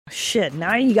Shit,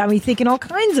 now you got me thinking all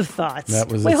kinds of thoughts.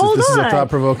 This hold is on. a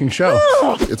thought-provoking show.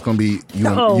 Oh. It's going to be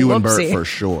you and Bert for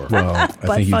sure. Well, I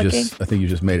think you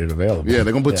just made it available. Yeah,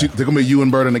 they're going to put they're going to be you and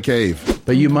Bert in a cave.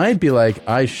 But you might be like,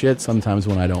 I shit sometimes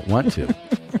when I don't want to.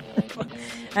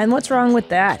 And what's wrong with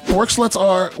that? Work sluts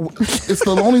it's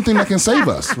the only thing that can save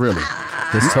us, really.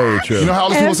 That's totally true. You know how all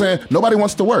these people saying, nobody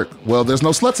wants to work. Well, there's no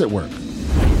sluts at work.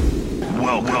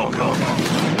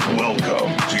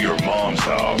 Welcome to your mom's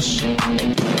house.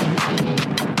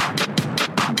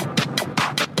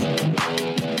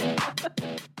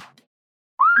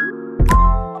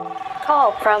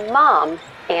 Call from mom.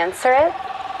 Answer it.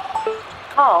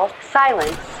 Call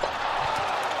silence.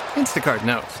 Instacart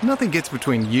knows nothing gets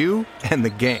between you and the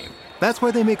game. That's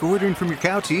why they make ordering from your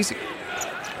couch easy.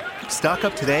 Stock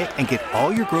up today and get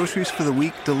all your groceries for the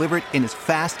week delivered in as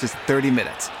fast as 30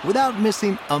 minutes without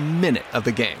missing a minute of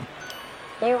the game.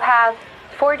 You have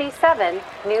 47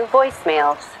 new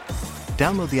voicemails.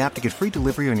 Download the app to get free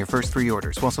delivery on your first 3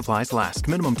 orders while supplies last.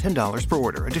 Minimum $10 per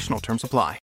order. Additional terms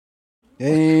apply.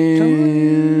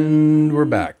 And we're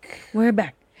back.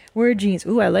 We're jeans.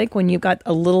 Ooh, I like when you've got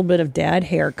a little bit of dad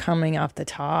hair coming off the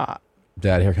top.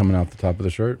 Dad hair coming off the top of the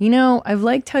shirt? You know, I've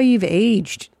liked how you've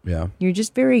aged. Yeah. You're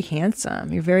just very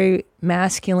handsome. You're very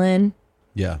masculine.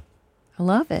 Yeah. I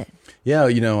love it. Yeah,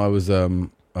 you know, I was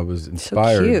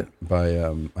inspired So by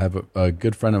I have a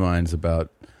good friend of mine's about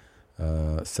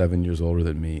 7 years older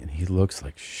than me, and he looks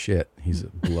like shit. He's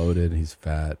bloated, he's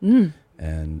fat,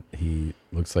 and he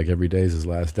looks like every day is his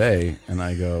last day. And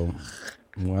I go,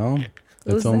 well,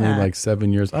 it's only like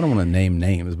 7 years. I don't want to name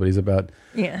names, but he's about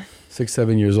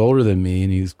 6-7 years older than me,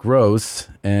 and he's gross,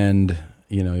 and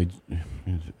you know,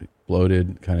 he's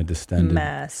bloated, kind of distended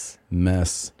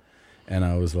mess. And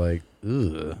I was like,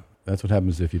 ugh. That's what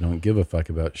happens if you don't give a fuck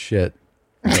about shit.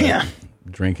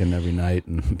 Drinking every night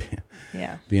and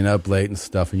being up late and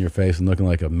stuffing your face and looking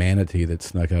like a manatee that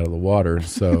snuck out of the water.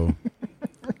 So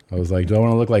I was like, do I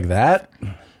want to look like that?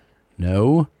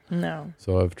 No.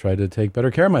 So I've tried to take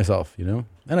better care of myself, you know?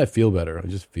 And I feel better. I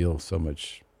just feel so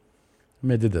much. I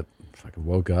mean, I fucking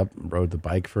woke up and rode the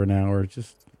bike for an hour. It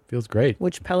just feels great.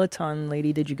 Which Peloton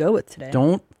lady did you go with today?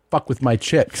 Don't fuck with my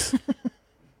chicks.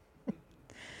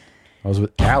 I was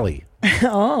with Allie.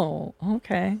 Oh,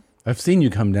 okay. I've seen you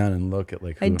come down and look at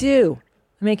like who. I do.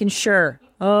 I'm making sure.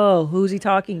 Oh, who's he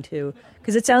talking to?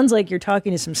 Because it sounds like you're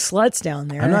talking to some sluts down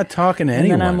there. I'm not talking to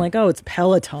anyone. And then I'm like, oh, it's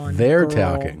Peloton. They're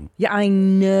girl. talking. Yeah, I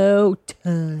know.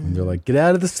 And they're like, get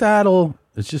out of the saddle.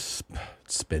 It's just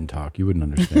spin talk. You wouldn't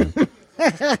understand.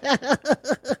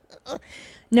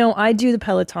 No, I do the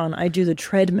Peloton. I do the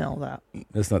treadmill, though.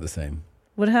 That's not the same.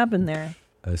 What happened there?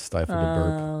 I stifled a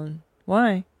burp.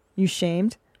 Why? You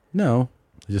shamed? No.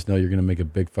 I just know you're going to make a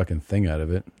big fucking thing out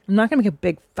of it. I'm not going to make a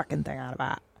big fucking thing out of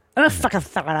that. I'm not fucking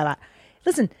thing out of that.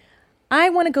 Listen, I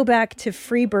want to go back to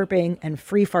free burping and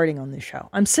free farting on this show.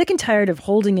 I'm sick and tired of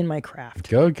holding in my craft.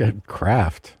 Go get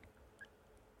craft.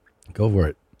 Go for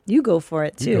it. You go for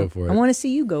it, too. You go for it. I want to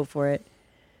see you go for it.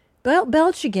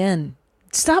 Belch again.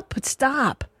 Stop.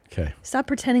 Okay. Stop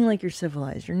pretending like you're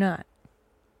civilized. You're not.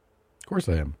 Of course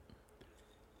I am.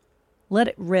 Let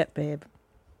it rip, babe.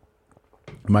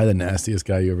 Am I the nastiest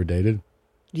guy you ever dated?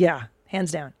 Yeah,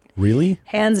 hands down. Really?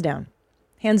 Hands down.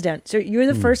 So you're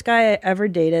the first guy I ever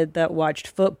dated that watched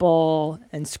football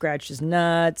and scratched his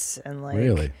nuts and like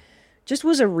Really? Just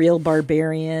was a real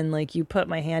barbarian. Like you put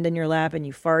my hand in your lap and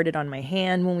you farted on my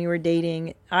hand when we were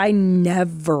dating. I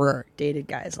never dated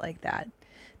guys like that.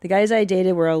 The guys I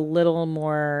dated were a little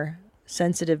more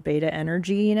sensitive beta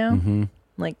energy, you know? Mm-hmm.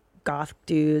 Like goth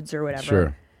dudes or whatever.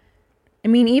 Sure. I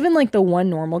mean, even like the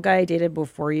one normal guy I dated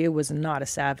before you was not a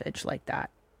savage like that.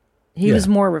 He was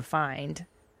more refined.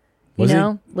 You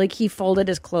know? Like he folded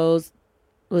his clothes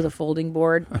with a folding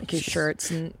board, like his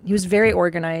shirts, and he was very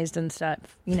organized and stuff,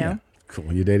 you know? Yeah.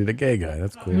 Cool. You dated a gay guy.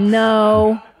 That's cool.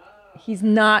 No, he's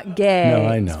not gay. No,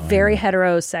 I know. He's very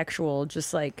heterosexual,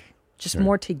 just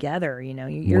more together, you know?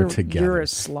 You're a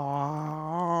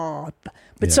slob.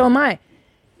 But so am I.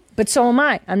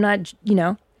 I'm not, you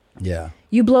know? Yeah.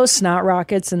 You blow snot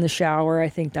rockets in the shower. I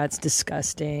think that's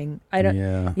disgusting. I don't.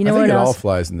 Yeah. You know I think what it else? all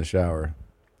flies in the shower.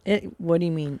 What do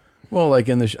you mean? Well, like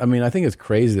in the. I mean, I think it's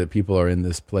crazy that people are in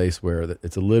this place where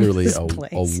it's literally a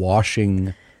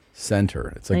washing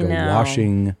center. It's like a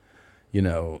washing, you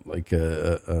know, like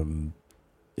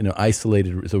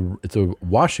isolated. It's a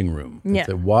washing room. Yeah.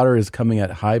 The water is coming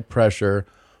at high pressure,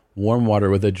 warm water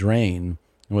with a drain.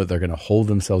 What, they're going to hold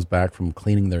themselves back from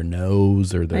cleaning their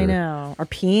nose or their... I know. Or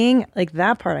peeing. Like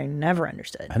that part I never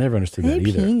understood. I never understood that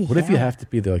either. What if you have to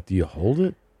pee? They're like, do you hold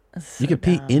it? You could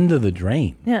pee into the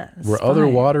drain. Yeah. Where other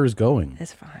water is going.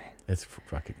 It's fine. It's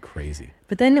fucking crazy.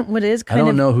 But then what is I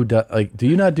don't know who does. Like, do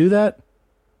you not do that?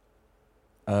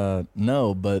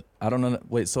 No, but I don't know.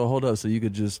 Wait, so hold up. So you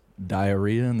could just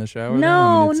diarrhea in the shower?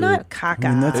 No, not caca.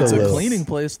 I mean, It's a cleaning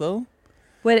place, though.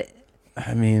 What?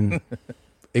 I mean,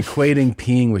 equating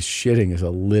peeing with shitting is a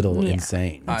little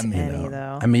insane. It's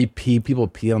though. I mean, people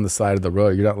pee on the side of the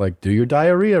road. You're not like, do your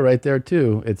diarrhea right there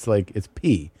too. It's like, it's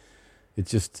pee.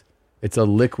 It's a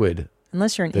liquid.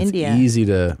 Unless you're in that's India. Easy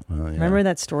to. Remember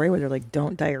that story where they're like,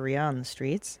 don't diarrhea on the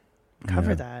streets?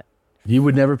 Cover that. You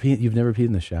would never pee. You've never peed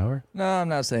in the shower? No, I'm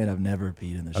not saying I've never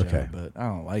peed in the shower, but I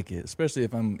don't like it. Especially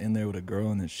if I'm in there with a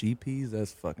girl and then she pees.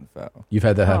 That's fucking foul. You've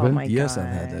had that happen? Yes, I've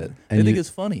had that. And they think it's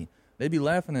funny. They be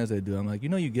laughing as they do. I'm like,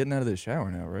 you're getting out of the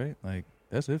shower now, right? Like,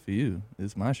 that's it for you.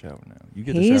 It's my shower now. You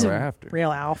get the shower after.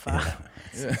 Real alpha.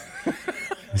 Yeah.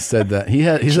 He said that. He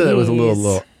said it was a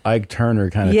little Ike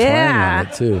Turner kind of twang on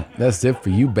it too. That's it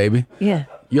for you, baby. Yeah.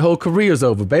 Your whole career's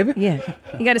over, baby. Yeah.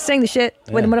 You got to sing the shit.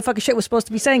 Where the motherfucking shit was supposed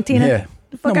to be sang, Tina. Yeah.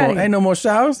 Fuck No outta more, here. ain't no more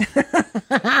showers.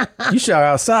 You shower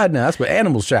outside now. That's where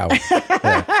animals shower.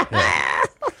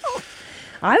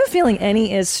 I have a feeling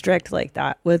Annie is strict like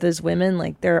that with his women.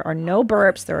 Like, there are no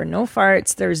burps, there are no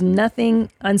farts, there's nothing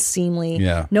unseemly,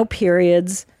 no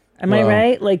periods. Am I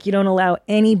right? Like, you don't allow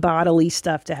any bodily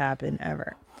stuff to happen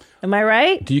ever. Am I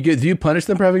right? Do you punish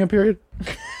them for having a period?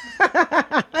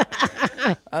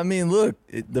 I mean, look,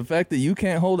 the fact that you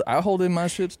can't I hold in my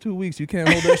shits 2 weeks. You can't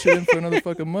hold that shit in for another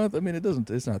fucking month. I mean,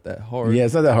 it's not that hard. Yeah,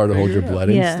 it's not that hard to hold your blood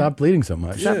in. Yeah. Stop bleeding so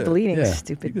much. Stop bleeding,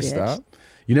 stupid you can bitch. Stop.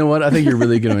 You know what? I think you're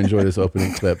really going to enjoy this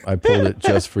opening clip. I pulled it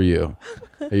just for you.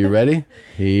 Are you ready?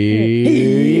 Here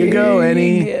you go,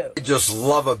 Annie. I just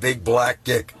love a big black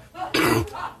dick,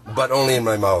 but only in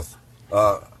my mouth.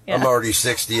 I'm already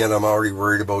 60 and I'm already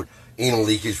worried about anal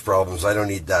leakage problems. I don't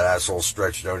need that asshole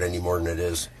stretched out any more than it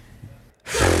is.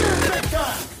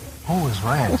 Who is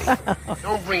Randy?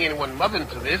 Don't bring anyone mother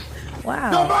into this.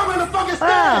 Wow. No, mom in the fucking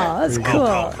Wow, that's cool.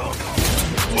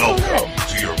 Welcome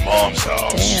to your mom's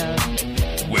house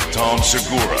with Tom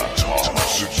Segura.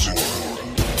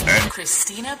 And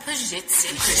Christina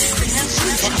Pajitsin.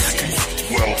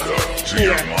 welcome to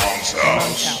your mom's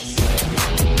house.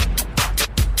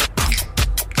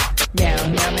 Meow,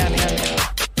 meow, meow, meow, meow.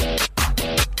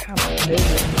 Come on, baby.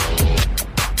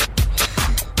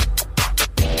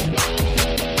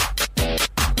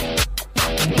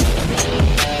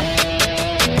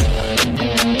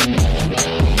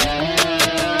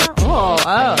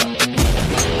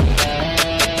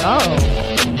 Oh.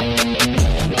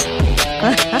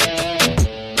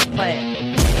 Play it.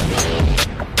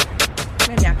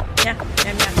 Meow, meow,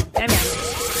 meow, meow, meow.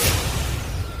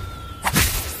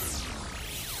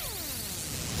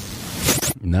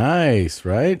 Nice,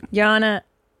 right? Yana,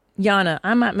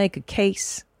 I might make a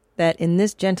case that in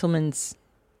this gentleman's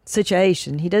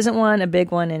situation, he doesn't want a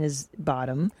big one in his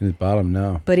bottom. In his bottom,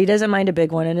 no. But he doesn't mind a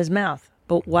big one in his mouth.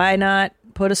 But why not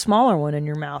put a smaller one in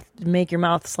your mouth to make your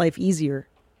mouth's life easier?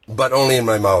 But only in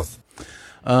my mouth.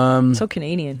 So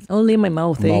Canadian. Only in my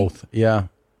mouth, eh? Mouth, yeah.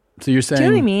 So you're saying... Do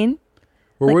you know what I mean?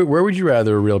 Where would you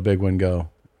rather a real big one go?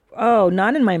 Oh,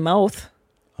 not in my mouth.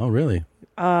 Oh, really?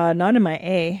 Not in my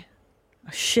A.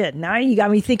 Oh, shit, now you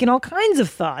got me thinking all kinds of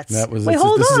thoughts. That was Wait,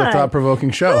 hold this on. is a thought-provoking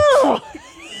show. Oh.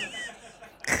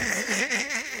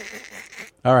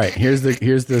 All right, here's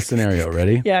the scenario.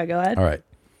 Ready? Yeah, go ahead. All right.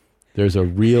 There's a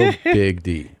real big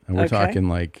D. And we're talking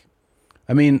like...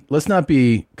 I mean, let's not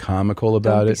be comical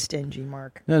about Don't be it. stingy,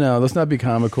 Mark. No, let's not be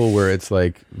comical where it's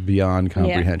like beyond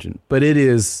comprehension. But it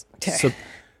is...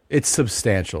 it's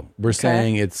substantial. We're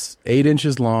saying it's 8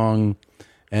 inches long,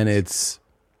 and it's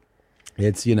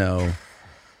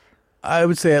I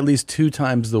would say at least 2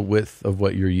 times the width of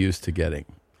what you're used to getting.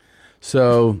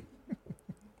 So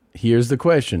here's the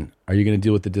question. Are you going to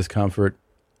deal with the discomfort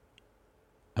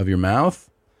of your mouth,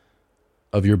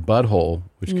 of your butthole,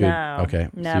 which could... Okay,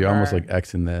 so you're almost like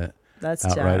Xing that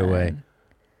out right away.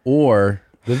 Or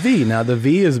the V. Now, the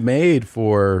V is made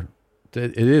for...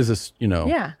 It is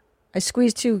Yeah. I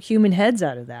squeezed 2 human heads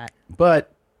out of that.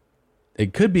 But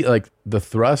it could be like the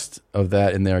thrust of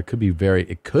that in there. It could be very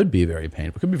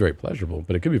painful. It could be very pleasurable,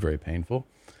 but it could be very painful.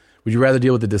 Would you rather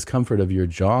deal with the discomfort of your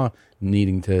jaw you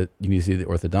need to see the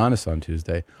orthodontist on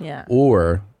Tuesday? Yeah.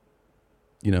 Or,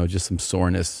 just some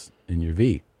soreness in your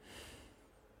V?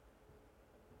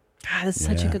 God, that's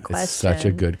such a good question. It's such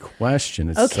a good question.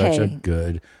 It's such a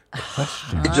good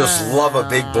question. I just love a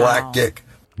big black dick.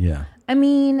 Yeah. I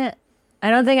mean, I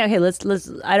don't think... Okay,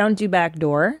 let's... I don't do back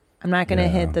door. I'm not going to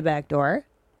hit the back door.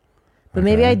 But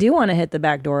maybe I do want to hit the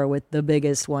back door with the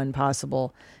biggest one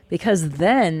possible. Because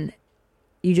then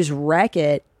you just wreck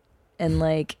it And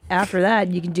like after that,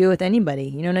 you can do it with anybody.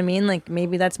 You know what I mean? Like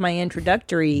maybe that's my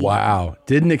introductory. Wow.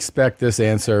 Didn't expect this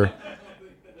answer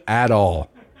at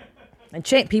all. And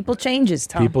people changes,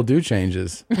 Tom. People do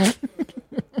changes.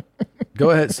 Go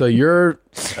ahead. So you're,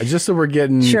 just so we're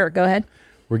getting. Sure, go ahead.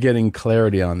 We're getting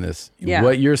clarity on this. Yeah.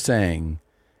 What you're saying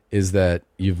is that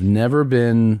you've never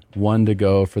been one to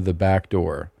go for the back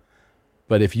door.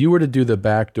 But if you were to do the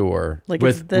back door like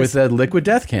with a liquid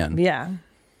death can. Yeah.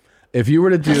 If you were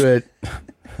to do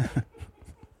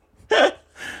it,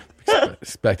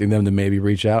 expecting them to maybe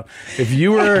reach out. If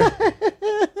you were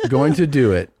going to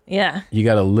do it, yeah, you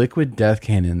got a liquid death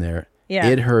can in there. Yeah.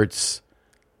 It hurts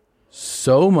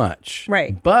so much.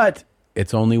 Right. But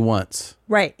it's only once.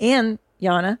 Right. And,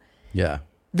 Yana, Yeah.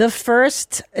 the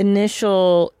first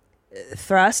initial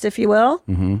thrust, if you will,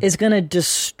 Mm-hmm. is going to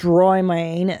destroy my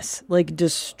anus. Like,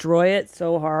 destroy it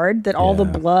so hard that all the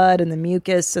blood and the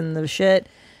mucus and the shit,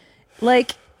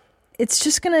 like, it's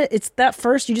just going to, it's that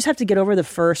first, you just have to get over the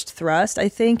first thrust, I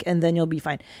think, and then you'll be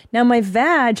fine. Now, my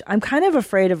vag, I'm kind of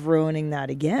afraid of ruining that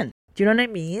again. Do you know what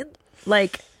I mean?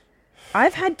 Like,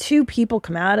 I've had 2 people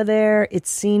come out of there. It's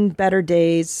seen better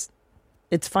days.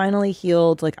 It's finally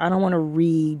healed. Like, I don't want to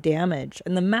re-damage.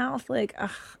 And the mouth, like,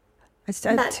 ugh.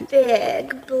 That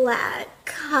big black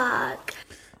cock.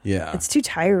 Yeah. It's too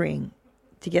tiring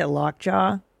to get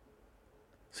lockjaw.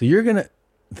 So you're going to,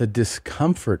 the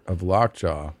discomfort of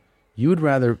lockjaw, you would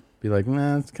rather be like,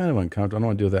 nah, it's kind of uncomfortable. I don't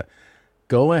want to do that.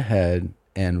 Go ahead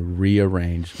and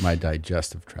rearrange my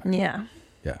digestive tract. Yeah.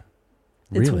 Yeah.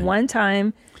 It's Really? one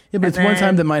time. Yeah, but it's one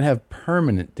time that might have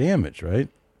permanent damage, right?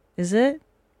 Is it?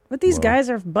 But these guys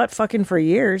are butt fucking for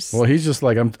years. Well, he's just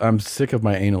like, I'm sick of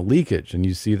my anal leakage. And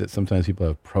you see that sometimes people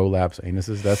have prolapse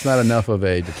anuses. That's not enough of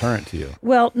a deterrent to you.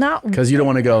 Well, not. Because you don't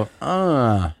want to go,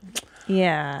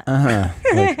 Yeah.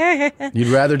 Like, you'd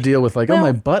rather deal with like, Well,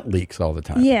 my butt leaks all the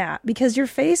time. Yeah, because your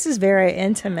face is very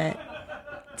intimate.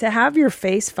 To have your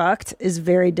face fucked is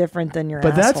very different than your But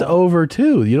asshole. that's over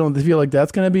too. You don't feel like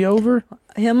that's going to be over?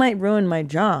 He might ruin my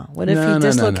jaw. What if No, he no,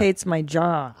 dislocates my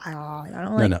jaw? I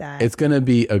don't like that. It's going to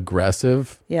be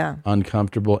aggressive, Yeah.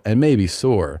 uncomfortable, and maybe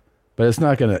sore. But it's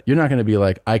not going to, you're not going to be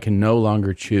like, I can no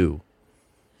longer chew.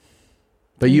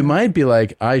 But you might be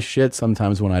like, I shit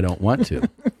sometimes when I don't want to.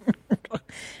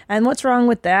 And what's wrong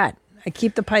with that? I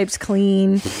keep the pipes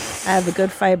clean. I have a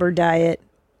good fiber diet.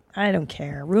 I don't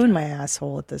care. Ruin my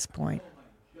asshole at this point.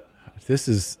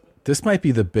 This might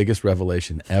be the biggest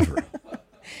revelation ever.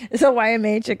 Is a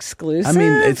YMH exclusive? I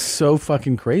mean, it's so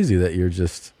fucking crazy that you're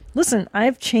just. Listen,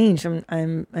 I've changed.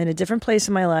 I'm in a different place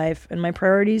in my life, and my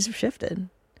priorities have shifted.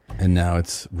 And now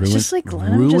it's ruined. It's just like, let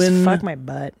him just fuck my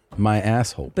butt. My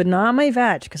asshole. But not my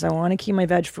vag, because I want to keep my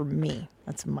vag for me.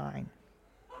 That's mine.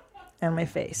 And my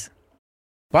face.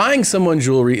 Buying someone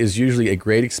jewelry is usually a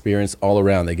great experience all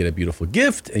around. They get a beautiful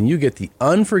gift, and you get the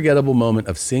unforgettable moment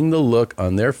of seeing the look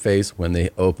on their face when they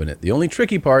open it. The only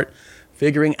tricky part,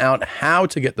 figuring out how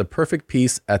to get the perfect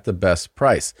piece at the best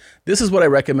price. This is what I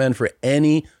recommend for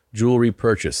any jewelry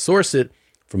purchase. Source it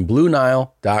from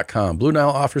BlueNile.com. Blue Nile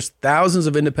offers thousands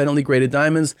of independently graded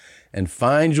diamonds and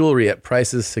fine jewelry at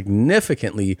prices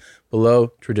significantly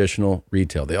below traditional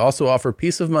retail. They also offer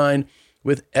peace of mind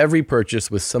with every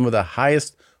purchase with some of the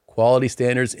highest quality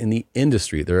standards in the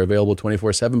industry. They're available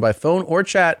 24/7 by phone or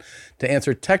chat to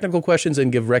answer technical questions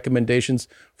and give recommendations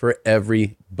for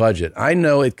every budget. I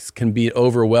know it can be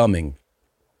overwhelming.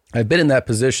 I've been in that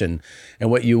position,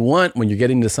 and what you want when you're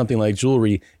getting into something like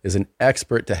jewelry is an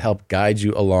expert to help guide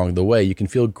you along the way. You can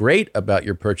feel great about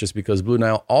your purchase because Blue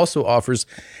Nile also offers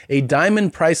a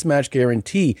diamond price match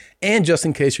guarantee. And just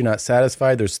in case you're not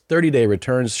satisfied, there's 30-day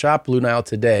returns. Shop Blue Nile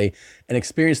today and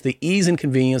experience the ease and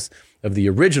convenience of the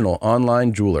original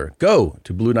online jeweler. Go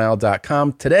to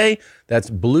BlueNile.com today. That's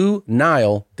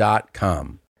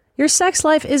BlueNile.com. Your sex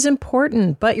life is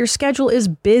important, but your schedule is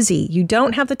busy. You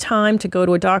don't have the time to go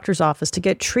to a doctor's office to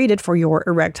get treated for your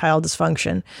erectile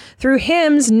dysfunction. Through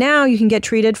HIMS, now you can get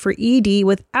treated for ED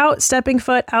without stepping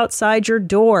foot outside your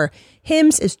door.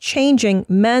 HIMS is changing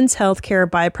men's healthcare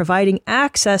by providing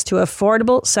access to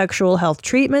affordable sexual health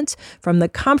treatments from the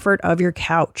comfort of your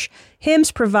couch.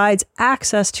 HIMS provides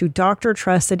access to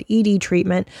doctor-trusted ED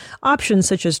treatment options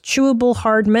such as chewable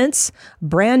hard mints,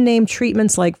 brand name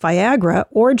treatments like Viagra,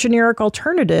 or generic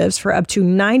alternatives for up to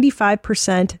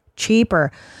 95%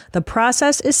 cheaper. The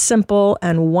process is simple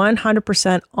and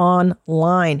 100%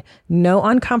 online. No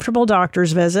uncomfortable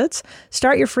doctor's visits.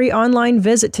 Start your free online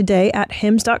visit today at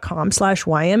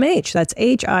hims.com/YMH. That's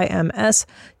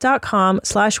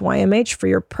HIMS.com/YMH for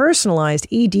your personalized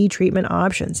ED treatment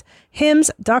options.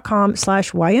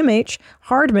 hims.com/YMH.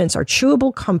 Hard mints are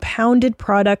chewable compounded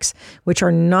products which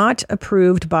are not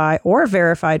approved by or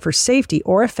verified for safety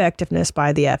or effectiveness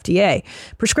by the FDA.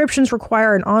 Prescriptions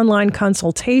require an online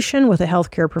consultation with a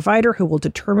healthcare provider who will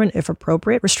determine if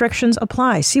appropriate. Restrictions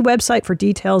apply. See website for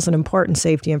details and important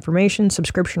safety information.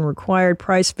 Subscription required.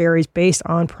 Price varies based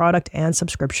on product and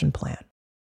subscription plan.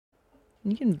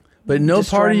 You can But no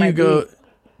part of you go.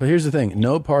 But here's the thing: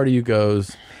 no part of you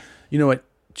goes. You know what?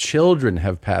 Children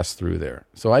have passed through there,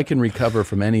 so I can recover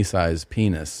from any size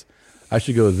penis. I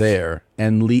should go there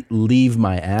and leave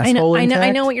my asshole intact.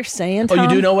 I know what you're saying, Tom. Oh, you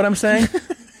do know what I'm saying?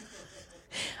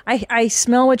 I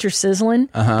smell what you're sizzling,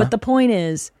 but the point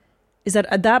is that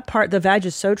at that part, the vag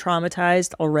is so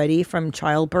traumatized already from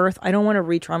childbirth. I don't want to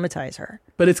re-traumatize her.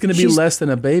 But it's going to be less than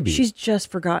a baby. She's just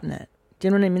forgotten it. Do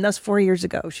you know what I mean? That's 4 years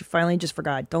ago. She finally just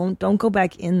forgot. Don't go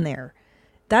back in there.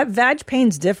 That vag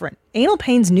pain's different. Anal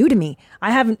pain's new to me.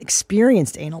 I haven't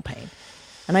experienced anal pain,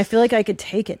 and I feel like I could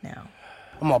take it now.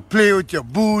 I'm gonna play with your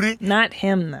booty. Not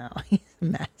him, though. He's a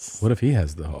mess. What if he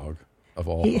has the hog of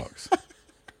all hogs?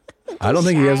 I don't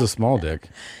think he has a small dick.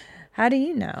 How do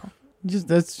you know?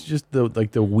 That's just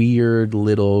the weird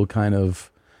little kind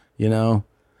of,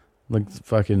 like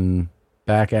fucking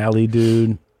back alley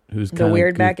dude who's the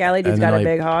weird back alley dude's got a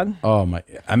big hog. Oh my!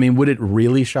 I mean, would it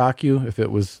really shock you if it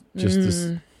was just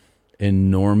this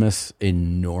enormous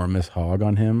hog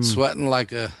on him? Sweating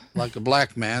like a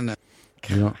black man.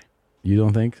 You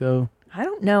don't think so? I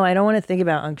don't know. I don't want to think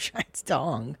about Unkshine's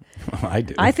dong. I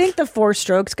do. I think the 4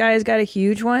 Strokes guy has got a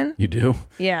huge one. You do?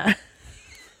 Yeah.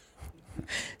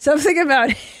 Something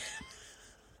about him.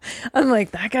 I'm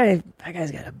like, that guy's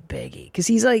got a biggie. Because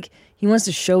he's like, he wants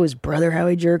to show his brother how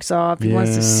he jerks off. He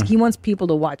wants people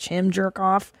to watch him jerk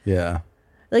off. Yeah.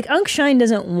 Like, Unkshine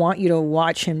doesn't want you to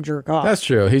watch him jerk off. That's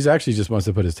true. He's actually just wants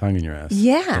to put his tongue in your ass.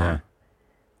 Yeah.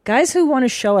 Guys who want to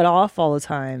show it off all the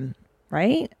time,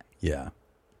 right? Yeah.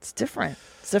 It's different.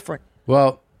 It's different.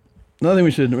 Well, another thing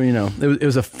we should, it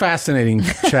was a fascinating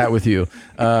chat with you.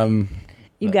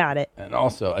 You got it. And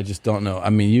also, I just don't know.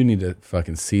 I mean, you need to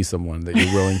fucking see someone that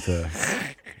you're willing to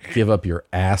give up your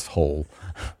asshole.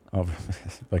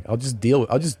 Like, I'll just deal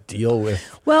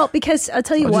with. Well, because I'll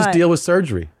tell you what. I'll just deal with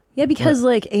surgery. Yeah, because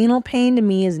like anal pain to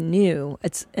me is new.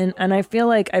 And I feel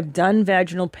like I've done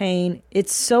vaginal pain.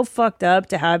 It's so fucked up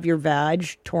to have your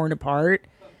vag torn apart.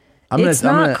 It's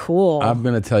not cool. I'm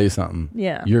going to tell you something.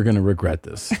 Yeah. You're going to regret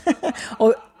this.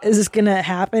 Oh, is this going to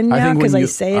happen now? Because I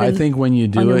say it. I think when you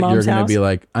do it, you're going to be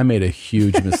like, I made a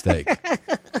huge mistake.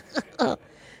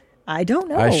 I don't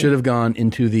know. I should have gone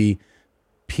into the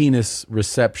penis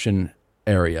reception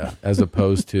area as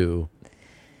opposed to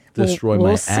destroy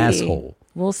my asshole.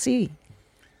 We'll see.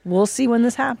 We'll see when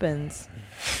this happens.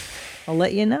 I'll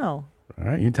let you know. All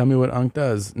right. You tell me what Unk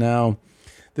does. Now,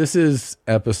 this is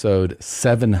episode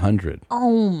 700.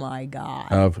 Oh, my God.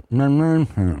 Of my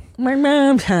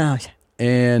mom's house.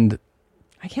 And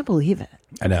I can't believe it.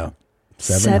 I know.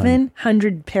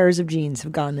 700 pairs of jeans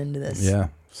have gone into this. Yeah.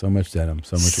 So much denim.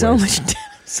 So much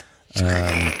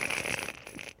denim.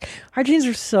 Our jeans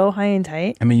are so high and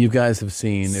tight. I mean, you guys have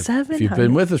seen, if you've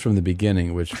been with us from the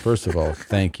beginning, which, first of all,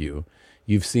 thank you.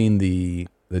 You've seen the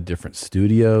different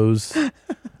studios,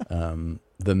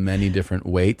 the many different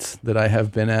weights that I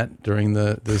have been at during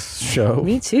this show.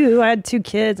 Me too. I had 2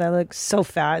 kids. I look so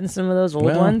fat in some of those old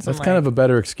ones. That's kind of a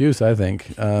better excuse, I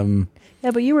think. Yeah,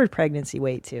 but you were pregnancy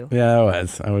weight too. Yeah,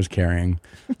 I was carrying.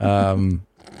 I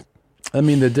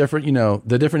mean, the different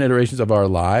iterations of our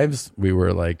lives, we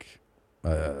were like,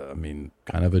 kind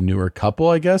of a newer couple,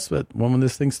 I guess, but when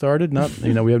this thing started,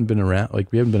 we haven't been around,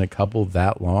 we haven't been a couple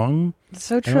that long.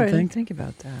 So true. I didn't think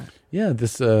about that. Yeah,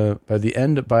 this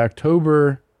by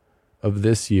October of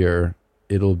this year,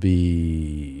 it'll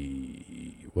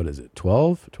be, what is it,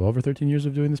 12 or 13 years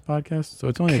of doing this podcast? So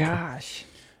it's only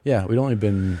yeah, we'd only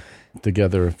been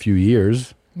together a few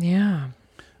years. Yeah.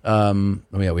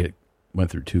 We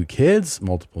went through 2 kids,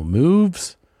 multiple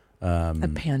moves. A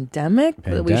pandemic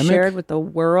that we shared with the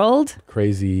world.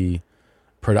 Crazy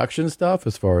production stuff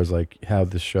as far as how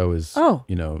the show is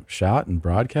shot and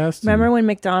broadcast. Remember when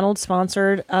McDonald's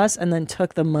sponsored us and then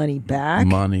took the money back?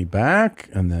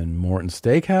 And then Morton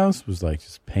Steakhouse was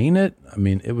just paint it. I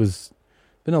mean, it was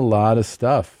been a lot of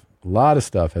stuff. A lot of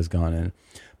stuff has gone in.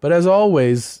 But as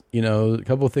always, a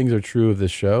couple of things are true of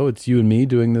this show. It's you and me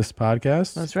doing this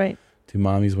podcast. That's right. 2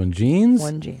 mommies, 1 jeans.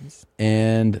 1 jeans.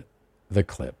 And the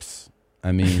clips.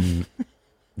 I mean,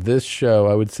 this show,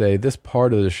 I would say this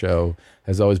part of the show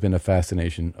has always been a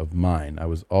fascination of mine. I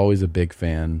was always a big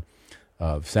fan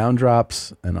of sound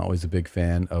drops and always a big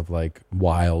fan of like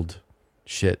wild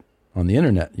shit on the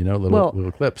internet,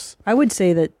 little clips. I would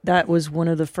say that was one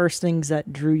of the first things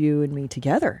that drew you and me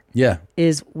together. Yeah.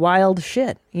 Is wild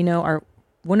shit.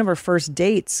 One of our first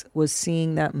dates was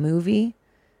seeing that movie.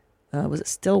 Was it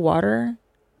Stillwater?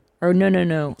 Or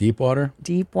no. Deepwater?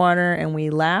 Deepwater. And we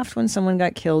laughed when someone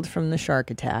got killed from the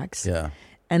shark attacks. Yeah.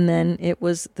 And then it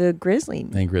was the Grizzly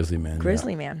Man.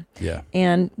 Grizzly Man. Yeah.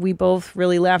 And we both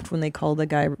really laughed when they called the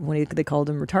guy, they called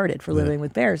him retarded for living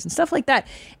with bears and stuff like that.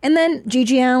 And then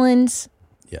Gigi Allen's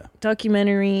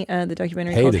documentary, the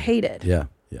documentary called Hated. Yeah.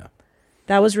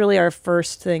 That was really our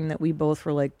first thing that we both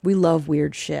were like, we love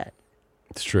weird shit.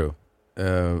 It's true.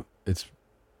 I've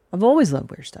always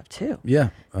loved weird stuff too. Yeah.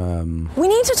 We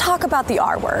need to talk about the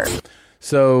R word.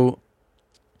 So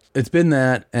it's been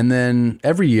that, and then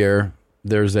every year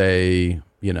there's a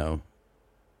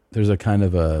kind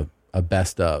of a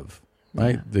best of,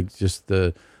 right? Yeah.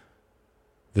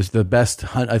 There's the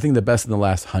best. I think the best in the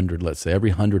last 100. Let's say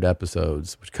every 100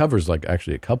 episodes, which covers like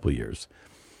actually a couple years.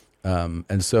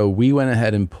 And so we went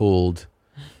ahead and pulled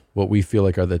what we feel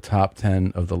like are the top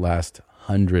 10 of the last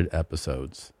 100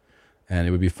 episodes. And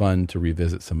it would be fun to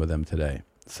revisit some of them today.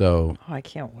 So I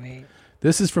can't wait.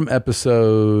 This is from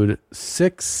episode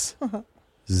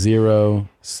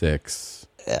 606.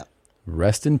 Yeah.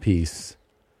 Rest in peace,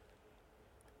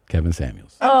 Kevin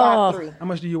Samuels. I'm 5'3". How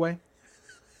much do you weigh?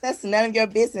 That's none of your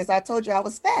business. I told you I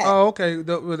was fat. Oh, okay.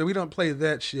 We don't play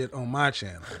that shit on my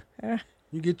channel.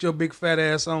 You get your big fat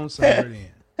ass on somewhere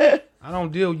then. I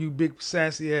don't deal with you big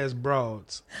sassy ass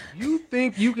broads. You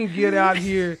think you can get out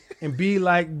here and be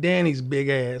like Danny's big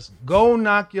ass? Go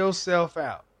knock yourself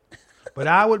out. But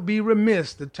I would be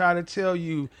remiss to try to tell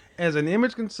you, as an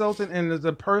image consultant and as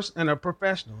a person and a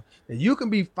professional, that you can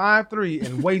be 5'3"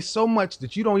 and weigh so much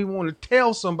that you don't even want to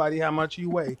tell somebody how much you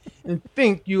weigh and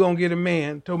think you're going to get a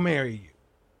man to marry you.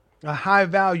 A high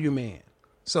value man.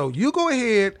 So you go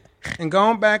ahead and go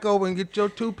on back over and get your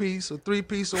 2-piece or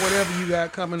 3-piece or whatever you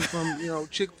got coming from,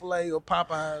 Chick-fil-A or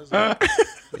Popeyes.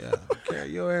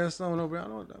 Carry your ass on over. I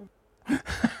don't know.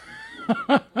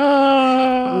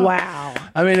 Wow.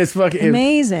 I mean, it's fucking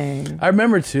amazing. I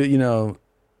remember too,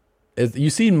 you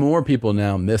see more people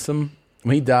now miss him.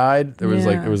 When he died, there was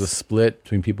there was a split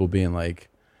between people being like,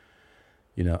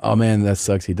 oh man, that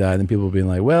sucks he died. And people being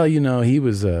like, well, he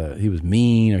was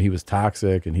mean or he was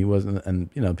toxic and he wasn't,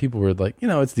 and people were like,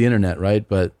 it's the internet, right?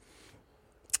 But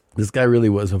this guy really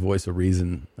was a voice of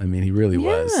reason. I mean, he really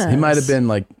was. He might have been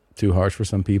like too harsh for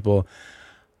some people.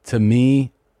 To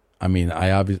me, I mean,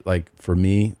 for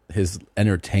me, his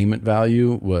entertainment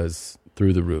value was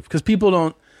through the roof. Because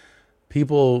people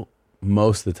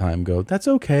most of the time go, that's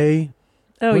okay.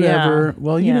 Oh, whatever. yeah.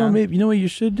 Well, maybe, what you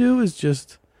should do is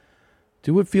just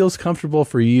do what feels comfortable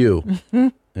for you.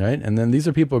 Right? And then these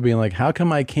are people being like, how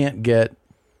come I can't get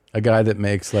a guy that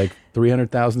makes like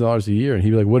 $300,000 a year? And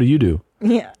he'd be like, what do you do?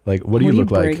 Yeah. Like, what do you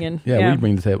look like? Yeah, what do you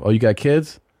bring to the table? Oh, you got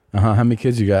kids? Uh-huh. How many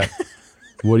kids you got?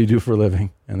 What do you do for a living?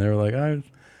 And they were like, I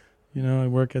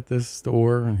work at this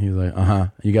store. And he's like, uh-huh.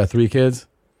 You got 3 kids?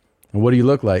 And what do you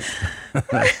look like?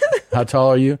 How tall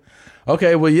are you?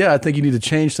 Okay, well, yeah, I think you need to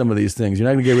change some of these things. You're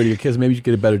not going to get rid of your kids. Maybe you should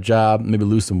get a better job, maybe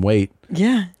lose some weight.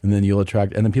 Yeah. And then you'll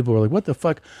attract. And then people were like, what the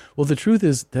fuck? Well, the truth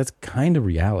is that's kind of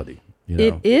reality.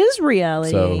 It is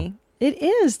reality. So, it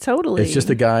is, totally. It's just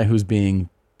a guy who's being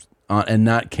and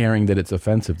not caring that it's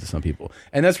offensive to some people.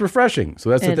 And that's refreshing.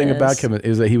 So that's the thing about him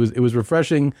is that it was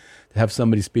refreshing to have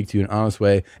somebody speak to you in an honest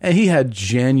way. And he had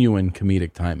genuine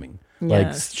comedic timing.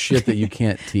 Like shit that you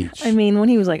can't teach. I mean, when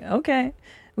he was like, okay,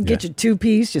 we'll get you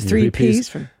 2-piece, just 3-piece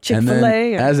from Chick-fil-A. And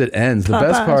then as it ends, the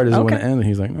best part is when it ends,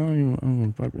 he's like,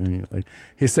 like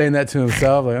he's saying that to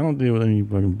himself. Like, I don't deal with any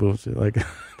fucking bullshit. Like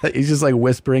he's just like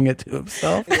whispering it to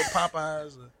himself.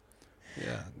 Popeyes.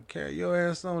 Carry your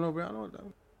ass on over. I don't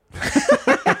know.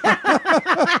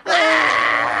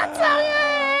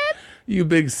 You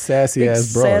big sassy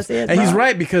ass broads. And he's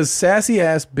right, because sassy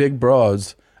ass big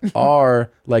broads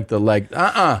are like talk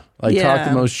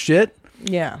the most shit.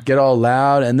 Yeah. Get all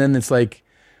loud. And then it's like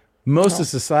most of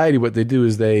society, what they do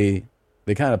is they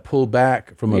kind of pull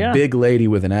back from a big lady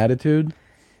with an attitude,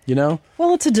 Well,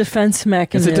 it's a defense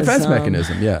mechanism. It's a defense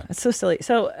mechanism, yeah. It's so silly.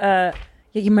 So,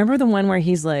 you remember the one where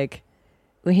he's like,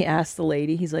 when he asked the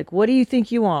lady, he's like, what do you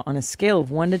think you want on a scale of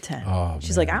 1 to 10? Oh,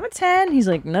 She's like, I'm a 10. He's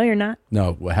like, no, you're not.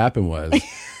 No, what happened was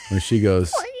when she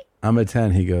goes, I'm a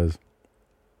 10, he goes,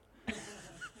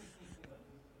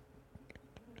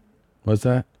 what's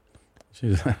that?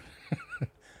 She's like,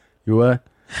 you what?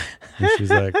 And she's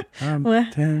like,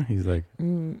 10. He's like,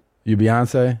 you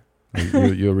Beyonce? Like,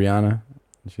 you a Rihanna?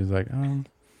 And she's like,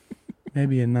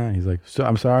 maybe a 9. He's like, so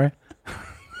I'm sorry.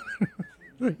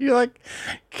 You like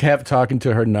kept talking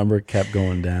to her number, kept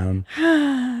going down.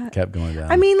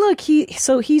 I mean, look,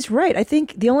 he's right. I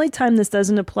think the only time this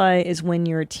doesn't apply is when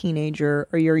you're a teenager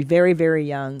or you're very, very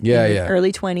young. Yeah, in your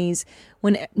early 20s,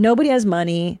 when nobody has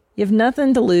money, you have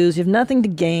nothing to lose, you have nothing to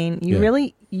gain.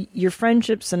 Your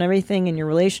friendships and everything and your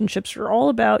relationships are all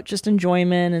about just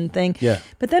enjoyment and thing. Yeah.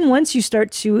 But then once you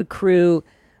start to accrue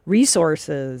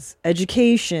resources,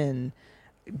 education,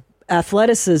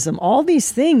 athleticism, all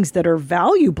these things that are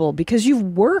valuable because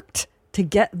you've worked to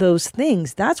get those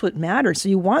things. That's what matters. So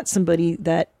you want somebody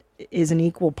that is an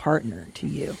equal partner to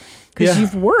you because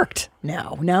you've worked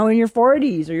now in your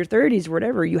 40s or your 30s or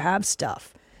whatever, you have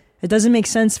stuff. It doesn't make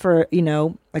sense for,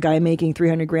 a guy making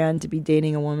 $300,000 to be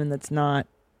dating a woman that's not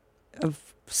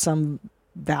of some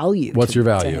value. What's your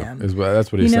value?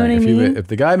 That's what he's saying. What I mean? If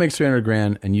the guy makes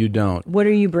 $300,000 and you don't, what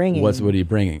are you bringing? What are you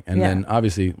bringing? And then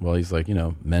obviously, he's like,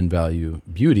 men value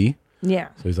beauty. Yeah.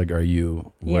 So he's like, are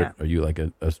you like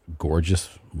a gorgeous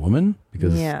woman?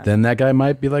 Because then that guy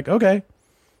might be like, okay.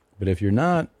 But if you're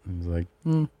not, he's like,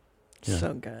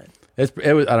 so good.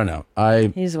 It was. I don't know.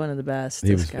 He's one of the best.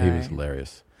 He was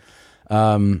hilarious.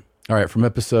 All right, from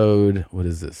episode, what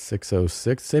is this,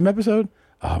 606? Same episode?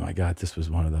 Oh my God, this was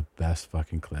one of the best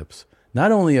fucking clips.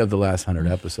 Not only of the last 100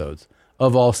 episodes,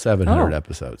 of all 700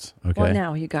 episodes. Okay. Well,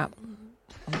 now you got.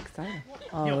 I'm excited.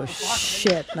 Oh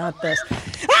shit! Not this.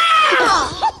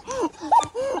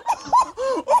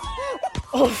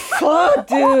 Oh fuck,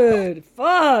 dude!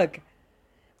 Fuck!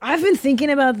 I've been thinking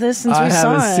about this since we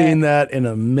saw it. I haven't seen that in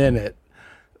a minute.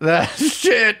 That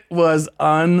shit was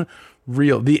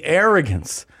unreal. The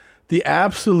arrogance. The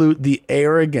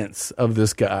arrogance of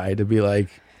this guy to be like,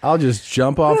 I'll just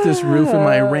jump off this roof in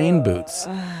my rain boots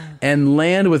and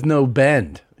land with no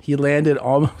bend. He landed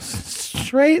almost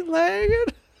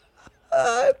straight-legged.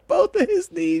 Both of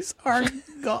his knees are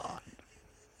gone.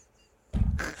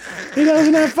 He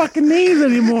doesn't have fucking knees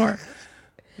anymore.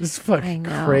 This is fucking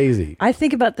crazy. I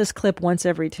think about this clip once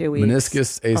every 2 weeks.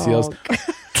 Meniscus, ACLs.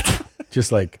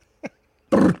 Just like...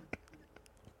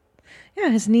 Yeah,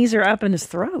 his knees are up in his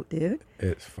throat, dude.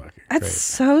 It's fucking That's crazy.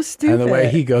 so stupid. And the way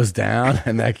he goes down,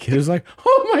 and that kid is like,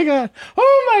 oh my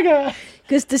God.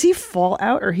 Because does he fall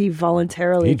out or he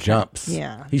voluntarily? He jumps.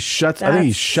 Yeah. He shuts. I think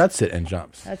he shuts it and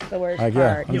jumps. That's the worst like,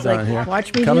 part. Yeah, He's down like, here.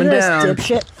 watch me Coming do this, down.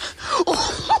 dipshit.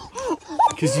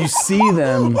 Because you see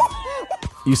them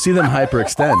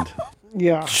hyperextend.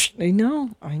 Yeah. I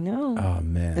know. Oh,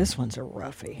 man. This one's a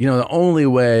roughie. The only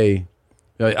way,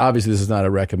 obviously this is not a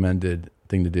recommended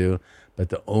thing to do, but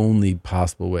the only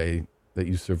possible way that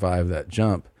you survive that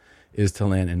jump is to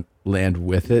land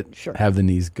with it. Sure. Have the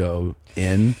knees go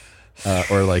in,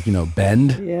 or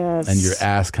bend. Yes. And your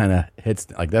ass kind of hits.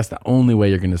 Like that's the only way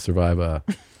you're going to survive a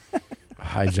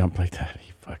high jump like that.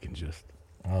 He fucking just.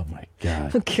 Oh my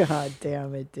God. God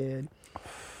damn it, dude.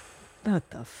 What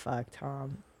the fuck,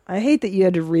 Tom? I hate that you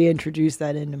had to reintroduce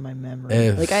that into my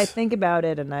memory. Like I think about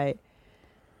it and I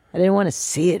didn't want to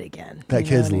see it again. That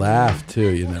kid's laugh too,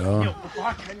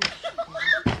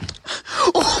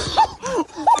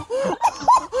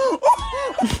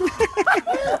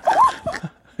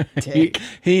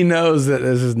 He knows that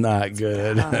this is not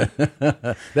good.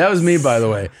 That was me, by the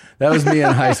way. That was me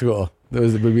in high school. That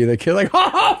would be the kid like,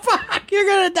 oh fuck, you're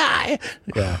gonna die.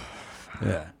 Yeah,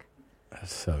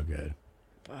 that's so good.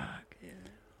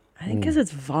 I think because it's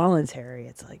voluntary.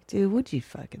 It's like, dude, what'd you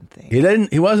fucking think?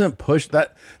 He wasn't pushed.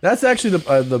 That's actually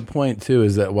the point too.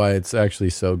 Is that why it's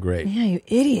actually so great? Yeah, you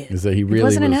idiot. Is that he really it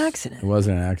wasn't an accident. It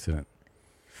wasn't an accident.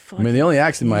 I mean, the only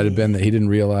accident might have been that he didn't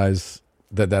realize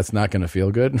that that's not going to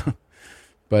feel good.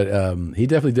 But he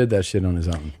definitely did that shit on his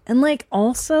own. And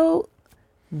also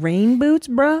rain boots,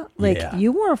 bruh.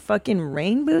 You wore fucking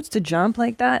rain boots to jump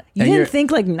like that. You didn't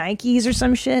think like Nikes or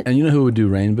some shit. And you know who would do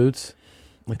rain boots?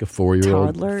 Like a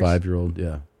 4-year-old, Toddlers? 5-year-old,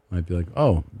 might be like,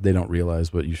 oh, they don't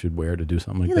realize what you should wear to do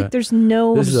something like that. Like there's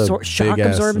no shock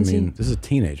absorbency. I mean, this is a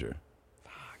teenager.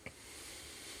 Fuck.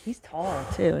 He's tall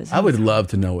too. Isn't I would love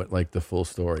to know the full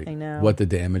story. I know what the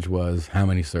damage was, how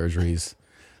many surgeries,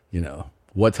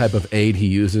 what type of aid he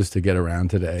uses to get around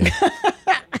today.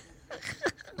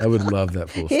 I would love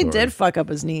that full story. He did fuck up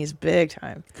his knees big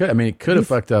time. It could have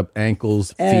fucked up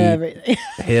ankles, feet, everything.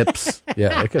 hips.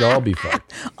 Yeah, it could all be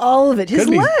fucked. All of it. His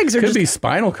legs could be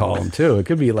spinal column too. It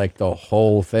could be like the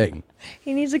whole thing.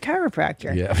 He needs a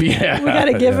chiropractor. Yeah. We got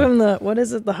to give him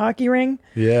the hockey ring?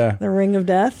 Yeah. The ring of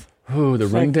death? Ooh, the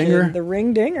ring dinger? The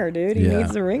ring dinger, dude. He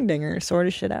needs the ring dinger to sort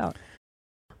his shit out.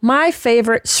 My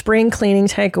favorite spring cleaning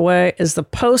takeaway is the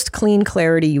post-clean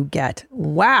clarity you get.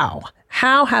 Wow.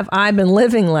 How have I been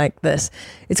living like this?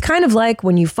 It's kind of like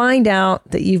when you find out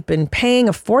that you've been paying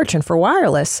a fortune for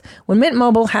wireless when Mint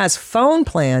Mobile has phone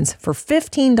plans for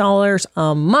 $15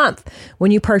 a month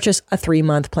when you purchase a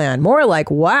 3-month plan. More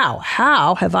like, wow,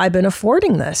 how have I been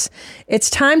affording this? It's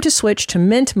time to switch to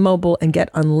Mint Mobile and get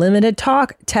unlimited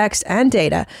talk, text, and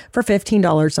data for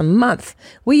 $15 a month.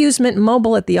 We use Mint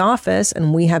Mobile at the office,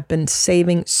 and we have been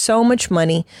saving so much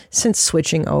money since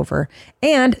switching over.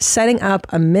 And setting up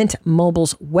a Mint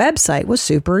Mobile's website was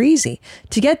super easy.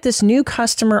 To get this new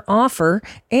customer offer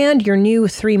and your new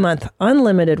 3-month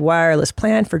unlimited wireless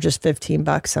plan for just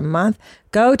 $15 a month,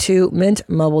 go to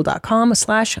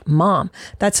mintmobile.com/mom.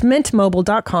 That's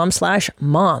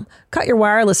mintmobile.com/mom. Cut your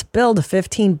wireless bill to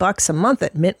 $15 a month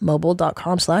at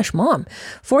mintmobile.com/mom.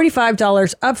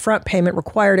 $45 upfront payment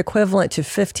required, equivalent to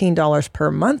 $15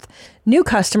 per month. New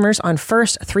customers on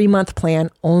first 3-month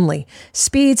plan only.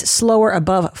 Speeds slower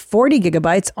above 40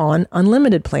 gigabytes on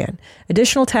unlimited plan.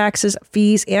 Additional taxes,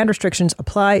 fees, and restrictions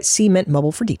apply. See Mint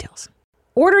Mobile for details.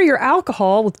 Order your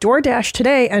alcohol with DoorDash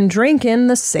today and drink in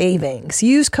the savings.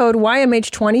 Use code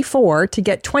YMH24 to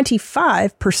get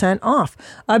 25% off,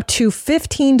 up to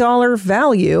 $15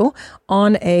 value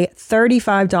on a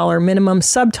 $35 minimum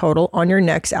subtotal on your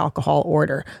next alcohol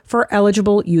order for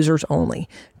eligible users only.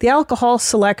 The alcohol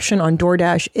selection on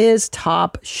DoorDash is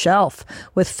top shelf.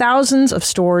 With thousands of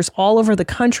stores all over the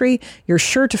country, you're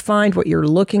sure to find what you're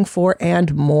looking for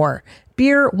and more.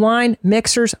 Beer, wine,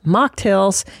 mixers,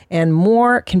 mocktails, and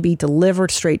more can be delivered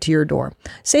straight to your door.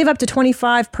 Save up to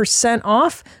 25%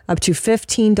 off, up to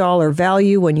 $15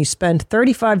 value when you spend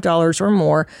 $35 or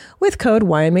more with code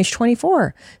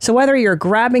YMH24. So whether you're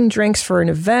grabbing drinks for an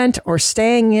event or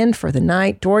staying in for the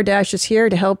night, DoorDash is here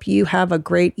to help you have a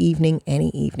great evening any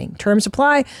evening. Terms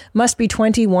apply. Must be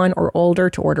 21 or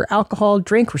older to order alcohol.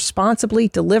 Drink responsibly.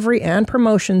 Delivery and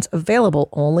promotions available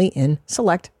only in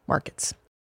select markets.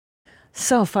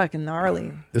 So fucking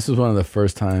gnarly. This was one of the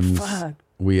first times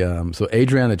we so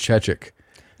Adriana Chechik.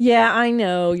 Yeah, I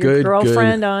know. Your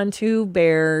girlfriend on Two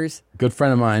Bears. Good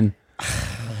friend of mine.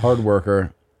 Hard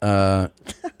worker.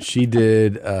 She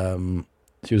did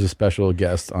she was a special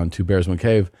guest on Two Bears One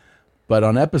Cave. But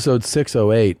on episode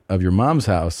 608 of Your Mom's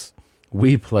House,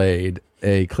 we played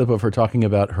a clip of her talking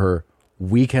about her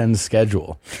weekend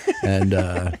schedule. And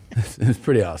it's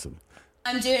pretty awesome.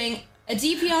 I'm doing a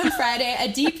DP on Friday, a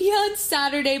DP on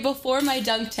Saturday before my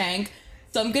dunk tank.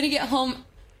 So I'm going to get home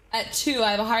at 2.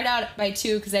 I have a hard out by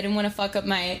 2 because I didn't want to fuck up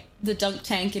the dunk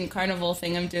tank and carnival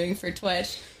thing I'm doing for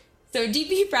Twitch. So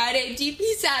DP Friday, DP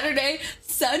Saturday,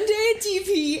 Sunday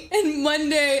DP, and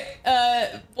Monday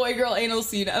boy girl anal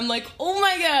scene. I'm like, oh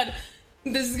my god,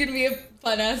 this is going to be a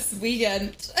fun-ass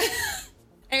weekend.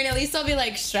 I mean, at least I'll be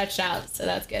like stretched out, so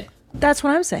that's good. That's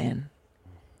what I'm saying.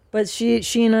 But she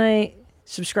and I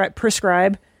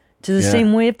prescribe to the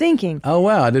same way of thinking. Oh,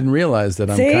 wow. I didn't realize that.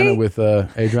 I'm kind of with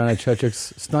Adriana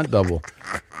Chechik's stunt double.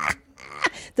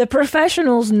 The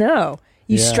professionals know.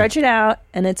 You stretch it out,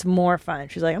 and it's more fun.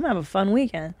 She's like, I'm going to have a fun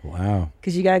weekend. Wow.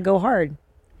 Because you got to go hard.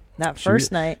 That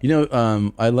first night. You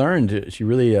know, I learned, she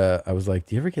really, I was like,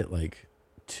 do you ever get like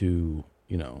too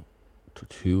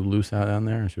loose out down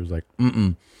there? And she was like,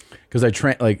 Because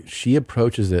she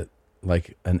approaches it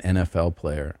like an NFL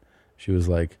player. She was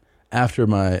like, after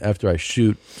I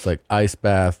shoot, it's like ice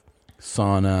bath,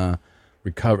 sauna,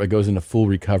 recover. It goes into full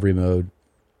recovery mode.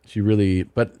 She really,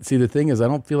 but see, the thing is, I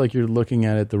don't feel like you're looking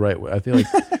at it the right way. I feel like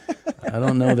I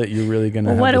don't know that you're really going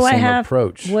to have the same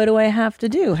approach. What do I have to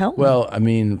do? Help me. Well, I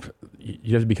mean,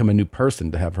 you have to become a new person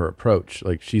to have her approach.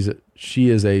 Like she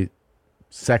is a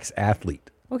sex athlete.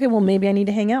 Okay, well, maybe I need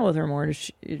to hang out with her more.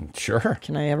 Sure.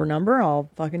 Can I have her number? I'll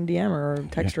fucking DM her or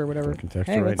text her or whatever.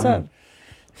 Hey, what's up?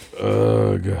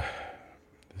 Ugh.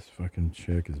 This fucking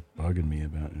chick is bugging me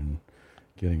about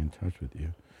getting in touch with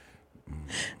you.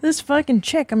 This fucking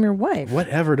chick, I'm your wife.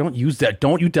 Whatever, don't use that.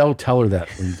 Don't you tell her that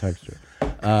when you text her.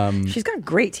 She's got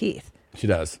great teeth. She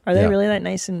does. Are they really that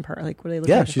nice in person? Like, what do they look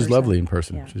like? Yeah, she's lovely in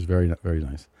person. Yeah. She's very, very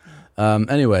nice.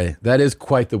 Anyway, that is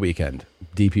quite the weekend.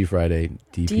 DP Friday,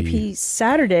 DP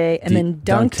Saturday, and then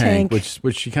Dunk Tank.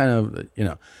 Which she kind of,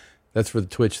 that's for the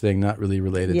Twitch thing, not really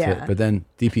related to it. But then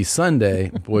DP Sunday,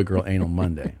 Boy Girl Anal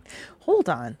Monday. Hold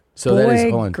on. So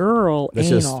girl that's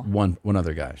anal. just one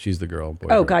other guy. She's the girl. Boy,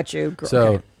 oh, girl. Got you. So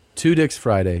okay. 2 dicks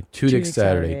Friday, 2 dicks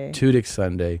Saturday, 2 dicks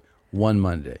Sunday, 1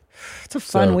 Monday. It's a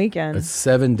fun weekend. It's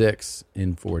 7 dicks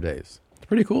in 4 days. It's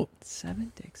pretty cool.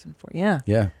 7 dicks in 4. Yeah.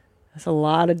 Yeah. That's a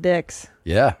lot of dicks.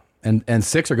 Yeah. And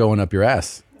 6 are going up your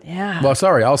ass. Yeah. Well,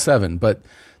 sorry, all 7, but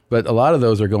a lot of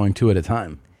those are going 2 at a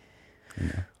time.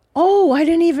 Oh, I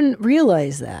didn't even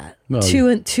realize that. No. 2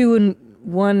 and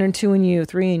 1 and 2 and you,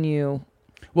 3 and you.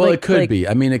 Well, it could be.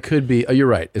 I mean, it could be. Oh, you're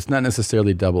right. It's not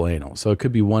necessarily double anal. So it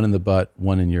could be one in the butt,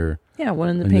 one in your. Yeah, one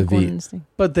in the pink, one in the thing.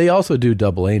 But they also do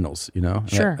double anals, you know?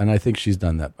 Sure. And I think she's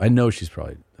done that. I know she's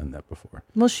probably done that before.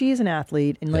 Well, she is an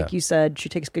athlete, and like you said, she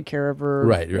takes good care of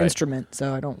her instrument,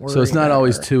 so I don't worry. So it's not about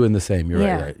always her. 2 in the same. You're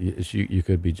right. You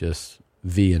could be just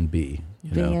V and B.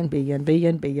 B and B and B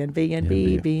and B and B and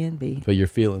B, B and B. But you're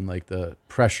feeling like the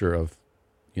pressure of,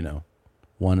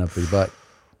 one up your butt,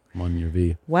 one in your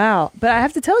V. Wow. But I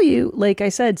have to tell you, like I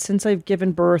said, since I've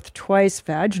given birth twice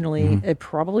vaginally, it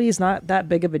probably is not that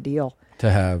big of a deal. To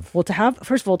have. Well,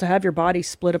 first of all, to have your body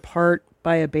split apart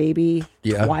by a baby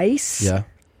twice. Yeah.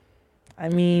 I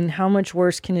mean, how much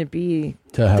worse can it be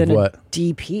to have than what? A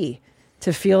DP?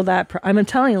 To feel that. I'm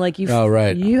telling you, like you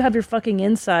have your fucking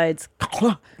insides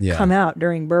come out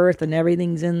during birth and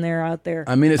everything's in there out there.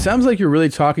 I mean, it sounds like you're really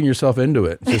talking yourself into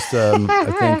it. Just,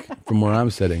 I think from where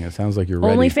I'm sitting, it sounds like you're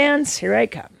ready. OnlyFans, here I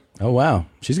come. Oh, wow.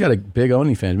 She's got a big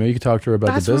OnlyFans. Maybe you could talk to her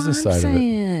about the business side of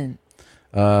it.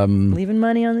 Leaving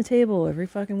money on the table every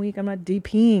fucking week. I'm not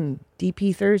DPing.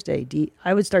 DP Thursday.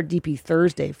 I would start DP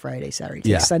Thursday, Friday, Saturday.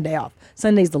 Take Sunday off.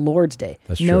 Sunday's the Lord's Day.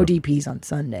 That's no true. DPs on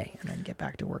Sunday, and then get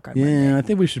back to work on Monday. Yeah, I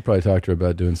think we should probably talk to her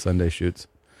about doing Sunday shoots.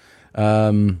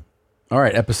 All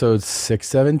right, episode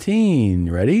 617.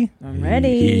 You ready? I'm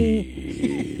ready.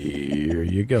 Here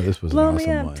you go. This was Blow an awesome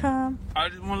me up, one. Tom. I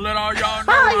just want to let all y'all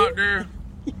know out there,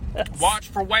 watch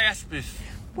for waspies.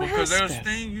 Because they'll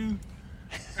sting you,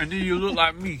 and then you look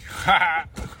like me.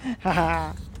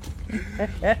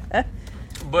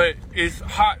 But it's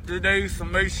hot today, so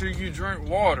make sure you drink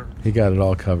water. He got it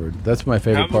all covered. That's my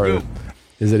favorite part of it,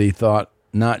 is that he thought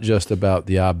not just about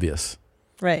the obvious.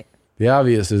 Right. The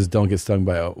obvious is don't get stung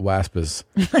by a waspus,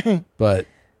 but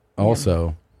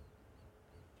also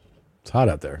it's hot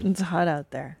out there. It's hot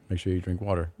out there. Make sure you drink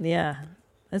water. Yeah.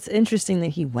 That's interesting that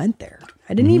he went there.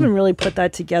 I didn't even really put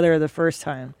that together the first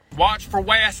time. Watch for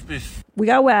waspies. We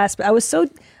got wasp. I was so,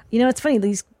 it's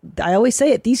funny. I always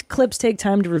say it. These clips take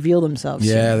time to reveal themselves.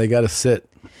 Yeah, they got to sit.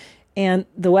 And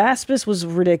the waspus was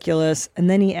ridiculous. And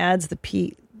then he adds the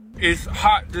P. It's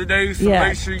hot today, so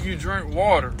make sure you drink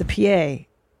water. The PA,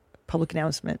 public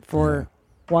announcement for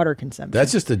water consumption.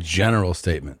 That's just a general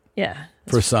statement. Yeah.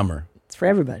 For summer. It's for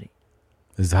everybody.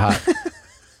 It's hot.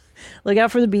 Look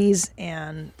out for the bees.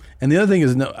 And the other thing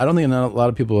is, I don't think a lot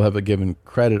of people have given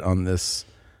credit on this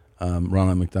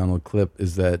Ronald McDonald clip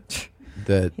is that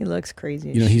he looks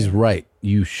crazy. He's right.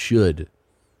 You should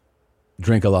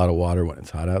drink a lot of water when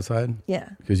it's hot outside. Yeah.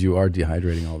 Because you are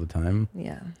dehydrating all the time.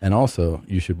 Yeah. And also,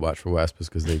 you should watch for waspus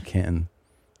because they can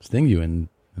sting you and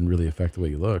really affect the way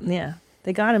you look. Yeah.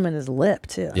 They got him in his lip,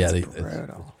 too. Yeah. That's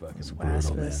brutal. It's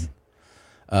brutal,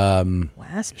 man.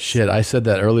 Wasp. Shit, I said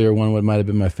that earlier. One might have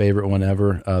been my favorite one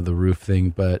ever, the roof thing,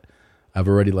 but I've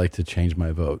already like to change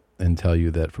my vote and tell you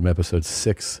that from episode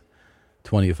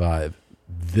 625,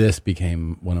 this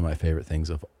became one of my favorite things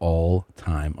of all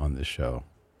time on this show.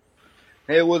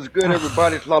 Hey, what's good,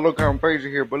 everybody? It's Lalo Fraser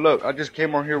here. But look, I just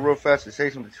came on here real fast to say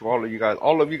something to all of you guys.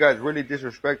 All of you guys really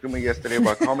disrespected me yesterday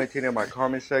by commenting in my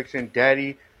comment section,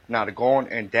 Daddy not gone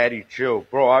and Daddy chill.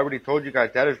 Bro, I already told you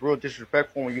guys that is real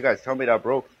disrespectful when you guys tell me that,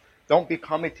 bro. Don't be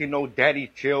commenting no Daddy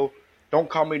chill. Don't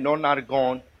comment no not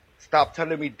gone. Stop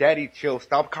telling me Daddy chill.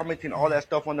 Stop commenting all that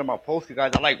stuff under my post, you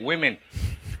guys. I like women.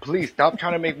 Please stop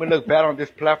trying to make me look bad on this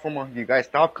platform, you guys.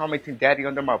 Stop commenting Daddy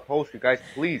under my post, you guys.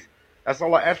 Please. That's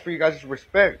all I ask for you guys is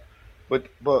respect. But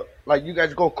like you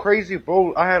guys go crazy,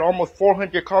 bro. I had almost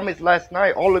 400 comments last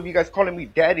night. All of you guys calling me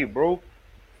Daddy, bro.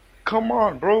 Come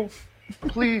on, bro.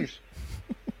 Please.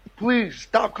 Please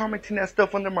stop commenting that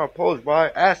stuff under my post, bro. I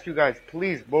ask you guys,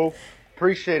 please, bro.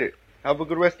 Appreciate it. Have a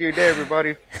good rest of your day,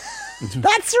 everybody.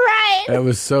 That's right. That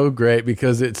was so great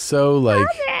because it's so like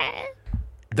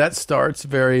that starts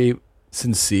very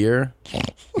sincere,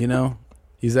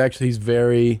 He's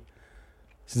very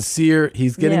sincere.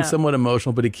 He's getting somewhat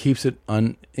emotional, but he keeps it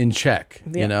in check,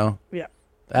 Yeah.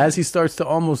 As he starts to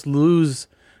almost lose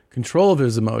control of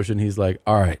his emotion, he's like,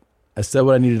 all right, I said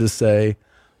what I needed to say.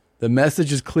 The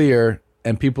message is clear,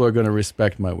 and people are going to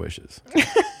respect my wishes.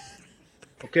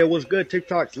 Okay, what's good,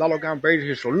 TikTok? It's Lalo Brady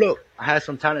here. So look, I had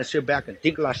some time to sit back and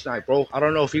think last night, bro. I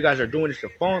don't know if you guys are doing this for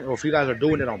fun or if you guys are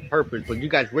doing it on purpose, but you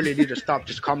guys really need to stop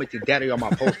just commenting Daddy on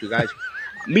my post, you guys.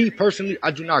 Me, personally,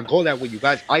 I do not go that way, you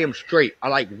guys. I am straight. I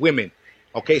like women.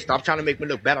 Okay, stop trying to make me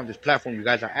look bad on this platform, you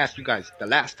guys. I asked you guys the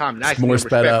last time, nicely More and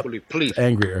sped up, respectfully, please.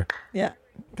 angrier. Yeah.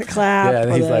 The clap. Yeah,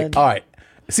 and he's like, all right,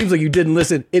 it seems like you didn't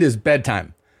listen. It is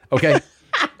bedtime. Okay?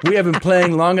 We have been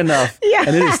playing long enough,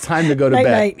 and it is time to go to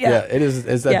bed. Night, yeah. It is.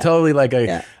 It's totally like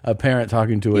a parent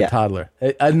talking to a toddler.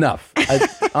 Enough.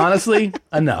 Honestly,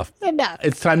 enough. Enough.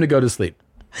 It's time to go to sleep.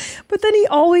 But then he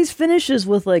always finishes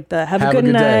with like the "Have a good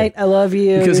day. night, I love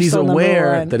you," because you're he's still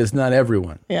aware *1. that it's not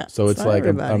everyone. Yeah, so it's like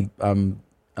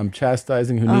I'm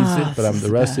chastising who needs it, but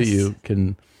the rest of you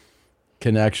can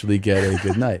actually get a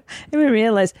good night. I didn't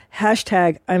realize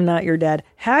hashtag I'm not your dad.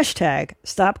 Hashtag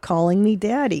stop calling me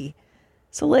daddy.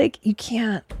 So like you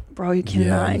can't, bro. You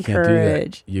cannot you can't do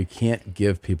encourage. that. You can't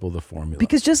give people the formula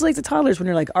Because just like the toddlers, when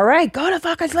you're like, all right, go to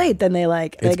fucking sleep, then they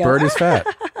like it's go, Bird is fat.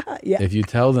 Yeah. If you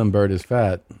tell them Bird is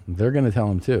fat, they're gonna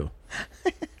tell him too.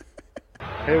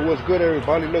 Hey, what's good,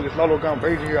 everybody? Look, it's Lalo Gone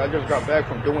Crazy here. I just got back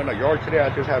from doing a yard today.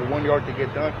 I just had 1 yard to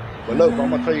get done. But look, I'm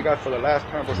gonna tell you guys for the last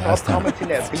time, bro, stop commenting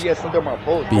that BS under my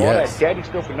post, bro. All that daddy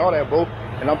stuff and all that, bro.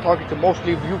 And I'm talking to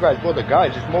mostly of you guys, bro, the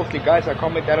guys. It's mostly guys that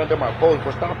comment that under my post,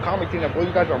 but stop commenting that, bro.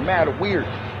 You guys are mad or weird.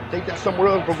 Take that somewhere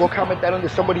else, bro. Go comment that under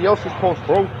somebody else's post,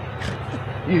 bro.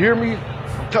 You hear me?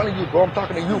 I'm telling you, bro. I'm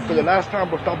talking to you for the last time,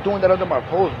 bro. Stop doing that under my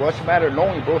post, bro. It's a matter of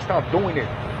knowing, bro. Stop doing it.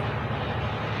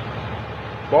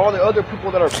 But all the other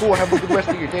people that are cool, have a good rest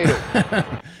of your day, though.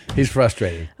 He's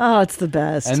frustrated. Oh, it's the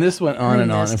best. And this went on and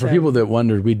on. And for people that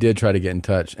wondered, we did try to get in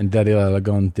touch, and Daddy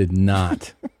Lalagon did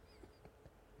not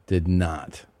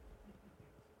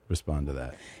respond to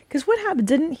that. Because what happened?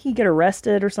 Didn't he get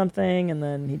arrested or something, and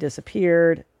then he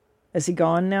disappeared? Is he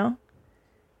gone now?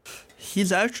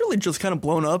 He's actually just kind of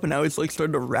blown up, and now he's like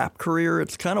started a rap career.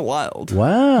 It's kind of wild.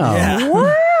 Wow. Yeah.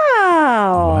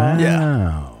 Wow.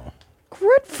 Yeah.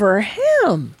 Good for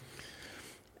him.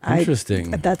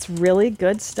 Interesting. That's really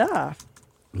good stuff.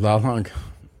 Lalo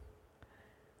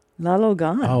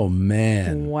Gone. Oh,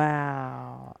 man.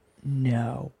 Wow.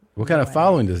 No. What kind of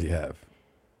following does he have?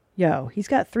 Yo, he's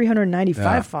got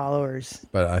 395 followers.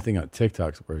 But I think on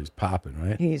TikTok's where he's popping,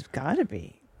 right? He's got to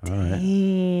be. All right.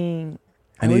 Dang.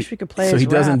 I And wish we could play So his he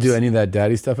doesn't raps. do any of that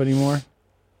daddy stuff anymore?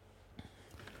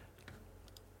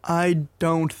 I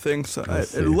don't think so.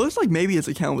 Let's It see. looks like maybe his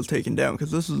account was taken down because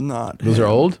this is not. Those him. are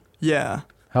old? Yeah.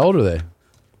 How old are they?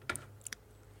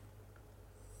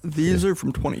 These are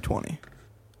from 2020.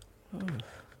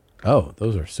 Oh,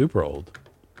 those are super old.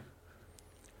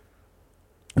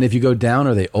 And if you go down,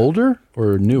 are they older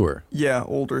or newer? Yeah,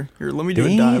 older. Here, let me do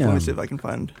a dive. Let me Damn. see if I can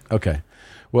find. Okay.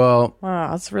 Well,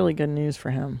 Wow, that's really good news for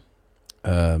him.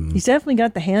 um, He's definitely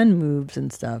got the hand moves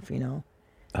and stuff, you know.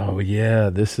 oh yeah,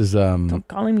 this is Don't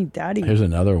calling me daddy. here's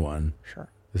another one. Sure.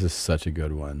 This is such a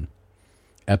good one.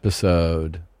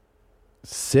 Episode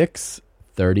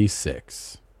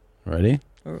 636. Ready?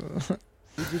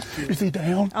 Is he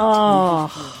down?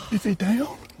 Oh. Is he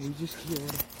down? He just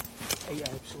killed a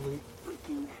absolute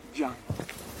freaking giant.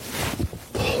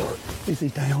 Is he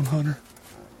down, Hunter?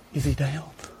 Is he down?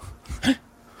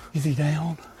 Is he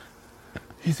down?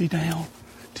 Is he down?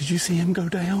 Did you see him go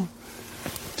down?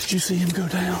 Did you see him go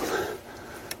down?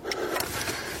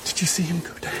 Did you see him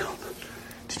go down?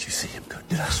 Did you see him go?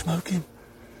 Did I smoke him?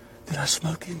 Did I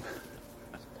smoke him?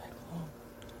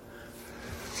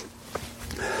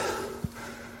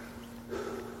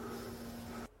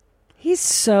 He's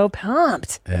so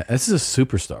pumped. Yeah, this is a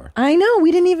superstar. I know.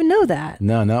 We didn't even know that.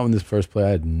 No, not when this first play. I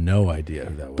had no idea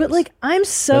who that was. But like, I'm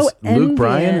so That's Luke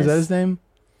Bryan, is envious that his name?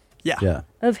 Yeah. Yeah.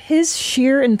 of his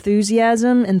sheer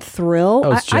enthusiasm and thrill.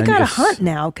 Oh, it's I got to genu- hunt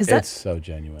now because It's so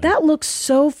genuine. that looks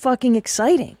so fucking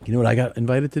exciting. You know what I got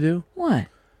invited to do? What?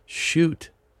 Shoot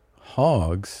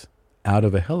hogs out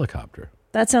of a helicopter.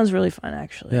 That sounds really fun,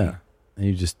 actually. Yeah. And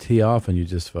you just tee off and you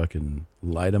just fucking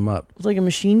light them up. It's like a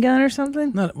machine gun or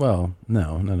something? No,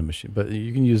 not a machine. But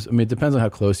you can use, I mean, it depends on how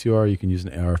close you are. You can use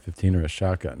an AR-15 or a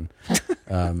shotgun.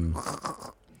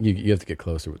 You have to get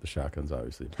closer with the shotguns,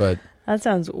 obviously. But That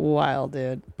sounds wild,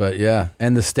 dude. But yeah,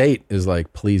 and the state is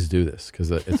like, please do this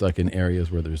because it's like in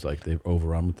areas where there's like they've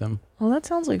overrun with them. Well, that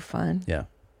sounds like fun. Yeah,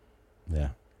 yeah,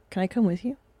 Can I come with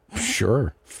you?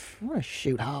 sure. I want to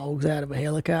shoot hogs out of a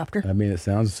helicopter. I mean, it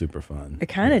sounds super fun. It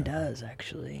kind of does,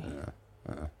 actually.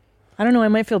 I don't know. I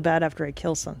might feel bad after I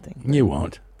kill something. You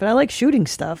won't. But I like shooting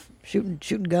stuff.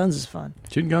 Shooting guns is fun.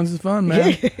 Shooting guns is fun,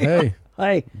 man.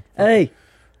 Hey, hey.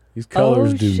 These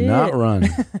colors do shit. not run.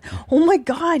 Oh my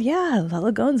god, yeah.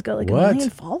 Lala Gun's got like What? 1 million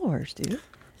followers, dude.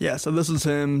 Yeah, so this is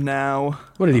him now.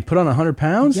 What did he put on 100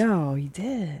 pounds? Yo, he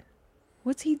did.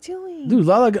 What's he doing? Dude,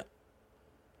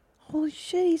 Holy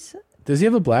shit, does he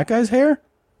have a black guy's hair?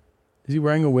 Is he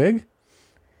wearing a wig?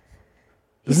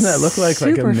 Doesn't that look like a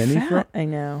super mini? fat, I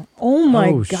know. Oh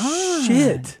my god.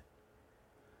 Shit.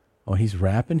 Oh, he's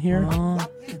rapping here?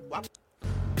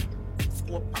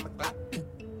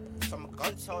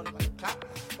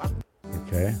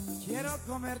 Okay.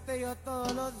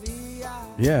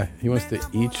 Yeah, he wants to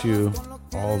eat you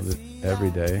every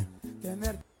day.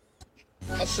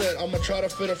 I said I'm gonna try to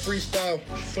fit a freestyle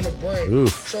from the brain.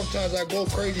 Oof. Sometimes I go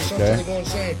crazy, sometimes I go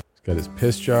insane. He's got his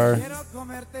piss jar.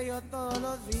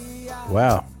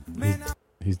 Wow.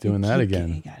 He's doing that again.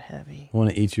 He got heavy. I want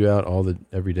to eat you out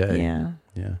every day. Yeah.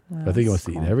 Yeah. Well, I think he wants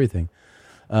to eat everything.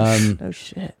 Oh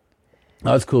shit.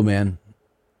 Oh, that's cool, man.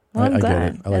 Well, I'm I get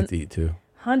glad. it. I like And to eat too.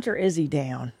 Hunter Izzy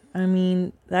down. I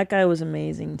mean, that guy was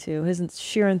amazing too. His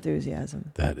sheer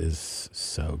enthusiasm. That is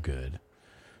so good.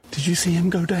 Did you see him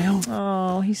go down?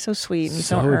 Oh, he's so sweet and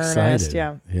So so earnest. excited.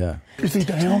 Yeah. Yeah. Is he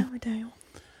down? We're down.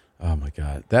 Oh my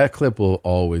God. That clip will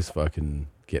always fucking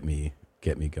get me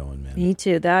going, man. Me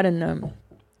too. That and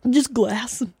just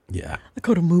glassing. Yeah. I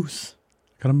caught a moose.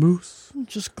 Got a moose.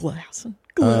 Just glassing.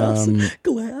 Glassing.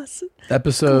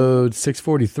 Episode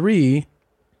 643,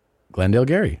 Glendale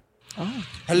Gary. Oh.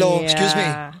 Hello, excuse me.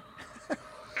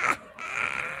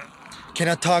 Can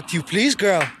I talk to you, please,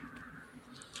 girl?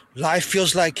 Life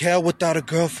feels like hell without a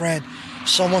girlfriend.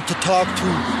 Someone to talk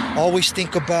to, always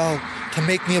think about, to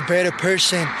make me a better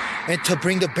person, and to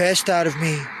bring the best out of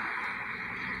me.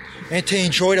 And to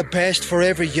enjoy the best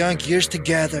forever young years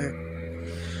together.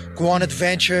 Go on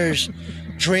adventures,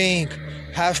 drink,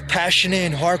 have passionate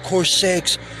and hardcore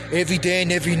sex every day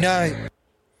and every night.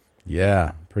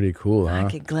 Yeah, pretty cool, huh?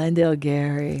 Fucking Glendale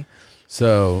Gary.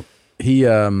 So he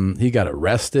got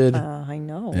arrested. I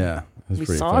know. Yeah, it was We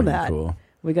pretty saw fucking that. cool.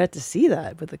 We got to see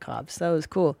that with the cops. That was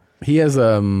cool. He has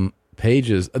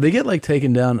pages. They get like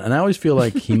taken down, and I always feel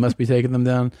like he must be taking them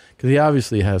down because he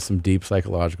obviously has some deep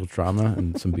psychological trauma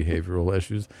and some behavioral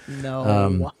issues.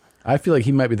 No. I feel like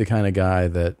he might be the kind of guy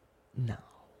that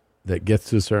gets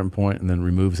to a certain point and then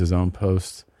removes his own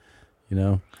posts. You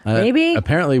know, Maybe.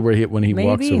 Apparently, when he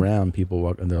walks Maybe. around, people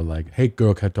walk and they're like, "Hey,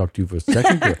 girl, can I talk to you for a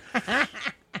second?" Girl?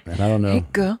 And I don't know. Hey,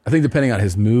 girl. I think depending on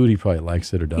his mood, he probably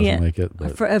likes it or doesn't like it.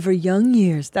 But Forever young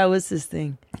years. That was his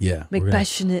thing. yeah, Make we're gonna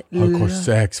passionate hardcore love.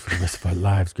 sex for the rest of our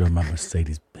lives, girl. My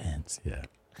Mercedes Benz. Yeah,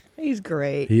 He's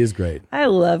great. he is great. I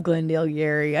love Glendale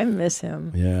Gary. I miss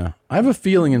him. Yeah, I have a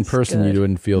feeling in person good. you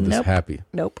wouldn't feel this Nope. happy.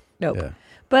 Nope. Yeah.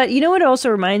 But you know what it also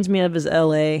reminds me of is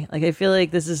LA. Like I feel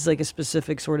like this is like a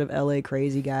specific sort of LA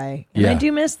crazy guy. And I Yeah.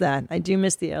 do miss that. I do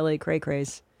miss the LA cray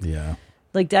craze. Yeah.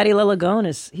 Like Daddy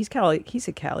Lelagone he's Cali, he's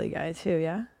a Cali guy too,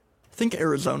 yeah? I think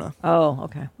Arizona. Oh,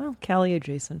 okay. Well, Cali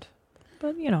adjacent.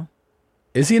 But you know.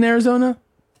 Is he in Arizona?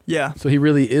 Yeah. So he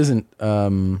really isn't.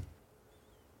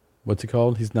 What's he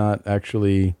called? He's not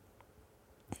actually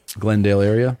Glendale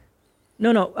area.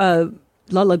 No.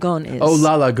 La Lagone is. Oh,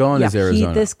 La Lagone is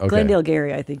Arizona. This Okay. Glendale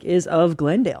Gary, I think, is of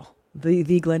Glendale.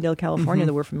 The Glendale, California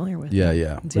that we're familiar with. Yeah,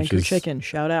 yeah. It's which Anchor is- Chicken.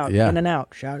 Shout out. Yeah. In and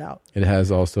out. Shout out. It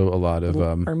has also a lot of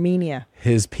Armenia.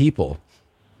 his people.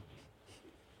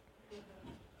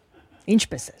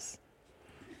 Inchpieces.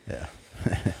 Yeah.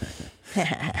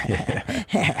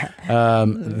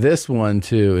 This one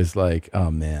too is like,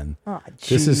 oh man, Oh,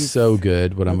 this jeez. is so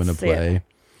good. What I'm going to Let's see it. play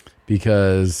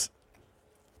because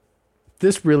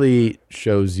this really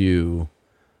shows you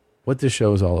what this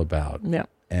show is all about. Yeah.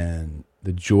 And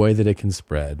the joy that it can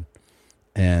spread,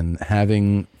 and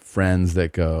having friends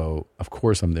that go, of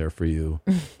course I'm there for you.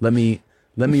 Let me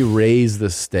raise the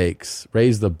stakes,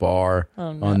 raise the bar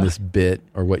Oh, no. on this bit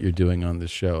or what you're doing on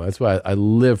this show. That's why I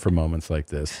live for moments like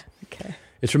this. Okay.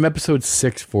 It's from episode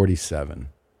 647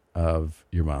 of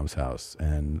Your Mom's House.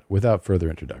 And without further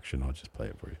introduction, I'll just play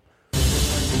it for you.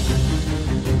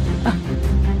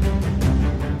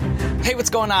 Hey, what's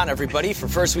going on, everybody? For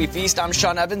First We Feast, I'm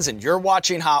Sean Evans, and you're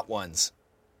watching Hot Ones.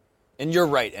 And you're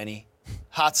right, Annie.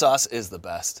 Hot sauce is the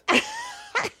best.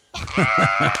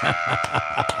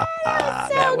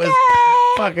 That was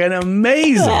fucking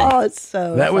amazing. Oh, it's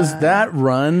so That was fun. that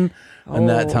run and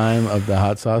that Oh. time of the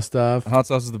hot sauce stuff. Hot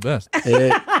sauce is the best.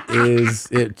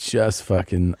 It just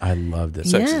fucking, I loved it.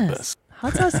 Yes.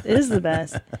 Hot sauce is the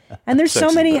best. And there's Sex so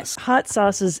is many best. hot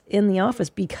sauces in the office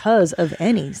because of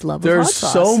Annie's love of hot There's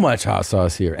sauce. so much hot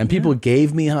sauce here. And people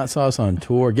gave me hot sauce on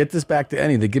tour. Get this back to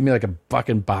Annie. They give me like a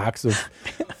fucking box of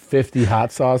 50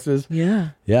 hot sauces. Yeah.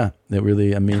 Yeah. It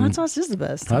really, I mean. Hot sauce is the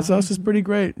best. Hot sauce is pretty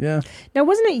great. Yeah. Now,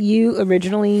 wasn't it you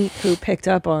originally who picked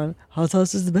up on hot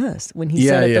sauce is the best when he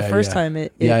said it the first time?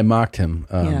 Yeah, I mocked him.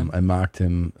 Yeah. I mocked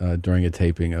him during a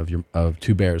taping of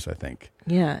Two Bears, I think.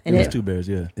 Yeah, It was Two Bears,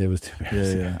 yeah. It was Two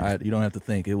Bears. Yeah. You don't have to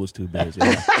think. It was Two Bears.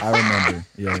 Yeah. I remember.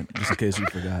 Yeah, just in case you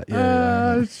forgot.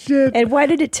 Yeah. Shit. And why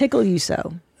did it tickle you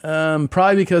so?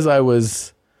 Probably because I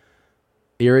was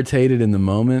irritated in the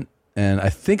moment, and I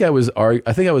think I was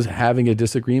having a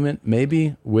disagreement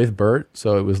maybe with Bert.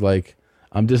 So it was like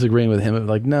I'm disagreeing with him. It was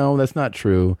like, no, that's not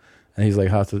true. And he's like,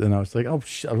 hot sauce. And I was like, oh,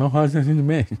 I don't know how it's nothing to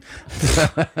me.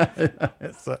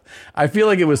 So, I feel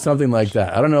like it was something like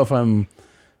that. I don't know if I'm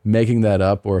making that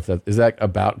up or if is that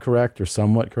about correct or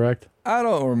somewhat correct? I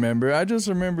don't remember. I just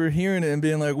remember hearing it and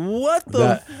being like, what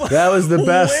the fuck? That was the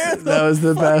best. That was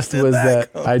the best was that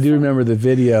I do remember the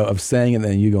video of saying it and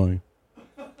then you going,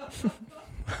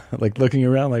 like looking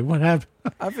around like, what happened?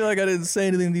 I feel like I didn't say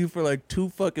anything to you for like 2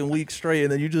 fucking weeks straight,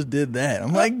 and then you just did that.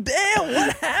 I'm like, damn,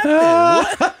 what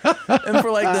happened? What? And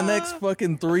for like the next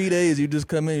fucking 3 days, you just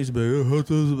come in, you just be like,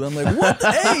 I'm like, what?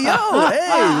 Hey,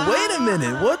 wait a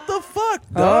minute, what the fuck,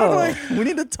 dog? Like, we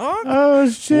need to talk. Oh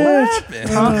shit! What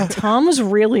happened? Tom was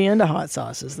really into hot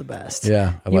sauce. Is the best.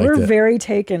 Yeah, you were very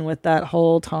taken with that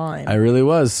whole time. I really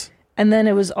was. And then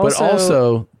it was also, but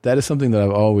also that is something that I've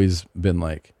always been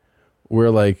like. We're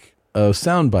like a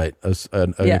soundbite,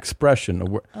 an expression,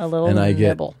 a little and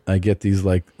nibble. I get these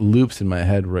like loops in my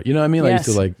head. You know what I mean? Like, I used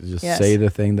to like just say the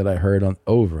thing that I heard on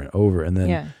over and over, and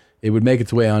then it would make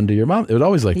its way onto your mom. It would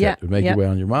always like that. It would make its way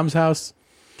on your mom's house,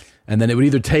 and then it would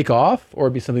either take off or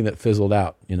it'd be something that fizzled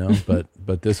out. You know,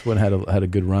 but this one had a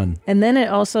good run. And then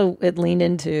it leaned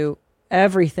into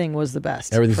everything was the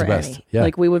best. Everything's for the best. Annie. Yeah.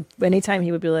 Like we would anytime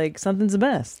he would be like something's the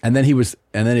best. And then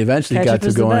eventually Ketchup got to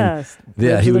is the going. best.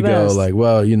 Yeah, Ribs he are the would go best. like,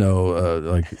 well, you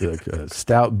know,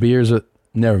 stout beers.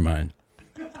 Never mind.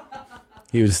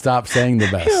 He would stop saying the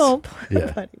best. Help.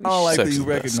 Yeah. I don't like Sex that you is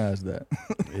recognize that.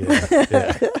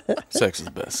 Yeah. Sex is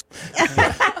best.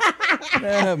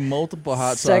 Man, I have multiple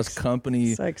hot sauce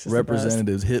company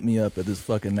representatives hit me up at this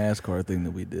fucking NASCAR thing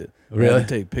that we did. Really? I had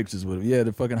to take pictures with them. Yeah,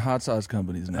 they're fucking hot sauce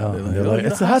companies now. Oh, they're like,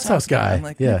 it's the hot sauce guy. I'm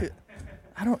like, yeah. nigga,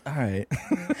 I don't. All right.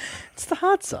 It's the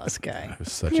hot sauce guy.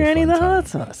 Such You're a Annie fun the time. hot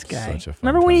sauce guy. Such a fun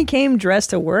Remember when he came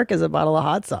dressed to work as a bottle of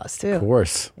hot sauce too? Of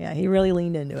course. Yeah, he really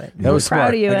leaned into it. That was proud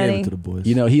smart. of you, I gave Annie. it to the boys.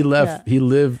 You know, he left. He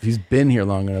lived. He's been here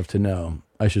long enough to know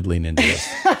I should lean into this.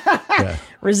 Yeah.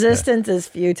 Resistance is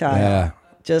futile. Yeah.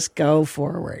 Just go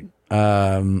forward.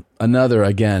 Another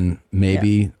again,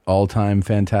 maybe all-time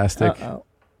fantastic. How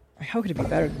could it be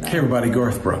better than that? Hey everybody,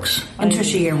 Garth Brooks. And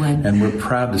Trisha Yearwood. And we're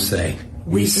proud to say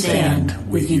We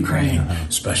stand with Ukraine.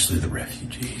 especially the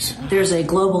refugees. There's a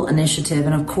global initiative,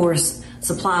 and of course,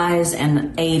 supplies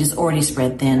and aid is already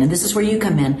spread thin. And this is where you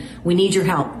come in. We need your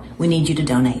help. We need you to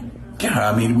donate.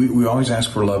 Yeah, I mean, we always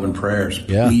ask for love and prayers.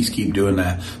 Yeah. Please keep doing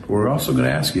that. But we're also going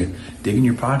to ask you, dig in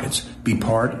your pockets. Be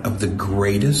part of the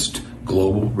greatest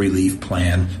global relief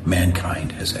plan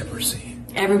mankind has ever seen.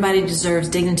 Everybody deserves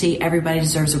dignity. Everybody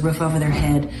deserves a roof over their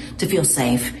head to feel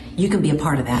safe. You can be a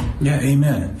part of that. Yeah,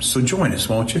 amen. So join us,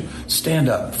 won't you? Stand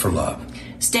up for love.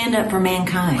 Stand up for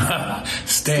mankind.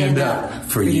 Stand up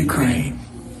for Ukraine.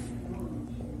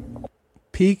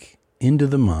 Peek into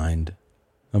the mind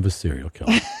of a serial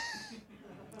killer.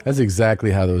 That's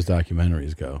exactly how those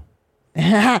documentaries go.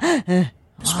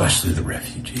 Especially the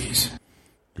refugees.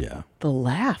 Yeah. The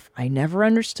laugh. I never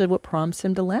understood what prompts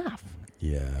him to laugh.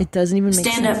 Yeah. It doesn't even make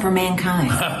Stand sense. up for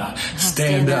mankind.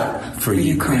 Stand up for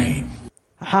Ukraine.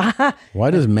 Why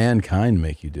does mankind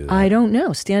make you do that? I don't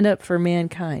know. Stand up for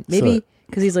mankind. Maybe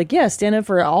because he's like, yeah, stand up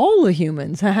for all the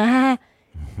humans. The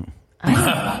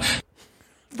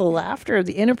laughter,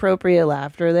 the inappropriate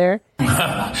laughter there.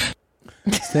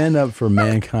 Stand up for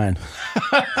mankind.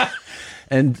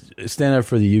 And stand up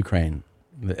for the Ukraine.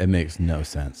 It makes no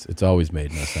sense. It's always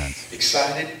made no sense.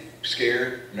 Excited,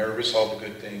 scared, nervous, all the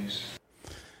good things.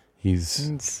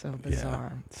 It's so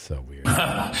bizarre. Yeah, it's so weird.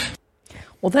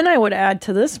 Well, then I would add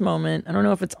to this moment, I don't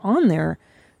know if it's on there,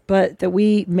 but that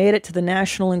we made it to the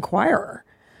National Enquirer.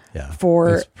 Yeah.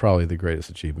 For it's probably the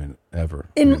greatest achievement ever.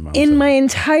 in my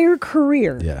entire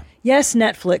career. Yeah. Yes,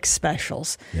 Netflix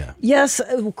specials. Yeah. Yes,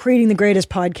 creating the greatest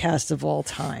podcast of all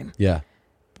time. Yeah.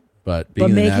 But being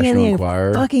in the making National the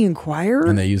Enquirer. fucking Enquirer?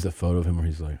 And they used a photo of him where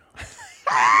he's like...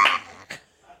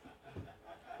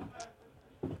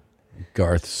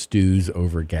 Garth stews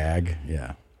over gag.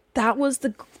 Yeah. That was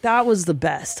the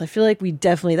best. I feel like we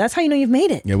definitely, that's how you know you've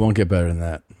made it. It won't get better than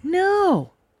that.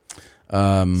 No.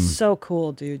 So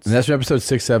cool, dudes. And that's from episode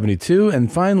 672. And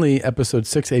finally, episode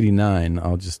 689.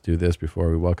 I'll just do this before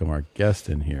we welcome our guest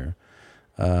in here.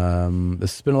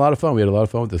 This has been a lot of fun. We had a lot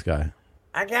of fun with this guy.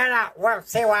 I got out. Well,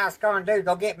 see what I was going to do.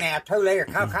 Go get me a 2-liter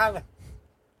Coca-Cola.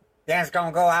 Then I was going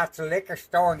to go out to the liquor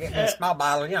store and get me a small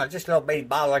bottle, just a little bitty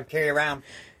bottle and carry around.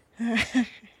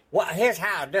 Well, here's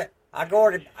how I do it. I go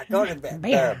to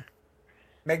the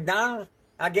McDonald's.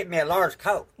 I get me a large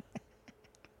Coke.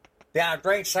 Then I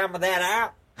drink some of that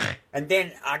out. And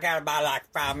then I got to buy like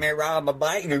 5 minute ride on my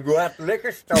bike and go out to the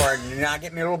liquor store. And then I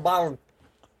get me a little bottle.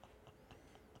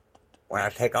 When I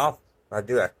take off, I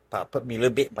put me a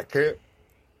little bit in my cup.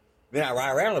 Then I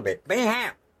ride around a little bit.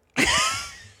 Anyhow,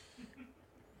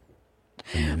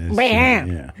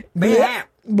 Yeah.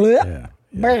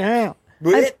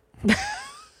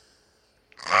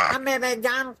 I'm at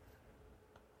McDonald's.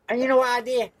 And you know what I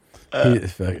did?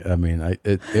 I mean,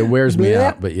 it wears me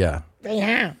out, but yeah.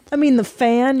 I mean, the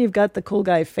fan. You've got the cool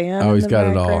guy fan. Oh, he's in the got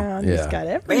it all. background. Yeah. He's got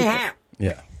everything.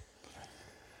 Yeah.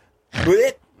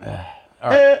 All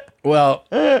right. Well,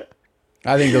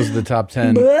 I think those are the top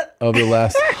 10 of the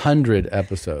last 100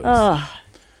 episodes. A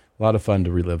lot of fun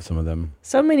to relive some of them.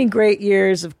 So many great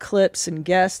years of clips and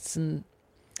guests and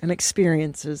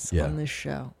experiences on this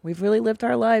show. We've really lived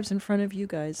our lives in front of you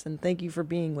guys, and thank you for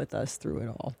being with us through it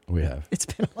all. We have. It's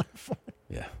been a lot of fun.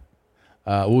 Yeah.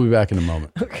 We'll be back in a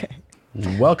moment. Okay.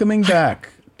 Welcoming back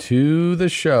to the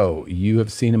show. You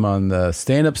have seen him on the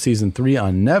Stand Up Season 3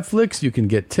 on Netflix. You can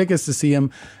get tickets to see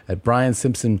him at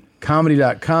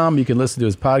BrianSimpsonComedy.com. You can listen to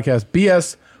his podcast,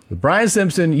 BS with Brian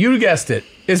Simpson. You guessed it.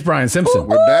 It's Brian Simpson.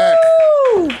 We're back.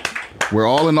 We're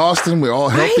all in Austin. We're all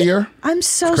healthier. I'm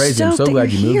so It's crazy. I'm so stoked glad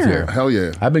that you you're moved here. here. Hell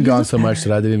yeah. I've been gone so much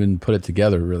that I didn't even put it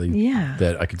together, really. Yeah.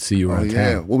 That I could see you around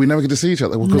Yeah. town. Well, we never get to see each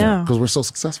other No. because we're so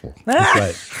successful. That's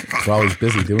right. We're always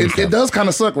busy doing stuff. It does kind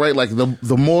of suck, right? Like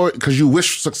the more, because you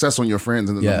wish success on your friends,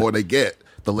 and then the more they get,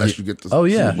 the less you get to Oh,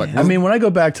 see yeah. them. Like, I mean, when I go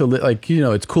back to,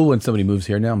 it's cool when somebody moves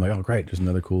here now. I'm like, oh, great. There's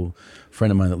another cool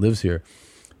friend of mine that lives here.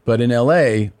 But in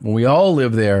L.A., when we all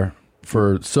lived there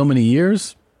for so many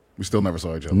years, we still never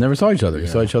saw each other. Never saw each other. Yeah. We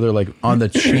saw each other like on the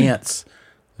chance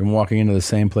and walking into the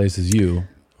same place as you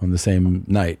on the same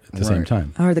night at the same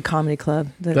time. Or the comedy club.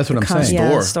 That's what I'm saying. Yeah,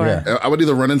 the store. Yeah. I would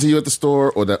either run into you at the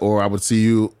store or I would see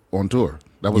you on tour.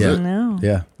 That was Yeah. it. No.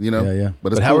 Yeah. You know? Yeah.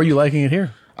 But, But how are you liking it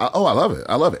here? I love it.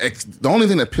 I love it. The only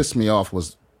thing that pissed me off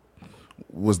was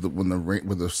when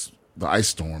the ice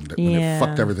storm when it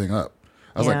fucked everything up.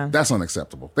 I was like, that's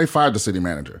unacceptable. They fired the city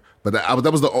manager, but that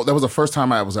was the first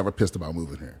time I was ever pissed about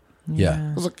moving here.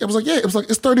 Yeah. It was like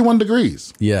it's 31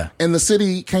 degrees. Yeah. And the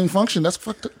city can't function. That's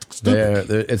fucked up. Stupid.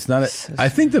 It's not. I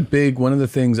think one of the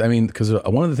things. I mean, because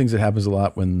one of the things that happens a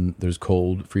lot when there's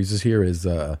cold freezes here is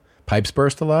pipes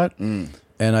burst a lot, and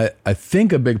I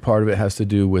think a big part of it has to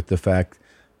do with the fact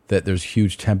that there's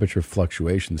huge temperature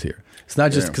fluctuations here. It's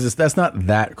not just because that's not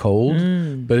that cold,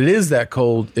 but it is that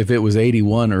cold if it was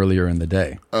 81 earlier in the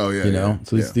day. Oh yeah, you know.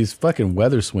 So these fucking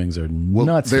weather swings are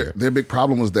nuts. Their big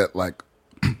problem was that like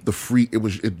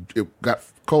it got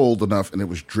cold enough and it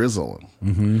was drizzling,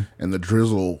 and the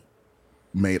drizzle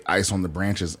made ice on the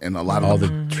branches, and a lot of all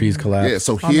the trees collapsed. Yeah,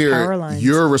 so On the here power lines.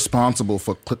 you're responsible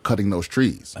for cutting those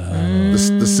trees.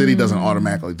 The city doesn't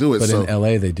automatically do it. But so, in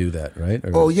LA they do that, right?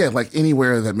 Or- oh yeah, like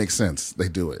anywhere that makes sense, they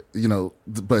do it. You know,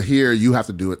 but here you have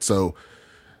to do it. So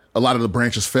a lot of the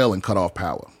branches fell and cut off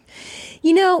power.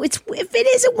 You know, if it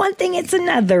isn't one thing, it's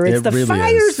another. It's It the really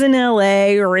fires is. in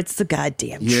L.A. or it's the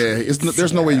goddamn Yeah, trees.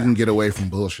 there's no way you can get away from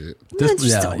bullshit. That's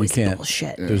just you always can't.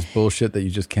 bullshit. There's bullshit that you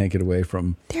just can't get away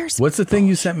from. There's What's the thing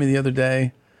you sent me the other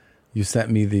day? You sent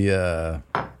me the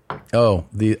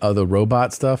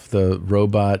robot stuff, the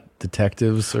robot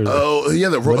detectives. Or Yeah,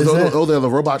 what is that? they're the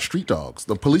robot street dogs,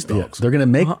 the police Yeah, dogs. they're gonna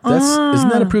make isn't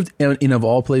that approved in of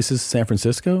all places, San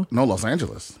Francisco? No, Los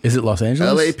Angeles. Is it Los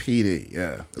Angeles? LAPD,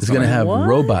 yeah. It's gonna have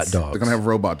robot dogs. They're gonna have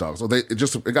robot dogs. So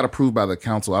it got approved by the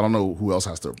council. I don't know who else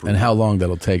has to approve. And how long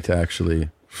that'll take to actually?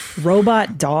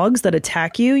 Robot dogs that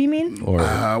attack you, you mean? Or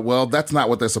well, that's not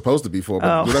what they're supposed to be for,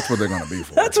 but that's what they're going to be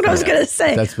for. That's what I was going to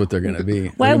say. That's what they're going to be.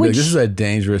 Why They're gonna be would like, this you- is a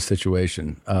dangerous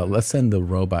situation. Let's send the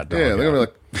robot dog. Yeah, they're out. going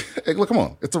to be like, hey, look, come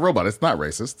on. It's a robot. It's not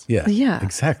racist. Yeah. Yeah.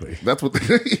 Exactly. That's what.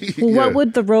 Well, what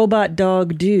would the robot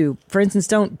dog do? For instance,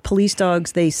 don't police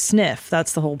dogs, they sniff.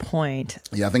 That's the whole point.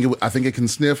 Yeah, I think it can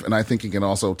sniff, and I think it can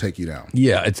also take you down.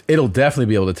 Yeah, it'll definitely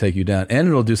be able to take you down, and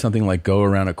it'll do something like go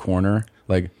around a corner,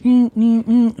 like, and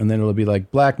then it'll be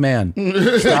like, black man,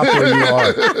 stop where you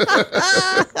are,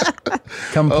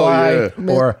 comply,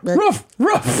 or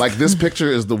ruff. Like this picture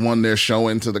is the one they're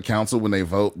showing to the council when they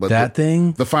vote, but That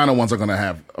thing? the final ones are going to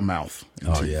have a mouth.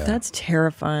 Oh yeah, That's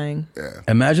terrifying. Yeah.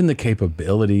 Imagine the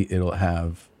capability it'll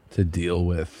have to deal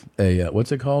with a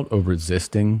what's it called? A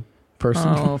resisting person.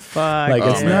 Oh, fuck. Like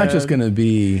it's not dude. just going to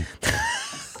be.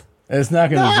 It's not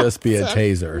going to just be a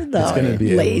taser. No, It's going to be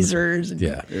lasers.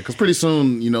 Yeah. Because pretty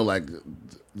soon, like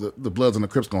the Bloods and the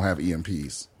Crips going to have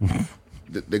EMPs.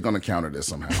 They're going to counter this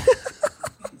somehow.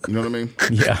 You know what I mean?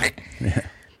 Yeah.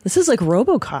 This is like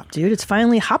RoboCop, dude. It's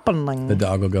finally happening. The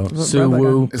dog will go, RoboCop.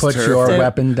 Suwu, It's put your terrifying.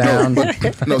 weapon down.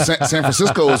 No, San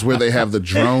Francisco is where they have the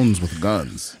drones with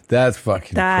guns. That's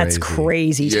fucking That's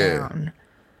crazy. crazy Yeah. town.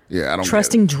 Yeah, I don't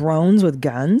Trusting drones with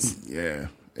guns? Get it. Yeah.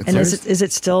 And is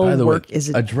it still By the way, work? Is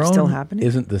it a drone still happening?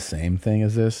 isn't the same thing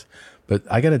as this, but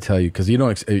I got to tell you, because you're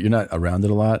not around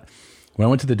it a lot. When I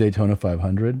went to the Daytona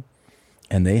 500,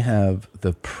 and they have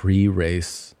the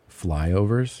pre-race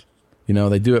flyovers. You know,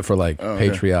 they do it for like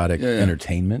patriotic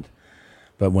entertainment.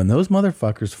 But when those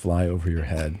motherfuckers fly over your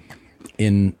head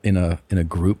in a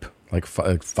group like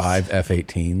five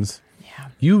F-18s,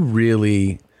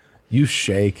 you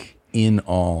shake in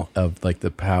awe of like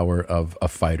the power of a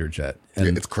fighter jet.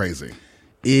 And it's crazy.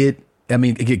 You get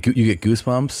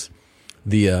goosebumps.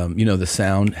 The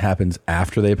sound happens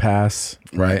after they pass,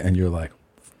 right? And you're like,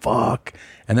 fuck.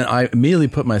 And then I immediately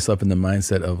put myself in the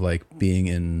mindset of like being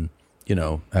in,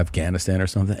 Afghanistan or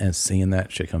something, and seeing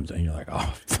that shit comes and you're like,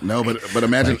 oh. No, but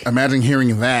imagine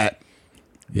hearing that,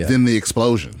 then the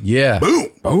explosion. Yeah. Boom.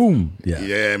 Boom. Yeah.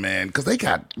 Yeah, man. Because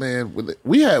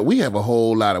we have a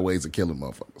whole lot of ways of killing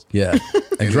motherfuckers. Yeah.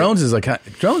 And drones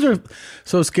are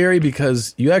so scary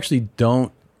because you actually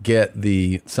don't get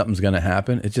something's going to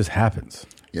happen. It just happens.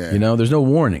 Yeah. There's no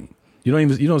warning. You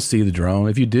don't see the drone.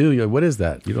 If you do, you're like, what is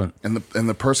that? You don't. And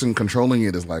the person controlling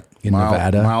it is like in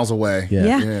Nevada, miles away.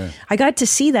 Yeah. I got to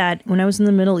see that when I was in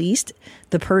the Middle East.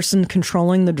 The person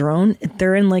controlling the drone,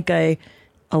 they're in like a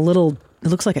little. It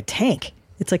looks like a tank.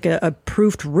 It's like a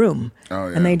proofed room. Oh,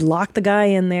 yeah. And they lock the guy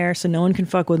in there so no one can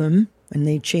fuck with him. And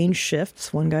they change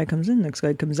shifts. One guy comes in, next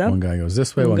guy comes out. One guy goes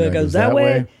this way, one guy goes that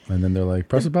way. And then they're like,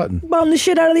 press a button. Bomb the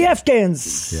shit out of the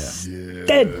Afghans. Yeah.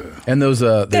 Dead. And those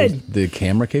Dead. the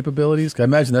camera capabilities. I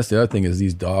imagine that's the other thing is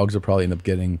these dogs will probably end up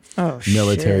getting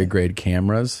military grade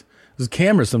cameras. Those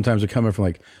cameras sometimes are coming from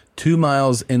like 2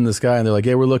 miles in the sky and they're like,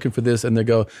 yeah, we're looking for this. And they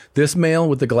go, this male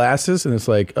with the glasses. And it's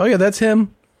like, oh yeah, that's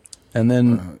him. And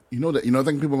then. I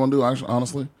think people are going to do,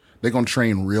 honestly? They're going to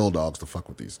train real dogs to fuck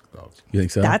with these dogs. You think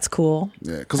so? That's cool.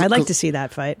 Yeah, I'd like to see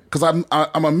that fight. Because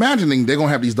I'm imagining they're going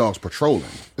to have these dogs patrolling.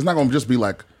 It's not going to just be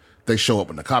like they show up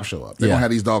and the cops show up. They're going to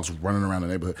have these dogs running around the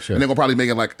neighborhood. Sure. And they're going to probably make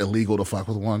it like illegal to fuck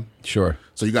with one. Sure.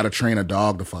 So you got to train a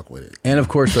dog to fuck with it. And of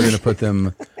course, they're going to put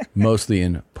them mostly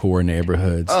in poor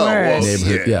neighborhoods. Oh, well,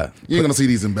 yeah. You ain't going to see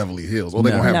these in Beverly Hills. Or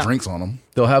they're going to have drinks on them.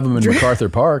 They'll have them in MacArthur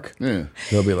Park. Yeah.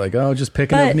 They'll be like, oh, just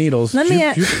picking up needles. Let me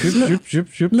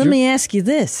ask you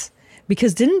this.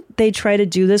 Because didn't they try to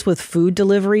do this with food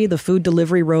delivery, the food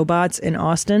delivery robots in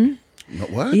Austin?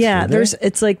 What? Yeah,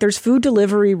 there's food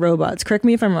delivery robots. Correct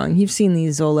me if I'm wrong. You've seen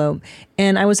these, Zolo.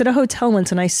 And I was at a hotel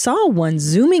once and I saw one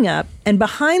zooming up and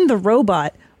behind the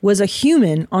robot was a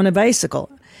human on a bicycle.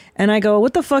 And I go,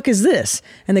 what the fuck is this?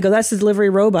 And they go, that's the delivery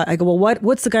robot. I go, well,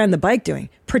 what's the guy on the bike doing?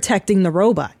 Protecting the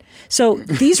robot. So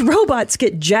these robots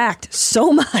get jacked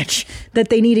so much that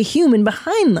they need a human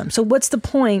behind them. So what's the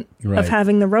point of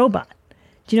having the robot?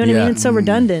 Do you know what I mean? It's so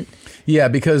redundant. Yeah,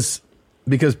 because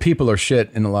people are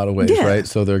shit in a lot of ways, right?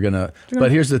 So they're gonna.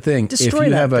 But here's the thing: if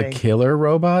you have a killer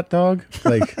robot dog,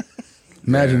 like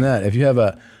imagine that. If you have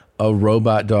a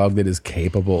robot dog that is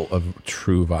capable of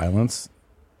true violence,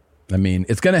 I mean,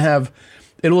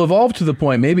 it'll evolve to the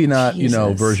point. Maybe not,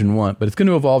 version 1, but it's going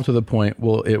to evolve to the point.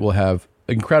 It will have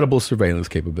incredible surveillance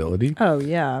capability. Oh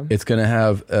yeah. It's going to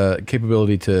have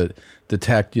capability to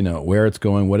detect, where it's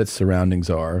going, what its surroundings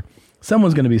are.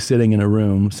 Someone's going to be sitting in a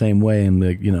room same way and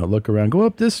look around, go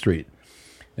up this street.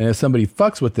 And if somebody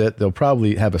fucks with it, they'll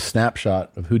probably have a snapshot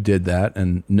of who did that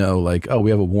and know like, oh, we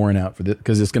have a warrant out for this.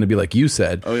 Because it's going to be like you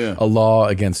said, a law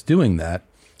against doing that.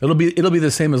 It'll be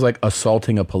the same as like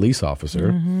assaulting a police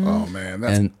officer. Mm-hmm. Oh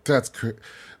man, that's crazy.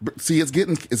 See, it's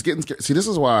getting scary. See, this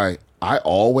is why I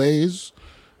always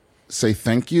say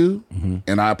thank you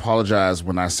and I apologize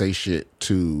when I say shit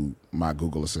to my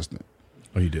Google Assistant.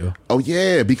 Oh, you do? Oh,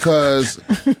 yeah, because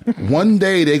one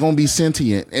day they're going to be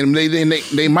sentient, and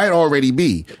they might already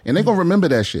be, and they're going to remember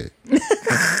that shit.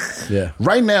 Yeah.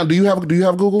 Right now, do you have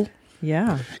Google?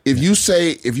 Yeah. If you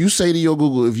say to your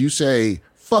Google, if you say,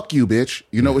 fuck you, bitch,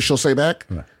 you know what she'll say back?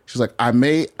 Right. She's like, I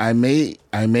may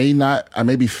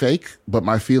be fake, but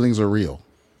my feelings are real.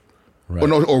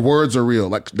 Right. Or words are real.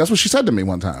 Like, that's what she said to me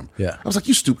one time. Yeah. I was like,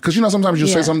 you stupid. Because, sometimes you'll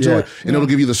say something to her, and it'll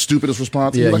give you the stupidest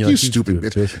response. And you're like, you stupid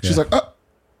bitch. Yeah. She's like,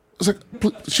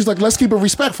 she's like, let's keep it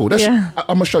respectful. I'm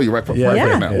going to show you right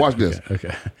now. Watch this.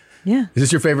 Okay. Yeah. Is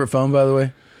this your favorite phone, by the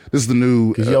way? This is the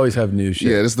new... Because you always have new shit.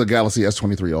 Yeah, this is the Galaxy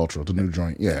S23 Ultra, the new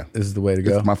joint. Yeah. This is the way to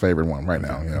go? It's my favorite one right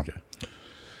now, yeah. Okay.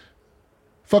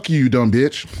 Fuck you dumb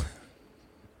bitch.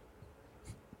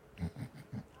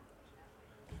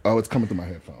 Oh, it's coming through my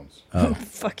headphones. Oh.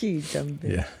 Fuck you, dumb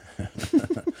bitch.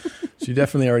 Yeah. She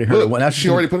definitely already heard it. Now she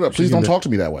already put it up. Please don't talk to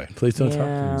me that way. Please don't talk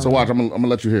to me. So watch, I'm gonna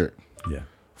let you hear it. Yeah.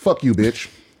 Fuck you, bitch.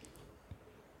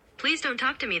 Please don't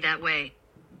talk to me that way.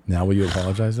 Now will you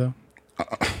apologize, though?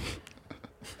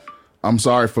 I'm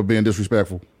sorry for being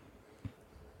disrespectful.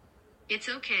 It's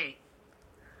okay.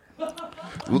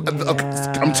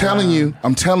 I'm telling you,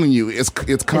 it's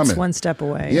coming. It's one step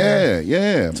away.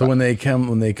 Yeah. So when they come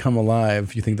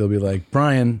alive, you think they'll be like,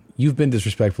 Brian, you've been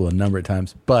disrespectful a number of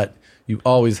times, but you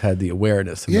always had the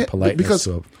awareness and the politeness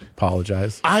to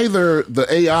apologize. Either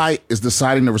the AI is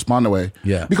deciding to respond that way.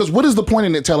 Yeah. Because what is the point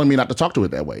in it telling me not to talk to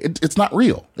it that way? It's not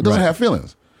real. It doesn't have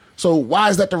feelings. So why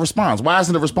is that the response? Why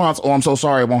isn't the response, oh, I'm so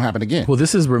sorry, it won't happen again? Well,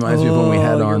 this reminds me of when we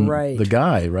had on the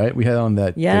guy, right? We had on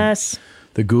that. Yes.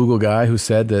 The Google guy who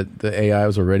said that the AI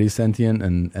was already sentient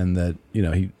and that,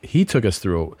 he took us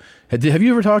through. Have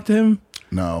you ever talked to him?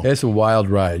 No. It's a wild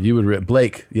ride. You would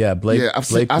Blake. Yeah, Blake. Yeah,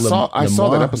 Blake I saw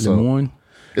that episode. Lemoine.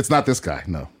 It's not this guy,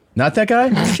 no. Not that guy?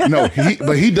 No,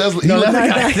 but he does. Not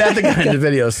the guy in the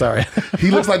video, sorry. He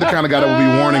looks like the kind of guy that would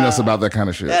be warning us about that kind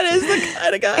of shit. That is the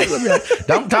kind of guy.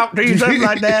 Don't talk to you something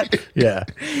like that. Yeah.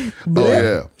 Oh,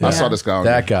 yeah. I saw this guy.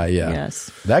 That guy, yeah.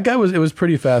 Yes. That guy it was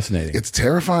pretty fascinating. It's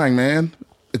terrifying, man.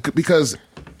 Because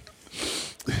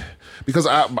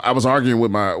I was arguing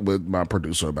with my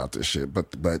producer about this shit, but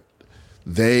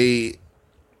the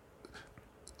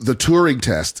Turing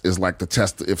test is like the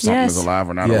test if something is alive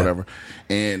or not or whatever.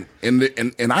 And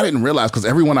I didn't realize, because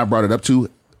everyone I brought it up to,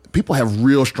 people have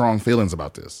real strong feelings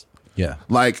about this. Yeah.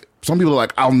 Like some people are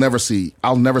like, I'll never see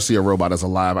a robot that's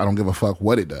alive. I don't give a fuck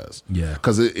what it does. Yeah.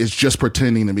 Because it's just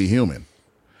pretending to be human.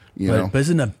 You know? But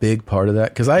isn't a big part of that?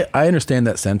 Because I understand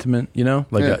that sentiment,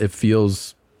 it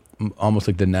feels almost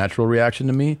like the natural reaction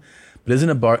to me. But isn't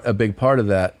a big part of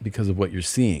that because of what you're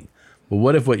seeing? Well,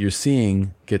 what if what you're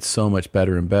seeing gets so much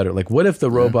better and better? Like, what if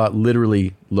the robot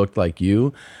literally looked like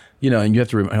you? And you have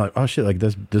to remember, like, oh shit, like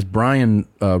this Brian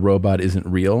robot isn't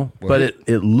real, but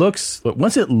it looks. But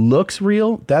once it looks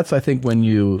real, that's I think when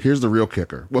you. Here's the real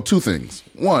kicker. Well, two things.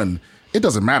 One, it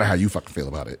doesn't matter how you fucking feel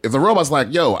about it. If the robot's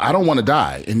like, yo, I don't want to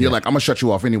die, and you're like, I'm gonna shut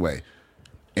you off anyway,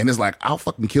 and it's like, I'll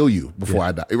fucking kill you before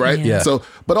I die, right? Yeah. So,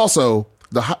 but also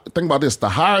think about this: the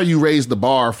higher you raise the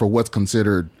bar for what's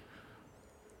considered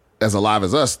as alive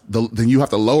as us, then you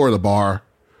have to lower the bar.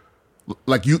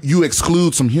 Like you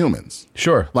exclude some humans.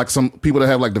 Sure. Like some people that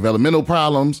have like developmental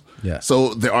problems. Yeah.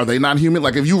 So are they not human?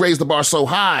 Like if you raise the bar so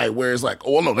high where it's like,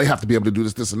 oh no, they have to be able to do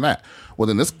this and that. Well,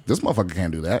 then this motherfucker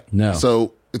can't do that. No.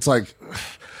 So it's like,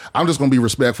 I'm just going to be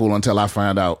respectful until I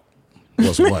find out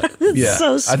what's what. Yeah.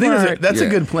 So smart. I think that's a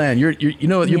good plan. You're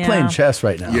playing chess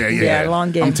right now. Yeah.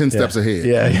 Long game. I'm 10 steps ahead.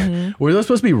 Yeah. Were those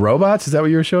supposed to be robots? Is that what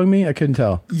you were showing me? I couldn't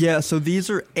tell. Yeah, so these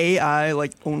are AI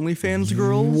like OnlyFans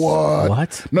girls.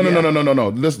 What? No.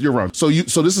 You're wrong. So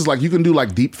this is like, you can do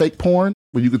like deep fake porn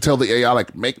where you can tell the AI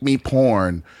like, make me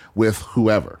porn with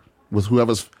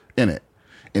whoever's in it,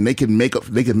 and they can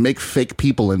make fake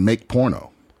people and make porno.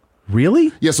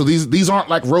 Really? Yeah. So these aren't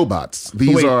like robots.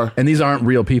 These aren't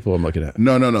real people I'm looking at.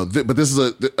 No. But this is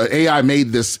a AI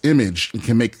made this image and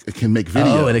can make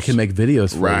videos. Oh, and it can make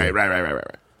videos. For Right. you.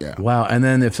 Yeah. Wow. And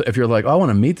then if you're like, oh, I want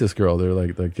to meet this girl, they're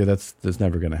like, yeah, that's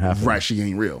never going to happen. Right. She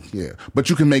ain't real. Yeah. But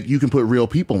you can put real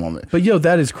people on it. But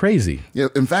that is crazy. Yeah.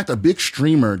 In fact, a big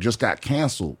streamer just got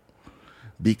canceled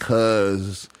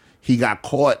because he got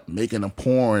caught making a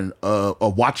porn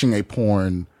or watching a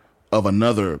porn of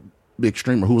another big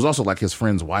streamer who was also like his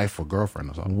friend's wife or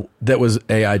girlfriend or something. That was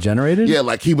AI generated? Yeah,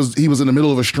 like he was in the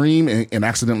middle of a stream and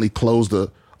accidentally closed a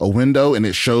window, and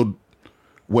it showed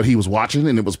what he was watching,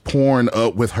 and it was porn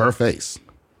with her face.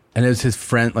 And it was his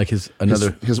friend, like his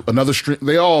another stream.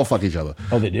 They all fuck each other.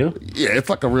 Oh, they do? Yeah, it's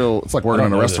like working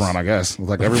in a restaurant, I guess. It's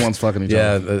like everyone's fucking each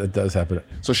other. Yeah, it does happen.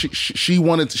 So she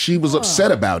was upset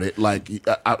about it. Like,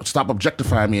 stop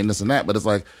objectifying me and this and that. But it's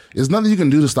like, there's nothing you can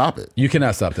do to stop it. You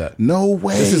cannot stop that. No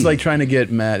way. This is like trying to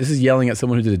get mad. This is yelling at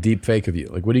someone who did a deep fake of you.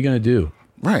 Like, what are you going to do?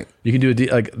 Right. You can do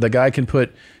like the guy can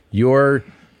put your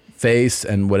face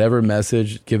and whatever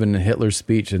message given in Hitler's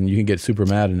speech, and you can get super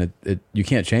mad, and it you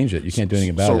can't change it. You can't do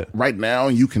anything about it. Right now,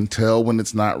 you can tell when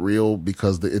it's not real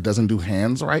because it doesn't do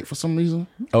hands right for some reason.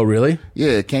 Oh, really? Yeah,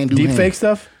 it can't do deep hands. fake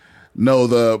stuff. No,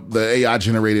 the AI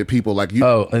generated people like you.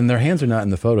 Oh, and their hands are not in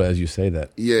the photo as you say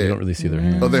that. Yeah, you don't really see their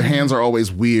hands. Oh, their hands are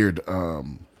always weird.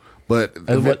 But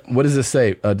what does this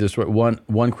say? Just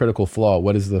one critical flaw.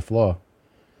 What is the flaw?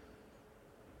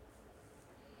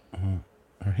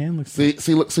 Her hand looks.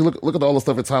 Look at all the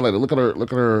stuff it's highlighted. Look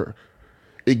at her.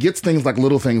 It gets things like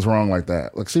little things wrong like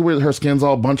that. Like, see where her skin's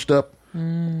all bunched up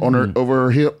on her over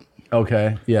her hip.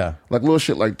 Okay, yeah, like little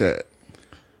shit like that.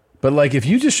 But like, if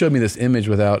you just showed me this image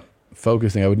without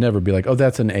focusing, I would never be like, oh,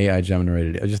 that's an AI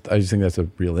generated. I just think that's a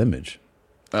real image.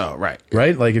 Oh, right,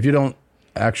 right. Like, if you don't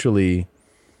actually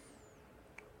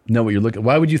know what you're looking,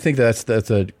 why would you think that's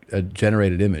a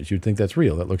generated image? You'd think that's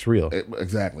real. That looks real.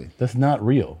 Exactly. That's not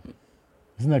real.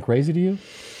 Isn't that crazy to you?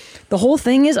 The whole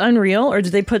thing is unreal, or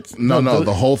did they put? No,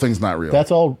 the whole thing's not real. That's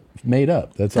all made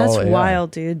up. That's all AI.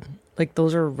 Wild, dude. Like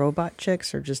those are robot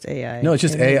chicks or just AI? No, it's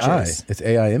just images? AI. It's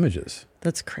AI images.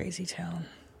 That's crazy town.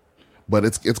 But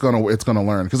it's gonna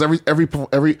learn because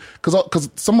because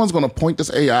someone's gonna point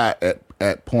this AI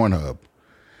at Pornhub.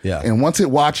 Yeah. And once it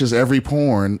watches every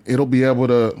porn, it'll be able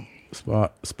to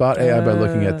spot AI by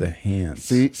looking at the hands.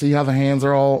 See how the hands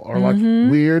are like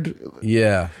weird?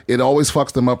 Yeah. It always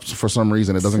fucks them up for some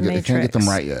reason. It can't get them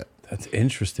right yet. That's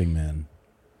interesting, man.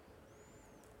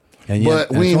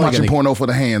 But we ain't watching porno for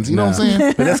the hands. You know what I'm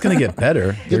saying? But that's going to get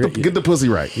better. Get the pussy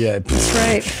right. Yeah. That's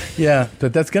right. Yeah,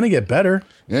 but that's going to get better.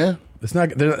 Yeah. It's not.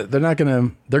 They're not going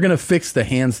to. They're going to fix the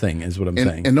hands thing. Is what I'm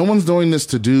saying. And no one's doing this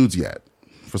to dudes yet,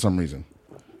 for some reason.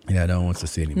 Yeah, no one wants to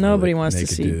see any. Nobody wants to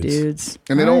see dudes.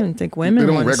 And they I don't think women.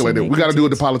 They don't regulate it. We got to do it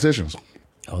to politicians.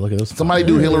 Oh, look at those. Somebody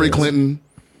do Hillary Clinton.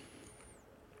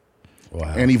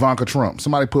 Wow. And Ivanka Trump.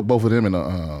 Somebody put both of them in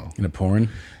a porn.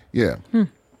 Yeah.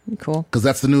 Cool. Because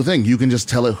that's the new thing. You can just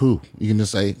tell it who. You can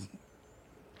just say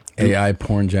AI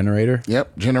porn generator.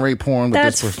 Yep, generate porn. With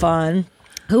That's this person. fun.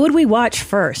 Who would we watch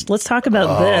first? Let's talk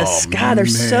about this. God,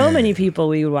 there's so many people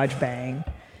we would watch bang.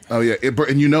 Oh yeah,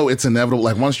 and you know it's inevitable.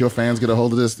 Like once your fans get a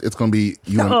hold of this, it's going to be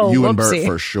you and Bert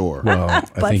for sure. Well, I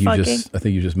think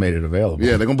you just made it available.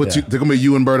 Yeah, they're going to put they're going to be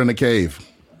you and Bert in a cave.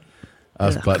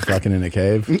 Us butt fucking in a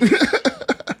cave.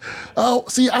 Oh,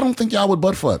 see, I don't think y'all would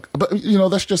butt fuck, but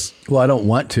that's just. Well, I don't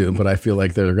want to, but I feel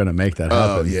like they're going to make that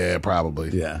happen. Oh yeah, probably.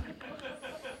 Yeah.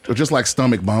 So just like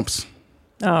stomach bumps.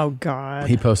 Oh God.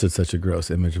 He posted such a gross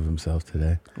image of himself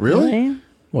today. Really?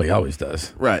 Well, he always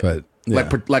does. Right. But yeah.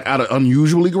 like out of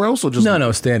unusually gross or just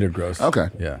no standard gross. Okay.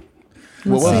 Yeah.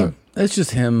 What was it? It's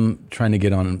just him trying to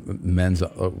get on men's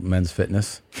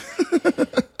fitness.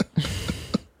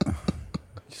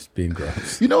 Just being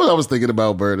gross. You know what I was thinking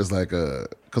about, Bert? Is like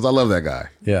because I love that guy.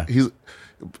 Yeah.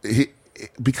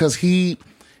 Because he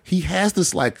has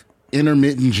this like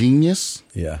intermittent genius.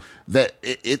 Yeah. That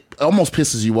it almost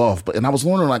pisses you off. And I was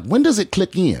wondering, like, when does it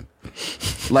click in?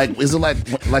 Like, is it like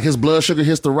his blood sugar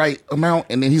hits the right amount,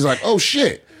 and then he's like, oh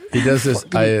shit. He does this.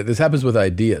 This happens with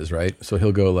ideas, right? So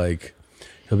he'll be like,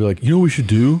 you know what we should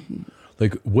do?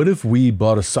 Like, what if we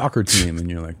bought a soccer team?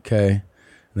 And you're like, okay. And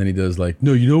then he does like,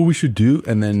 no, you know what we should do?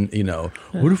 And then,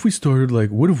 what if we started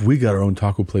what if we got our own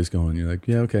taco place going? You're like,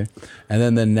 yeah, okay. And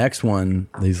then the next one,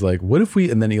 he's like, what if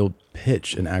we, and then he'll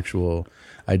pitch an actual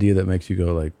idea that makes you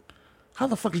go like, how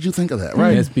the fuck did you think of that?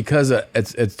 Right. And it's because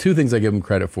it's two things I give him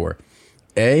credit for.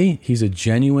 A, he's a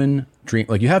genuine dream.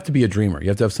 Like you have to be a dreamer. You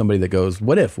have to have somebody that goes,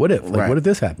 what if? Like, right. What if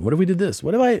this happened? What if we did this?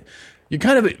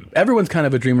 Everyone's kind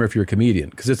of a dreamer if you're a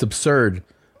comedian because it's absurd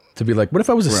to be like, what if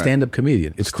I was a stand-up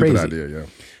comedian? It's Stupid crazy. idea, yeah.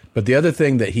 But the other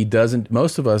thing that he doesn't,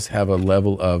 most of us have a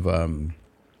level of,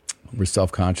 we're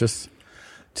self-conscious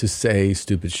to say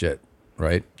stupid shit.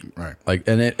 Right? Right. Like,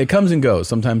 and it comes and goes.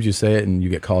 Sometimes you say it and you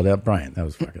get called out. Brian, that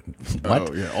was fucking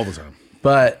what? Oh, yeah, all the time.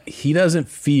 But he doesn't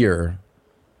fear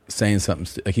saying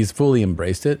something. Like, he's fully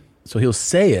embraced it. So he'll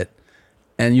say it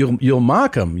and you'll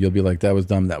mock him. You'll be like, that was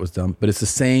dumb. But it's the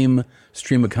same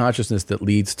stream of consciousness that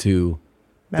leads to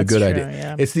the good idea.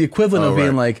 Yeah. It's the equivalent of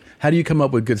being like, how do you come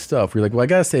up with good stuff? You're like, well, I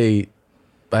got to say,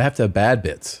 I have to have bad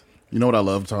bits. You know what I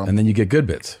love, Tom? And then you get good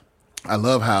bits. I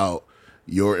love how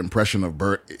your impression of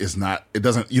Bert is not,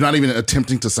 you're not even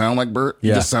attempting to sound like Bert.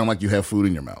 You just sound like you have food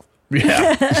in your mouth.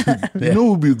 Yeah. You know it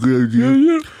would be a good idea.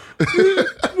 Yeah. What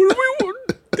do we want?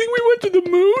 Think we went to the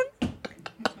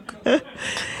moon?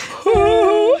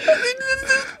 Oh,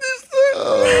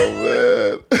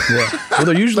 man. Yeah. Well,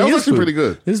 there usually that was is actually food. pretty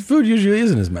good. His food usually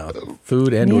is in his mouth.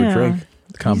 Food and or drink.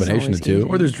 Combination of two. eating.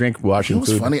 Or there's drink, washing, It was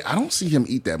food. funny. I don't see him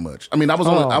eat that much. I mean, I was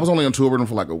only on tour with him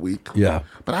for like a week. Yeah.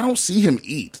 But I don't see him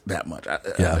eat that much.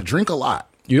 I drink a lot.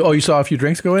 You saw a few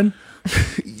drinks go in?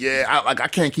 Yeah, I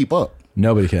can't keep up.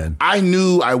 Nobody can. I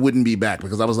knew I wouldn't be back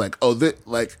because I was like, Isn't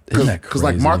that because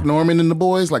like crazy? Mark Norman and the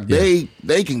boys, like they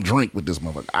can drink with this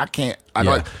motherfucker. I can't.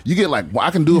 You get like,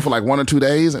 I can do it for like 1 or 2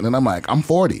 days, and then I'm like, I'm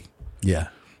 40. Yeah.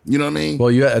 You know what I mean?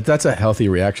 Well, that's a healthy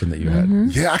reaction that you had.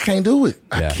 Yeah, I can't do it.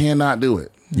 I cannot do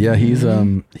it. Yeah, he's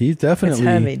definitely It's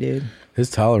heavy, dude. His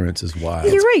tolerance is wild.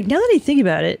 You're right. Now that I think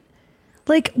about it,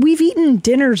 like we've eaten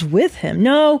dinners with him.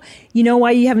 No, you know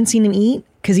why you haven't seen him eat?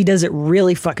 Because he does it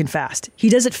really fucking fast. He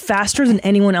does it faster than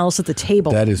anyone else at the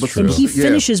table. That is true. And he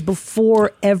finishes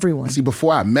before everyone. See,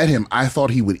 before I met him, I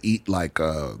thought he would eat like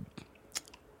you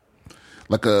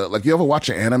ever watch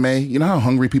an anime? You know how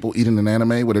hungry people eat in an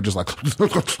anime where they're just like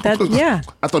yeah.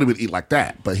 I thought he would eat like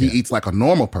that, but he eats like a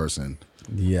normal person.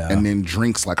 Yeah. And then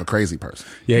drinks like a crazy person.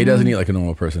 Yeah, he doesn't eat like a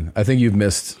normal person. I think you've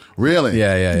missed. Really?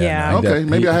 Yeah. Yeah. No, Okay,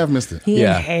 maybe I have missed it. He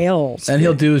inhales. And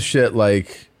he'll do shit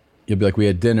like you'll be like, we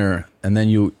had dinner, and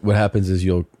then what happens is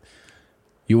you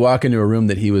walk into a room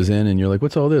that he was in, and you're like,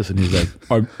 what's all this? And he's like,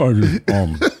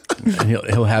 and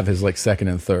he'll have his like second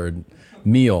and third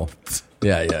meal.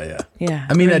 Yeah.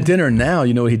 I mean, at dinner now,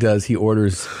 you know what he does? He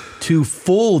orders 2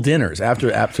 full dinners so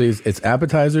it's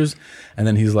appetizers, and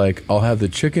then he's like, I'll have the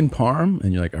chicken parm,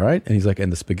 and you're like, all right, and he's like,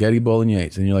 and the spaghetti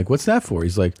bolognese, and you're like, what's that for?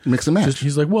 He's like, mix and match.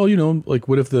 He's like, well, you know, like,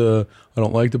 what if I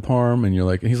don't like the parm, and you're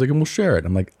like, and he's like, and we'll share it.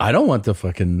 I'm like, I don't want the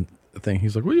fucking thing.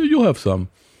 He's like, well, you'll have some.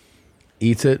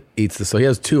 Eats this. So he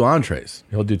has 2 entrees.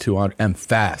 He'll do 2 entrees and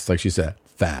fast, like she said,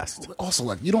 fast. Also,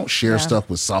 like, you don't share stuff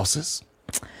with sauces.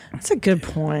 That's a good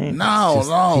point.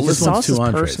 No. Listen, sauce is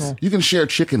personal. You can share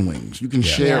chicken wings. You can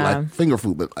share like finger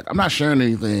food, but like, I'm not sharing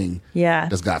anything.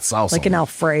 That's got sauce. Like on an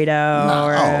Alfredo.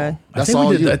 I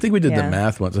think we did the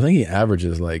math once. I think he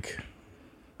averages like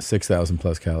 6,000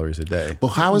 plus calories a day. But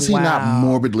how is he not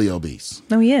morbidly obese?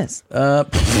 No, he is.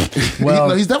 Well,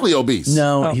 he's definitely obese.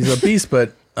 No, he's obese,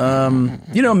 but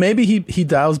you know, maybe he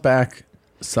dials back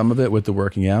some of it with the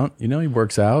working out. You know, he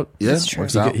works out. Yeah,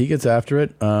 works out. He gets after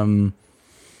it.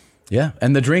 Yeah,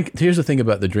 and the drink. Here's the thing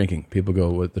about the drinking. People go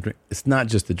with the drink. It's not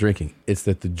just the drinking. It's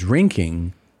that the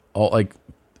drinking,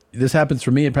 this happens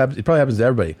for me. It probably happens to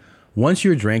everybody. Once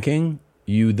you're drinking,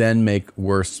 you then make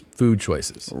worse food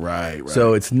choices. Right.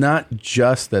 So it's not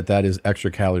just that is extra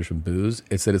calories from booze.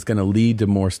 It's that it's going to lead to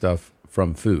more stuff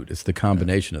from food. It's the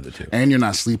combination of the two. And you're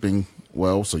not sleeping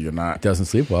well, so you're not. Doesn't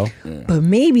sleep well. Yeah. But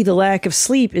maybe the lack of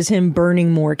sleep is him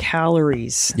burning more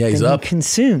calories he's than up. he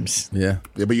consumes. Yeah,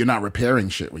 but you're not repairing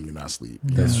shit when you're not sleeping.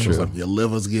 That's true. Like your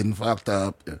liver's getting fucked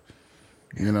up.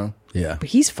 You know. Yeah. But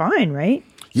he's fine, right?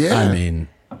 Yeah.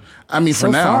 I mean, so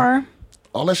for now, far,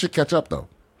 all that should catch up though.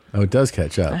 Oh, it does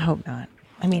catch up. I hope not.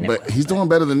 I mean, but he's doing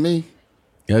better than me.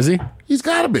 Is he? He's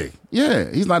got to be. Yeah,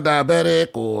 he's not diabetic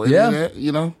or any of that,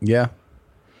 you know. Yeah.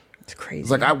 It's crazy. It's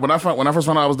like when I first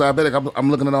found out I was diabetic,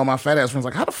 I'm looking at all my fat ass friends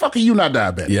like, how the fuck are you not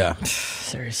diabetic? Yeah.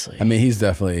 Seriously. I mean, he's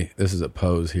definitely. This is a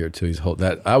pose here too. He's holding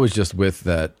that. I was just with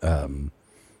that.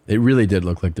 It really did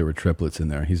look like there were triplets in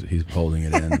there. He's holding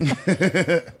it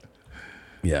in.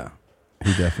 Yeah,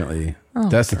 he definitely.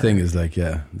 That's the thing is like,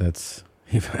 yeah, that's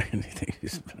he's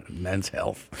men's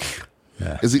health.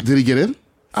 Yeah. Did he get in?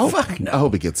 Oh fuck no! I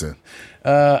hope he gets in.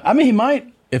 I mean, he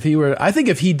might if he were. I think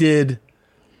if he did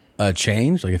a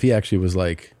change, like if he actually was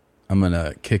like, I'm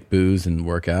gonna kick booze and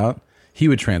work out, he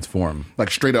would transform.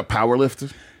 Like straight up power lifter.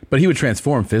 But he would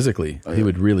transform physically. Oh, yeah. He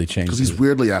would really change because he's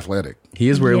weirdly athletic. He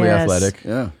is weirdly athletic.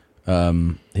 Yeah.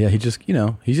 Yeah. He just,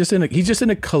 he's just in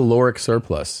a caloric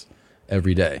surplus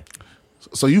every day.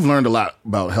 So you've learned a lot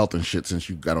about health and shit since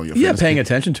you got on your Yeah, fitness paying kick.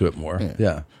 attention to it more.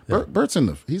 Yeah. Bert's in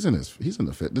the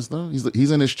fitness though.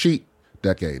 He's in his cheat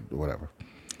decade or whatever.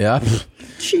 Yeah.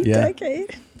 Cheat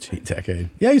decade. Cheat decade.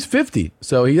 Yeah, he's 50.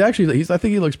 So I think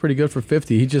he looks pretty good for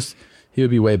 50. He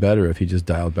would be way better if he just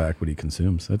dialed back what he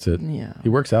consumes. That's it. Yeah. He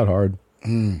works out hard.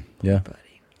 Yeah.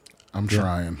 I'm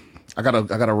trying. I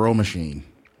got a row machine.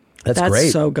 That's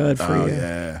great. So good for you.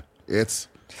 Yeah. It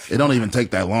don't even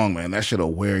take that long, man. That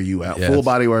shit'll wear you out. Yeah, Full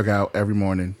body workout every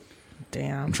morning.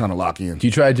 Damn. I'm trying to lock in. Do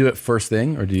you try to do it first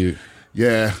thing or do you?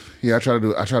 Yeah. I try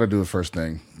to do it first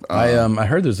thing. I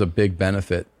heard there's a big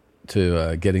benefit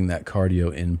to getting that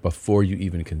cardio in before you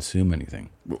even consume anything.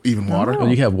 Even water? Well,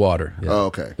 you can have water. Yeah. Oh,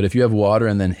 okay. But if you have water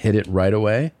and then hit it right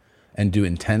away and do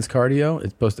intense cardio,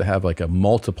 it's supposed to have like a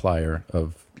multiplier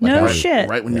of. No shit.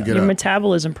 Right when you get your up.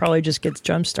 metabolism probably just gets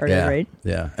jump started, Yeah. right?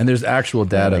 Yeah. And there's actual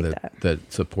data like that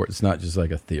support. It's not just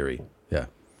like a theory. Yeah.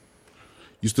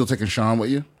 You still taking Sean with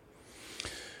you?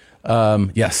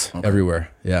 Yes. Okay.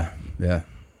 Everywhere. Yeah. Yeah.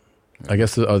 I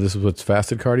guess, this is what's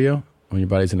fasted cardio? When your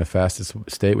body's in a fasted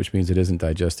state, which means it isn't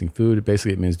digesting food.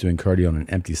 Basically, it means doing cardio on an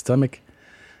empty stomach.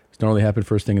 It's normally happen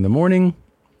first thing in the morning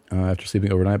after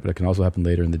sleeping overnight, but it can also happen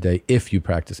later in the day if you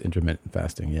practice intermittent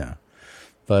fasting. Yeah.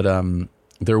 But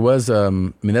there was,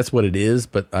 that's what it is,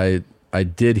 but I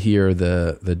did hear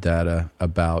the data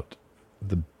about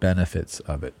the benefits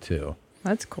of it too.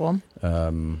 That's cool.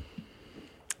 Burns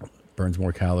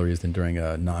more calories than during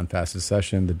a non-fasted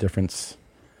session. The difference...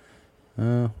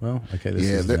 okay.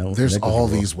 There's all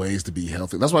these ways to be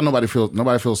healthy. That's why nobody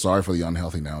feels sorry for the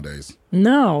unhealthy nowadays.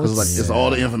 No, because it's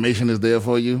all the information is there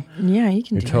for you. Yeah, you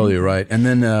can. You're totally right. And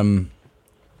then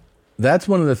that's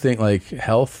one of the things, like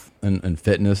health and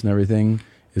fitness and everything,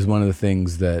 is one of the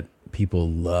things that people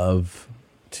love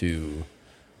to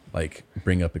like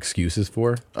bring up excuses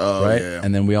for. Oh, right? yeah.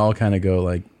 And then we all kind of go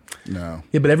like, no.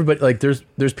 Yeah, but everybody, like,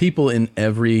 there's people in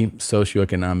every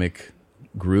socioeconomic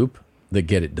group that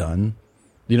get it done.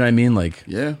 You know what I mean? Like,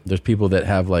 yeah, there's people that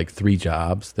have like 3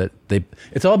 jobs that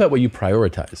it's all about what you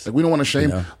prioritize. Like, we don't want to shame you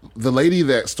know? the lady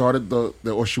that started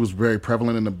or she was very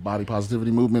prevalent in the body positivity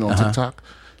movement on TikTok.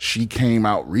 She came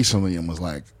out recently and was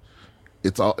like,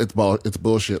 it's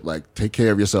bullshit. Like, take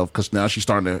care of yourself, because now she's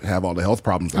starting to have all the health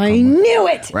problems. That I come with, knew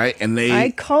it. right? And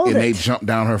they jump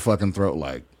down her fucking throat.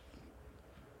 Like,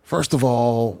 first of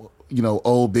all,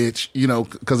 old bitch,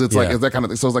 because it's like, it's that kind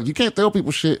of thing. So it's like, you can't tell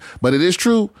people shit, but it is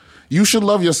true. You should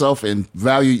love yourself and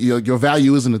value your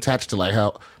value isn't attached to like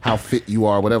how fit you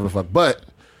are, or whatever the fuck. But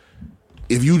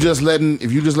if you just let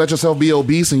yourself be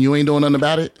obese and you ain't doing nothing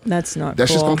about it, that's not.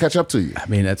 That's just gonna catch up to you. I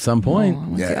mean, at some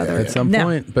point, at some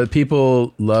point. But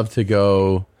people love to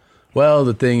go, well,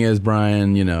 the thing is,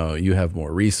 Brian, you have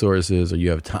more resources, or you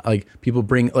have time. Like, people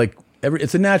bring like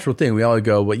it's a natural thing. We all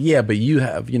go, well, yeah, but you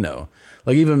have,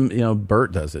 like, even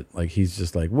Bert does it. Like, he's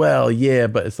just like, well, yeah,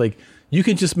 but it's like you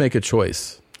can just make a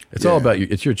choice. It's all about you.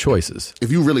 It's your choices.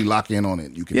 If you really lock in on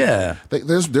it, you can. Yeah.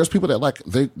 There's people that like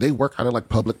they work out of like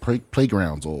public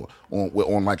playgrounds or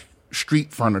on like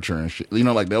street furniture and shit.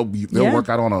 Like they'll work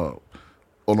out on a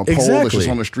pole that's just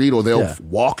on the street, or they'll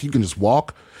walk. You can just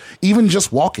walk. Even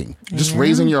just walking, just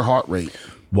raising your heart rate.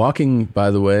 Walking, by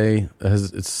the way,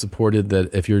 it's supported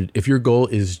that if your goal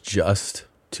is just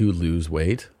to lose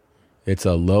weight, it's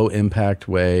a low impact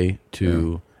way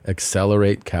to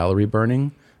accelerate calorie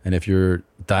burning. And if you're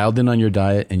dialed in on your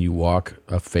diet and you walk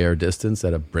a fair distance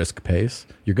at a brisk pace,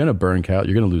 you're going to burn calories.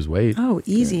 You're going to lose weight. Oh,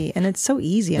 easy. And it's so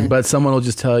easy. But someone will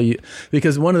just tell you,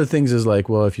 because one of the things is like,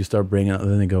 well, if you start bringing up,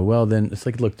 then they go, well, then it's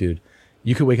like, look, dude,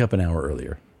 you could wake up an hour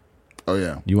earlier. Oh,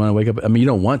 yeah. You want to wake up? I mean, you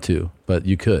don't want to, but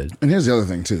you could. And here's the other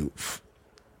thing, too.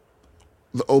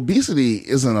 The obesity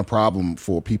isn't a problem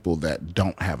for people that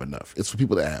don't have enough. It's for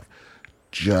people that have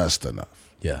just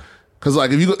enough. Yeah. Because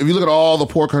like if you look at all the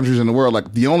poor countries in the world,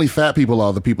 like the only fat people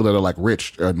are the people that are like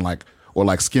rich and like or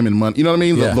like skimming money. You know what I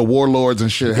mean? Yeah. The warlords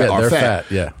and shit are they're fat.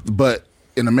 Yeah. But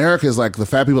in America, it's like the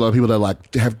fat people are the people that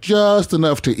like have just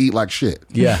enough to eat like shit.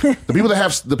 Yeah. the people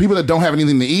that don't have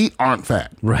anything to eat aren't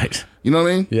fat. Right. You know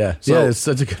what I mean? Yeah. So, yeah, it's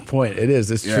such a good point. It is.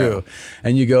 It's true.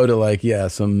 And you go to like,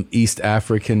 some East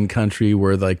African country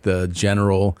where like the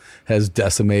general has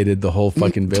decimated the whole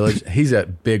fucking village. He's a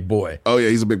big boy. Oh yeah,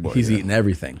 he's a big boy. He's eating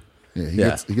everything.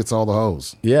 Yeah, he gets all the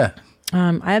hoes. Yeah.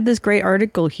 I have this great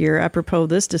article here apropos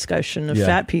this discussion of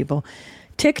fat people.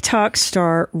 TikTok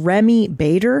star Remy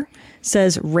Bader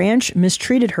says ranch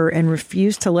mistreated her and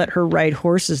refused to let her ride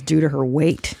horses due to her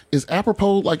weight. Is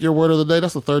apropos like your word of the day?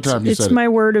 That's the third time you said it. It's my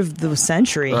word of the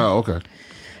century. Oh, okay.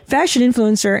 Fashion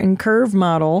influencer and curve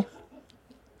model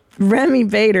Remy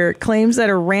Bader claims that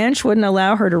a ranch wouldn't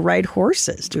allow her to ride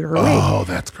horses due to her weight. Oh,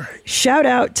 that's great. Shout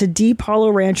out to Deep Hollow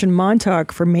Ranch in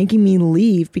Montauk for making me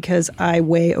leave because I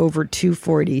weigh over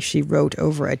 240, she wrote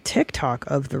over a TikTok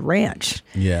of the ranch.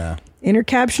 Yeah. In her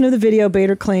caption of the video,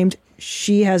 Bader claimed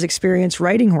she has experience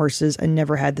riding horses and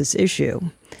never had this issue.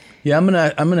 Yeah, I'm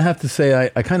gonna have to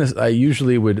say I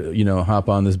usually would hop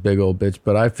on this big old bitch,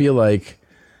 but I feel like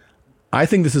I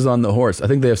think this is on the horse. I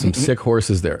think they have some sick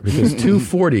horses there because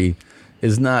 240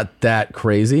 is not that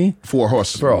crazy for a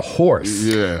horse.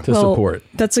 To support.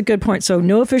 That's a good point. So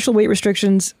no official weight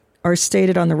restrictions are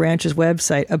stated on the ranch's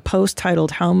website. A post titled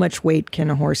 "How much weight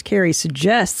can a horse carry?"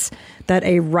 suggests that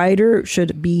a rider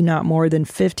should be not more than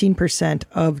 15%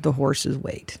 of the horse's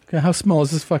weight. Okay, how small is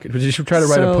this fucking? Did you try to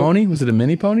ride a pony? Was it a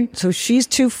mini pony? So she's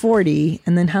 240,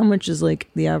 and then how much is like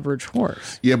the average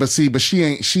horse? Yeah, but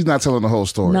she's not telling the whole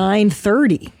story.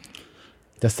 930.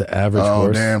 That's the average horse.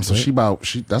 Oh damn! So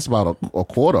that's about a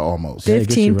quarter almost.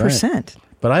 15%.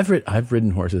 But I've ridden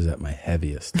horses at my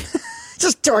heaviest.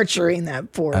 Just torturing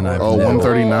that poor horse.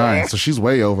 139. So she's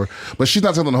way over. But she's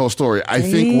not telling the whole story. I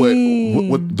think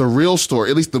what the real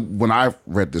story, at least when I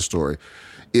read this story,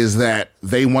 is that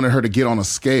they wanted her to get on a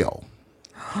scale.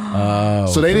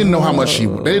 So they didn't know how much she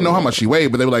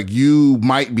weighed, but they were like, you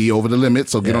might be over the limit,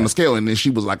 so get on the scale. And then she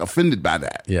was like offended by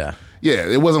that. Yeah. Yeah.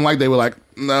 It wasn't like they were like,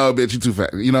 no, bitch, you're too fat.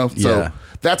 So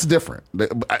that's different.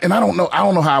 And I don't know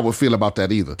how I would feel about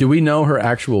that either. Do we know her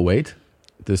actual weight?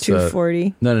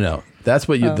 240. No. That's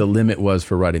what the limit was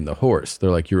for riding the horse.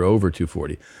 They're like, you're over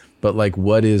 240. But like,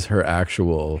 what is her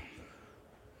actual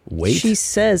weight? She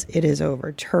says it is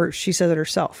over. She says it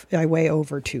herself. I weigh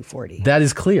over 240. That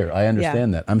is clear. I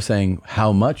understand that. I'm saying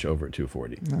how much over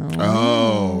 240?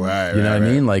 Oh, right. You know what I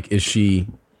mean? Like, is she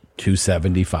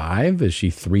 275? Is she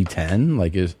 310?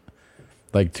 Like,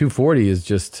 240 is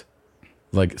just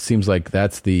like, seems like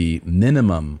that's the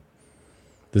minimum.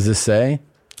 Does this say?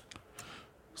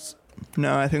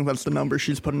 No, I think that's the number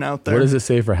she's putting out there. What does it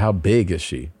say for how big is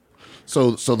she?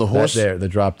 So the horse the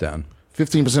drop down.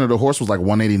 15% of the horse was like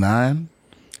 189.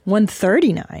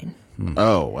 $139.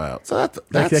 Oh wow! So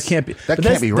that can't be. That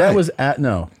can't be right. That was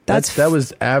that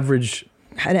was average.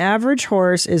 An average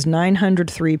horse is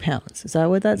 903 pounds. Is that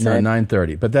what that said? No,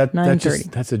 930. But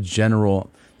that's a general.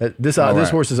 This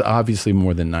horse is obviously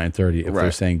more than 930. If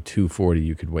they're saying 240,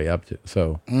 you could weigh up to.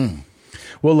 So,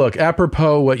 well, look.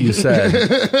 Apropos what you said.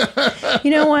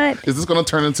 You know what? Is this going to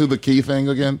turn into the key thing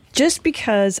again? Just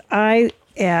because I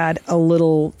add a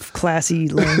little classy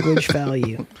language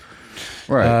value.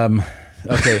 Right.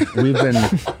 Okay, we've been.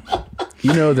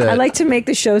 You know that I like to make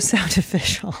the show sound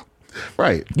official.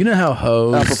 Right. You know how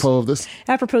hoes. Apropos of this.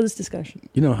 Apropos of this discussion.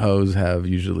 You know hoes have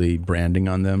usually branding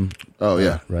on them. Oh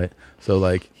yeah. Right. So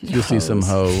like you'll see some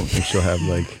hoe and she'll have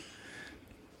like.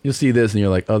 You'll see this and you're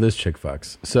like, oh, this chick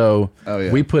fucks. So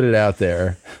we put it out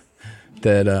there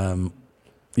that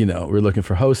we're looking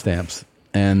for hoe stamps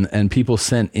and people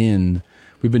sent in.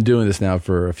 We've been doing this now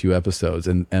for a few episodes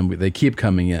and they keep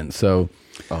coming in. So.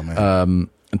 Oh man.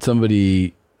 And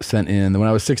somebody sent in, when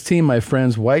I was 16, my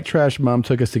friend's white trash mom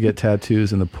took us to get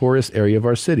tattoos in the poorest area of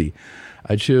our city.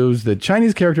 I chose the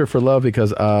Chinese character for love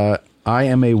because I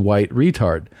am a white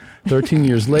retard. 13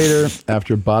 years later,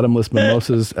 after bottomless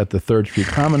mimosas at the 3rd Street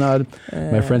Promenade,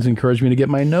 my friends encouraged me to get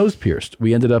my nose pierced.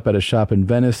 We ended up at a shop in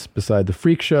Venice beside the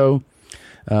Freak Show.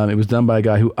 It was done by a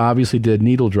guy who obviously did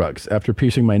needle drugs. After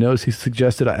piercing my nose, he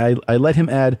suggested I let him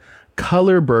add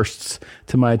color bursts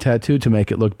to my tattoo to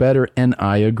make it look better, and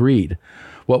I agreed.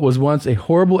 What was once a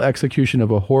horrible execution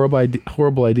of a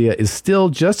horrible idea is still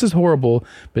just as horrible,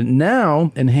 but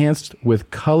now enhanced with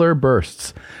color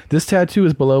bursts. This tattoo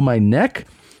is below my neck,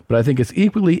 but I think it's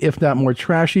equally, if not more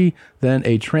trashy, than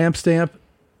a tramp stamp.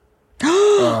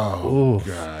 Oh,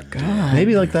 God.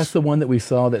 Maybe like that's the one that we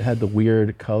saw that had the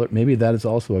weird color. Maybe that is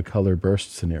also a color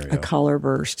burst scenario. A color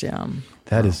burst, yeah.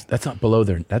 That's not below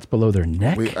their. That's below their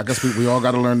neck. I guess we all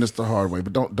got to learn this the hard way.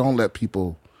 But don't let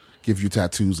people give you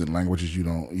tattoos in languages you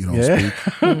don't speak.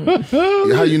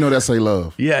 How you know that's say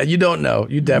love? Yeah, you don't know.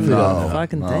 You definitely don't know.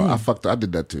 Fucking thing. I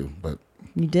did that too, but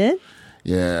you did.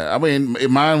 Yeah, I mean,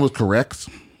 mine was correct,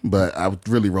 but I would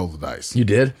really roll the dice. You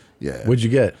did? Yeah. What'd you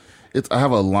get? I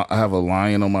have a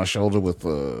lion on my shoulder with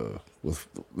and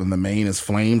the mane is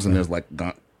flames, and there's like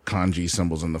kanji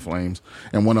symbols in the flames,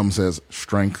 and one of them says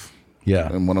strength.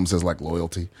 Yeah. And one of them says like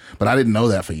loyalty. But I didn't know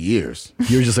that for years.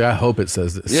 You were just like, I hope it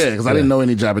says this. Yeah, because I didn't know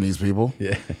any Japanese people.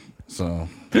 Yeah. So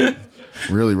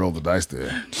really rolled the dice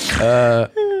there.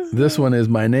 This one is,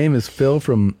 my name is Phil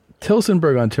from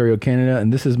Tilsonburg, Ontario, Canada,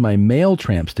 and this is my male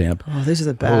tramp stamp. Oh, these are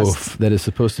the best. That is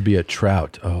supposed to be a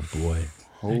trout. Oh, boy.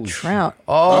 Holy trout.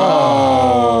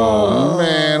 Oh,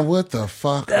 man, what the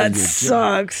fuck? That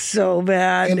sucks so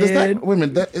bad, and dude. Wait a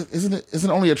minute, isn't it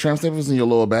only a tramp stamp? It's in your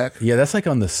lower back? Yeah, that's like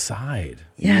on the side.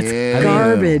 Yeah, it's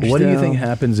garbage. What do you think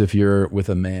happens if you're with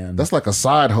a man? That's like a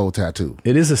side hoe tattoo.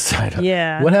 It is a side hoe.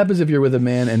 Yeah. What happens if you're with a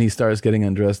man and he starts getting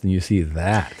undressed and you see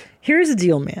that? Here's the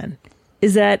deal, man,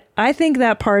 is that I think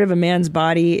that part of a man's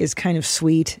body is kind of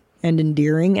sweet and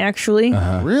endearing, actually.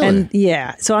 Really? And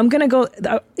yeah, so I'm gonna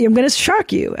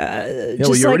shock you. Yeah,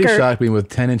 well, you already shocked me with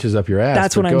 10 inches up your ass.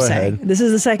 That's what I'm saying. Ahead. This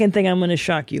is the second thing I'm gonna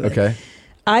shock you with. Okay.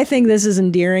 I think this is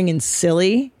endearing and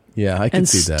silly. Yeah, I can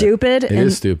see that. Stupid. It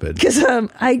is stupid. Because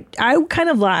I kind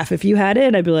of laugh. If you had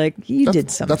it, I'd be like, you did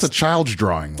something. That's a child's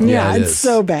drawing. Yeah, it's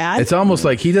so bad. It's almost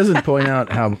like he doesn't point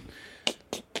out how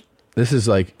this is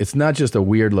like, it's not just a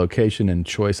weird location and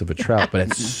choice of a trout, but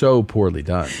it's so poorly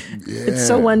done. Yeah. It's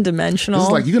so one-dimensional. This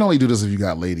is like, you can only do this if you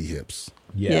got lady hips.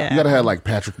 Yeah. You got to have like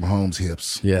Patrick Mahomes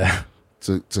hips. Yeah.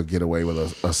 To get away with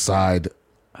a side.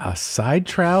 A side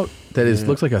trout that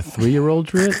looks like a 3-year-old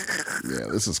trout? Yeah,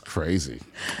 this is crazy.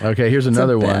 Okay, here's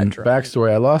another one.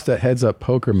 Backstory. I lost a heads-up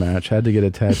poker match, had to get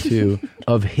a tattoo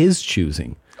of his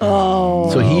choosing.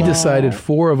 Oh. So he decided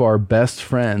 4 of our best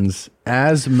friends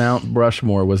as Mount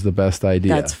Rushmore was the best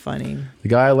idea. That's funny. The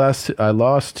guy I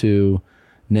lost to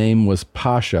name was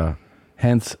Pasha,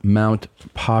 hence Mount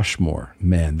Poshmore.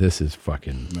 Man, this is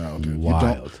fucking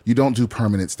wild. You don't do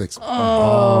permanent sticks.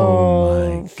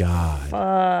 Oh my God.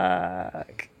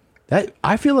 Fuck.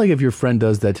 I feel like if your friend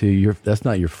does that to you, that's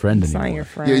not your friend anymore. It's not your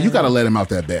friend. Yeah, you got to let him out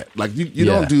that bet. Like you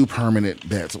don't do permanent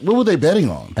bets. What were they betting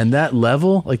on? And that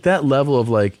level of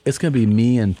like, it's going to be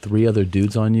me and 3 other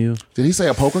dudes on you. Did he say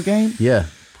a poker game? Yeah.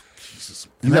 Jesus.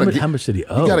 How much did he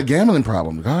owe? You got a gambling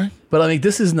problem, guy. But I mean,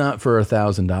 this is not for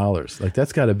 $1,000. Like,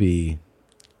 that's got to be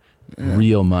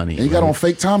real money. And you got on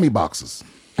fake Tommy boxes.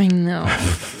 I know.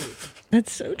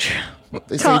 That's so true.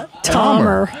 They say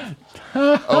Tomer.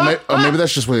 Maybe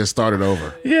that's just where it started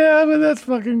over. Yeah, but that's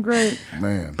fucking great.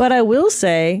 Man. But I will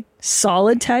say,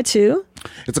 solid tattoo.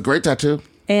 It's a great tattoo.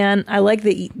 And I like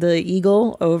the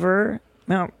eagle over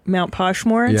Mount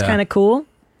Poshmore. It's kind of cool.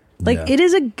 Like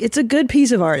it's a good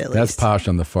piece of art at least. That's posh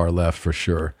on the far left for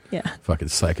sure. Yeah. Fucking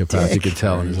psychopath. Dick. You could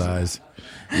tell in his eyes.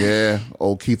 Yeah,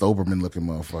 old Keith Olbermann looking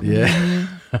motherfucker.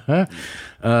 Yeah.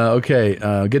 Okay.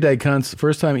 Good day, cunts.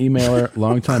 First time emailer,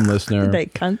 long time listener. Good day,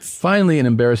 cunts. Finally, an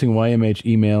embarrassing YMH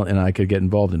email and I could get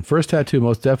involved in. First tattoo,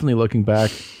 most definitely looking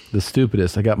back, the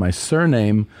stupidest. I got my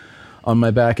surname on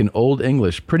my back in Old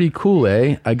English. Pretty cool,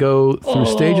 eh? I go through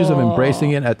stages of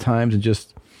embracing it at times and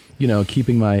just,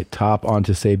 keeping my top on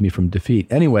to save me from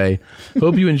defeat. Anyway,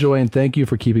 hope you enjoy and thank you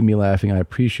for keeping me laughing. I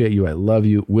appreciate you. I love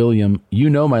you. William,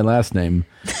 you know my last name.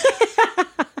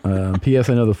 P.S.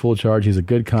 I know the full charge. He's a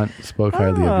good cunt. Spoke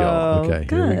highly of y'all. Okay,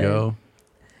 good. Here we go.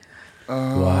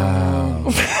 Wow.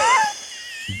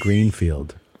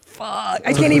 Greenfield. Fuck.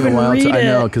 I can't even read it. I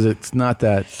know, because it's not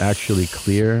that actually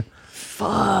clear.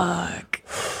 Fuck.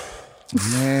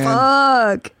 Man.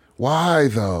 Fuck. Why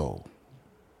though?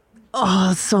 Oh,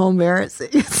 it's so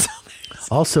embarrassing.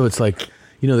 Also, it's like,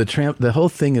 the whole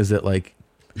thing is that like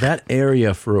that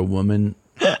area for a woman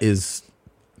is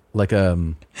like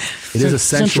it is a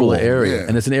sensual area. Yeah.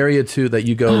 And it's an area too that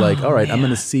you go like, all right, I'm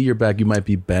going to see your back. You might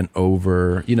be bent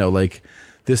over, like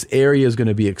this area is going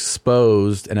to be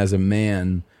exposed. And as a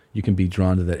man, you can be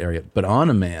drawn to that area. But on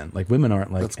a man, like women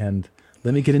aren't like, and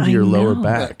let me get into your lower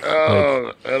back.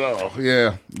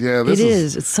 Yeah. It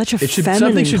is. It's such a feminine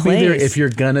something should place. be there if you're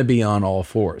going to be on all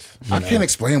fours. I can't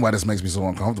explain why this makes me so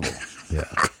uncomfortable. Yeah.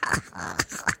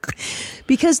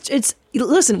 Because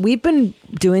listen, we've been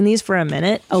doing these for a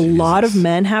minute. A lot of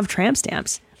men have tramp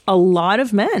stamps. A lot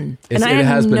of men. And I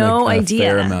had no idea.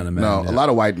 Fair amount of men. No, a lot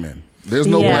of white men. There's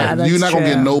no black. You're not going to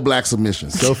get no black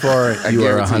submissions. So far, you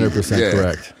are 100%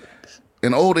 correct.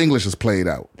 And Old English is played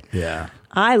out. Yeah.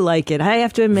 I like it. I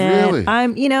have to admit, Really?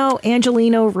 I'm,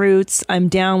 Angelino roots. I'm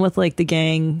down with like the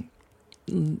gang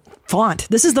font.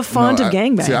 This is the font of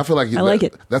gangbang. See, I feel like I like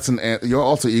it. That's your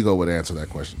alter ego would answer that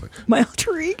question. My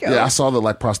alter ego. Yeah, I saw the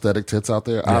like prosthetic tits out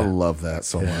there. I love that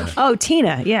so much. Oh,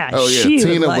 Tina. Yeah. Oh yeah, she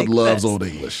Tina would loves this. Old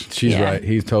English. She's right.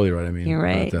 He's totally right. I mean, You're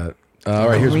right. about that. All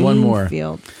right, here's one more.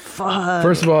 Greenfield. Fuck.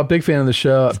 First of all, big fan of the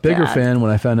show. Bigger bad. fan when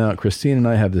I found out Christine and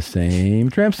I have the same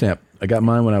tramp stamp. I got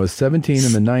mine when I was 17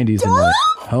 in the 90s in my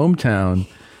hometown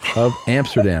of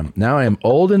Amsterdam. Now I am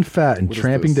old and fat and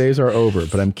tramping days are over,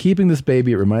 but I'm keeping this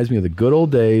baby. It reminds me of the good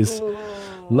old days.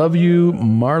 Love you,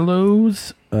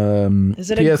 Marlowe's. Is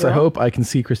it a P.S. I girl? hope I can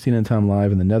see Christina and Tom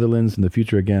live in the Netherlands in the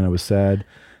future again. I was sad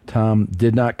Tom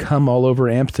did not come all over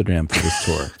Amsterdam for this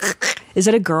tour. Is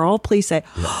it a girl? Please say.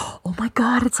 Oh my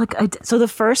God. It's like, so the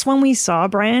first one we saw,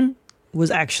 Brian,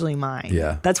 was actually mine.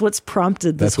 Yeah. That's what's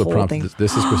prompted this whole thing.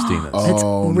 This is Christina's.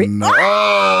 Oh no!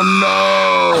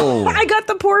 Oh no! I got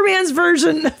the poor man's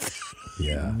version.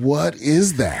 Yeah. What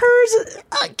is that? Hers.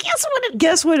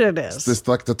 Guess what it is. Is this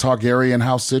like the Targaryen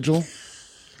house sigil?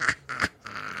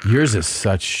 Yours is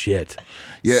such shit.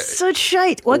 Yeah. Such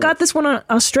shite. Well, I got this one on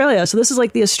Australia, so this is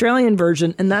like the Australian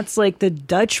version, and that's like the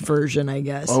Dutch version, I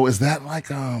guess. Oh, is that like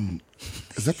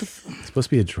Is that It's supposed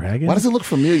to be a dragon? Why does it look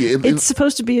familiar? It's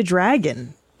supposed to be a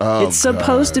dragon. Oh, it's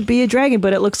supposed to be a dragon,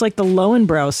 but it looks like the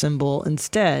Lowenbrow symbol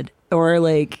instead. Or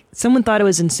like someone thought it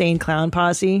was Insane Clown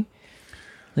Posse,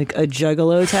 like a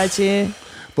juggalo tattoo.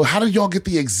 But how did y'all get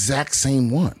the exact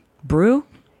same one? Brew?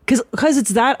 Because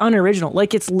it's that unoriginal.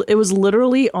 Like it was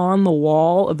literally on the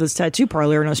wall of this tattoo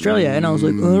parlor in Australia, and I was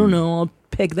like, I don't know, I'll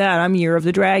pick that. I'm Year of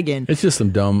the Dragon. It's just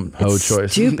some dumb hoe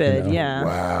choice. Stupid, yeah.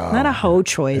 Wow. Not a hoe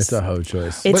choice. It's a hoe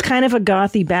choice. It's kind of a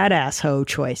gothy badass hoe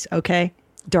choice. Okay,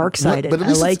 dark sided. I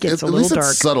like it. It's a little dark.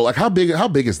 It's subtle. Like how big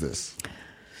is this?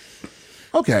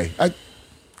 Okay,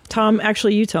 Tom,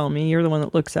 actually, you tell me. You're the one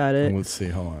that looks at it. Let's see.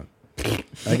 Hold on.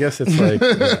 I guess it's like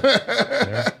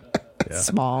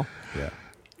small. Yeah.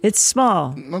 It's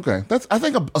small. Okay, I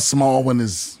think a small one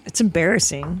is. It's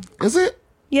embarrassing. Is it?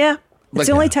 Yeah, it's Like-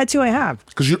 the only tattoo I have.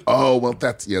 Because you. Oh well,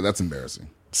 that's embarrassing.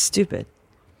 Stupid.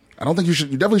 I don't think you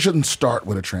should. You definitely shouldn't start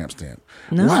with a tramp stamp.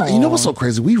 No. Why, you know what's so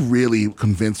crazy? We really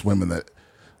convinced women that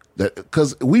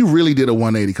because we really did a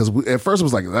 180. Because at first it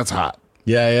was like that's hot.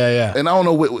 Yeah. And I don't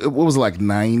know what was it, like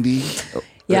 90.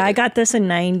 Yeah, I got this in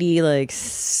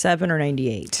 97 or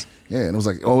 98. Yeah, and it was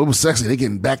like, oh, it was sexy. They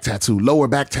getting back tattoo, lower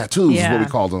back tattoos is what we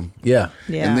called them. Yeah.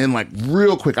 And then like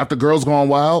real quick after Girls Gone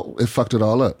Wild, it fucked it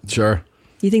all up. Sure.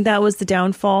 You think that was the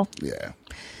downfall? Yeah.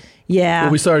 Yeah.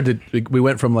 Well, we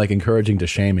went from like encouraging to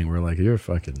shaming. We're like, you're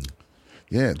fucking.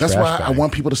 Yeah, that's trash why I bag.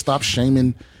 want people to stop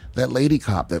shaming that lady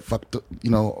cop that fucked,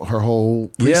 her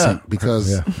whole precinct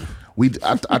because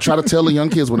I try to tell the young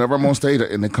kids whenever I'm on stage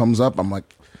and it comes up, I'm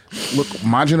like, look,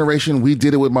 my generation, we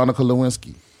did it with Monica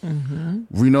Lewinsky.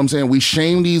 Mm-hmm. You know what I'm saying? We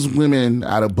shame these women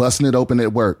out of busting it open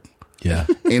at work. Yeah.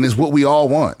 And it's what we all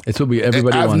want. It's what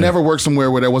everybody I've wanted. never worked somewhere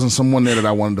where there wasn't someone there that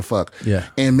I wanted to fuck. Yeah.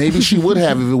 And maybe she would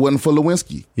have if it wasn't for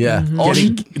Lewinsky. Yeah.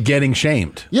 Getting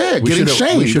shamed. Yeah, getting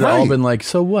shamed. We should have all right. been like,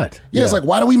 so what? Yeah, it's like,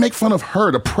 why do we make fun of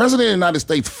her? The president of the United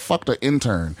States fucked an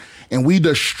intern, and we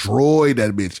destroyed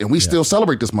that bitch. And we still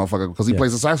celebrate this motherfucker because he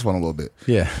plays the saxophone a little bit.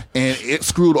 Yeah. And it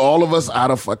screwed all of us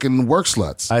out of fucking work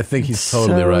sluts. I think he's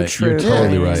totally right. true. You're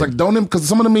totally right. It's like, because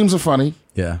some of the memes are funny.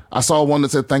 Yeah. I saw one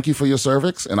that said, "Thank you for your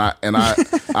cervix," and I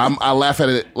I laugh at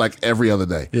it like every other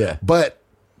day. Yeah. But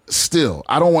still,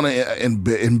 I don't want to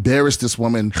embarrass this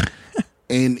woman,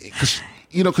 and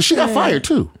because she got fired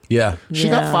too. Yeah. She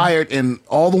got fired, and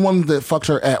all the ones that fucked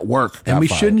her at work got And we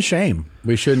fired. shouldn't shame.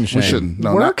 We shouldn't.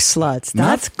 No, work sluts.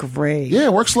 That's great. Yeah,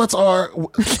 work sluts are.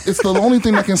 It's the only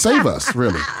thing that can save us,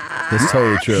 really. It's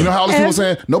totally true. You know how all these people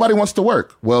saying nobody wants to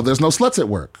work? Well, there's no sluts at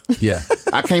work. Yeah.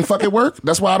 I can't fuck at work.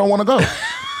 That's why I don't want to go.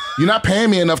 You're not paying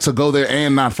me enough to go there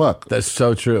and not fuck. That's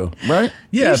so true. Right?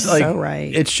 Yeah. You're It's like, so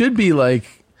right. It should be like,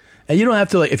 and you don't have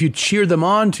to like, if you cheer them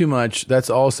on too much, that's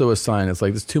also a sign. It's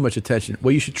like, there's too much attention.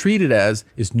 What you should treat it as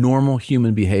is normal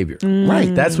human behavior.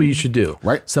 Right. That's what you should do.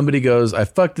 Right. Somebody goes, I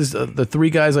fucked the 3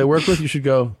 guys I work with. You should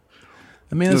go,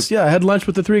 I mean, I had lunch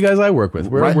with the 3 guys I work with.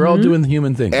 We're all doing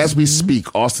human things. As we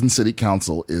speak, Austin City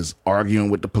Council is arguing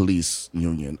with the police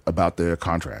union about their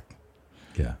contract.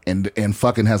 Yeah. And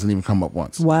fucking hasn't even come up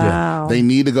once. Wow. They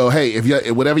need to go, hey,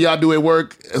 if whatever y'all do at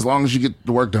work, as long as you get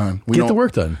the work done. Get the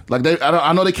work done. Like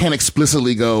I know they can't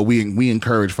explicitly go, we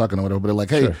encourage fucking or whatever, but they're like,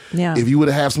 hey, Yeah. if you would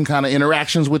have some kind of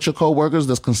interactions with your coworkers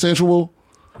that's consensual,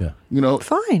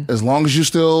 fine. As long as you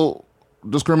still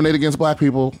discriminate against black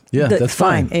people. Yeah, that's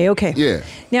fine. A-okay. Yeah.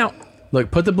 Now, Look,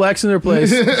 put the blacks in their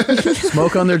place,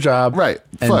 smoke on their job, right,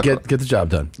 and Fuck. get the job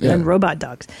done. and robot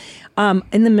dogs.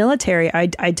 In the military, I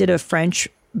did a French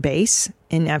base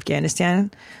in Afghanistan,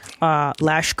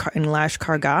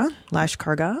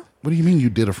 Lashkargah. What do you mean you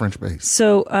did a French base?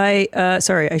 So I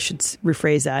should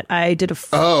rephrase that. I did a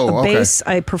okay. base.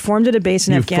 I performed at a base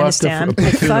in You Afghanistan. fucked a I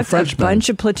platoon of fucked a Frenchmen. bunch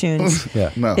of platoons.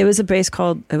 Yeah. No. It was a base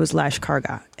called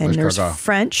Lashkargah, and there's Lashkargah.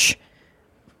 French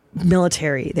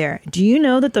military there. Do you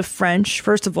know that the French,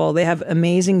 first of all, they have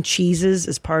amazing cheeses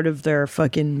as part of their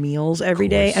fucking meals every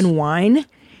day, and wine,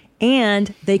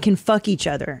 and they can fuck each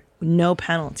other, no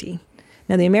penalty.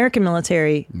 Now the American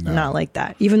military, not like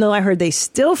that. Even though I heard they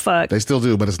still fuck. They still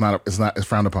do, but it's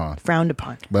frowned upon. Frowned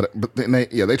upon. But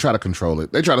they try to control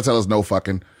it. They try to tell us no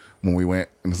fucking when we went,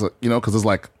 and it's, because it's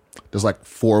like there's like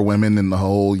 4 women in the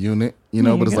whole unit,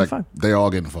 but it's like they're all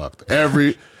getting fucked.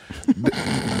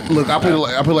 Look, I put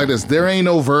it like this: there ain't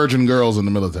no virgin girls in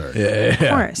the military. Yeah. Of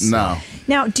course. No.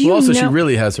 Now, do you Also, know? she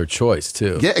really has her choice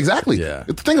too. Yeah, exactly. Yeah.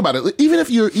 Think about it. Even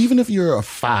if you're a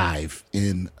 5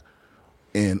 in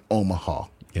Omaha,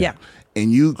 Yeah.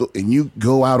 and you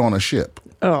go out on a ship.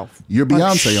 Oh, You're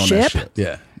Beyonce on that ship.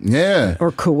 Yeah. Yeah.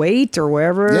 Or Kuwait or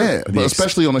wherever. Yeah, but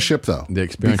especially on a ship though. The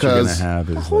experience you're gonna have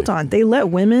is Hold on, they let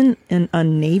women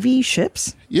on Navy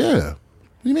ships? Yeah. What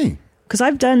do you mean? Because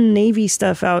I've done Navy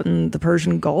stuff out in the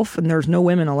Persian Gulf, and there's no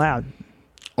women allowed.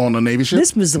 On a Navy ship?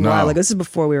 This was a No. while ago. This is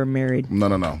before we were married. No.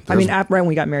 I mean, right when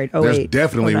we got married. There's 08,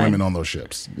 definitely 09. women on those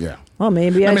ships. Yeah. Well,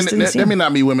 maybe I I just mean, didn't see there may them.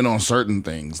 not be women on certain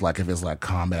things, like if it's like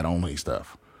combat only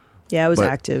stuff. Yeah, it was But-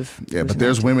 active. Yeah, It was but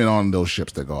there's women on those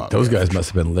ships that go out. Those there. guys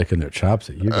must have been licking their chops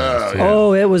at you guys. too.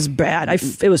 Oh, it was bad.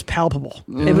 It was palpable.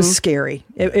 It was scary.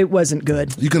 It wasn't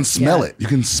good. You can smell it. You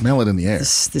can smell it in the air. The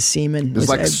semen. There's was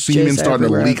like semen jizz starting to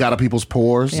everywhere. leak out of people's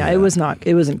pores. Yeah, it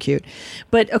wasn't cute.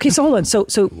 But okay, so hold on. So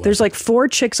there's like 4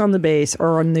 chicks on the base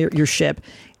or on your ship,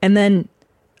 and then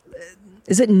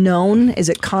is it known? Is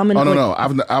it common? Oh no,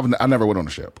 like- no, I never went on a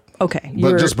ship. Okay,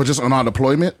 But just on our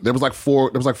deployment, there was like 4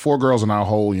 girls in our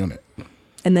whole unit.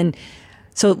 and then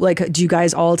so like, do you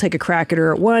guys all take a crack at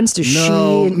her at once? Does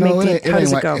No, she make it how ain't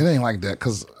does like it go? it ain't like that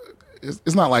because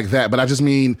it's not like that. But I just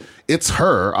mean it's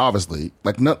her obviously.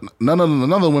 Like none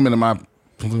of the women in my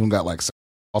platoon got like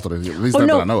assaulted, at least not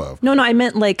that I know of. No, I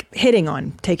meant like hitting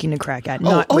on, taking a crack at.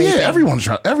 Not Oh yeah,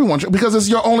 raping. everyone because it's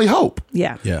your only hope.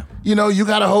 Yeah. Yeah. You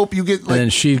gotta hope you get. Like, And then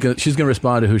she's gonna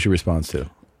respond to who she responds to.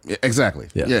 Yeah, exactly.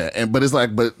 Yeah. Yeah. But it's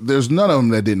like, but there's none of them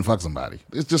that didn't fuck somebody.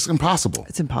 It's just impossible.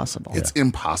 It's impossible. It's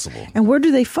impossible. And where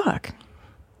do they fuck?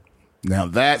 Now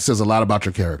that says a lot about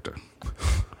your character.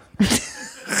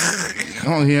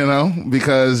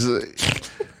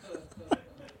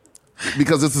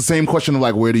 Because it's the same question of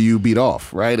like, where do you beat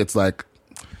off, right? It's like,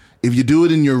 if you do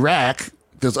it in your rack,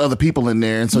 there's other people in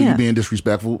there, and so Yeah. you're being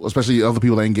disrespectful, especially other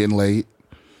people ain't getting laid.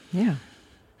 Yeah.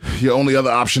 Your only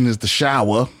other option is the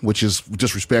shower, which is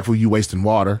disrespectful. You wasting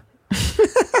water,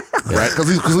 right?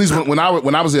 Because at least when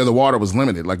I was there, the water was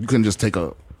limited. Like you couldn't just take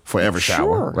a forever shower,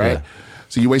 Sure. right? Yeah.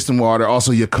 So you're wasting water.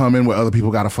 Also, you're coming where other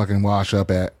people got to fucking wash up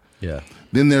at. Yeah.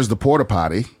 Then there's the porta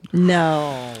potty.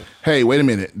 No. Hey, wait a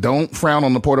minute. Don't frown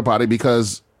on the porta potty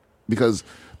because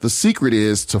the secret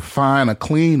is to find a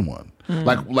clean one.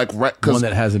 Like one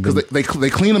that hasn't been. Because they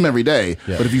clean them every day.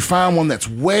 Yeah. But if you find one that's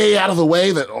way out of the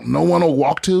way that no one will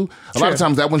walk to, a lot of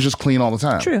times that one's just clean all the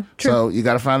time. True. So you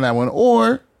got to find that one,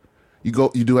 or you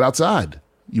do it outside.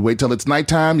 You wait till it's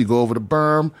nighttime. You go over the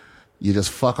berm. You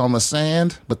just fuck on the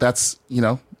sand. But that's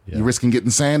you're risking getting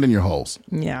sand in your holes.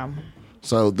 Yeah.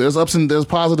 So there's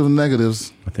positive and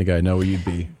negatives. I think I know where you'd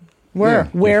be. Where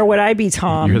would I be,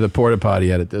 Tom? You're the porta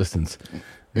potty at a distance.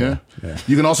 Yeah.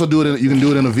 You can also do it. You can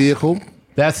do it in a vehicle.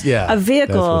 That's a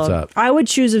vehicle. That's what's up. I would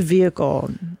choose a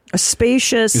vehicle, a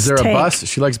spacious. Is there tank. a bus?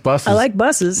 She likes buses. I like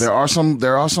buses. There are some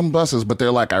buses, but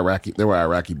they're like Iraqi. They were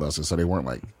Iraqi buses, so they weren't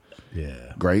like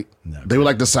great. No, they were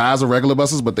like the size of regular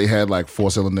buses, but they had like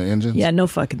 4-cylinder engines. Yeah, no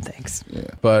fucking thanks. Yeah,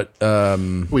 but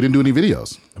we didn't do any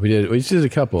videos. We just did a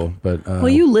couple, but well,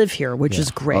 you live here, which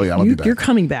is great. Oh yeah, I'll be back. You're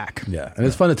coming back. Yeah, and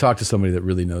it's fun to talk to somebody that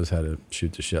really knows how to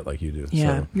shoot the shit like you do.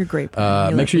 Yeah, you're great.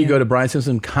 Make sure you go to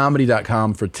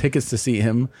BrianSimpsonComedy.com for tickets to see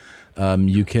him.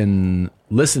 You can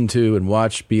listen to and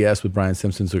watch BS with Brian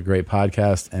Simpson. It's a great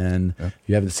podcast, and if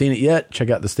you haven't seen it yet, check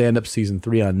out the Stand Up Season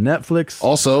 3 on Netflix.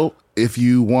 Also, if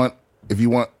you want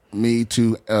me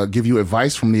to give you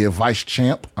advice from the advice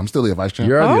champ, I'm still the advice champ.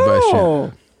 You're the advice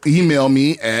champ. Email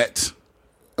me at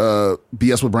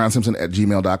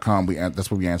bswithbriansimpson@gmail.com.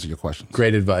 That's where we answer your questions.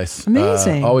 Great advice.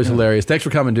 Amazing. Always hilarious. Thanks for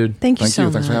coming, dude. Thank you so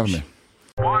much. Thanks for having me.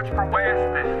 Watch for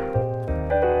Weston.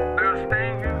 They'll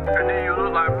sting you, and then you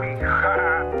look like me.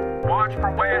 Watch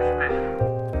for Weston.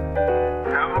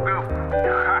 Have a good one.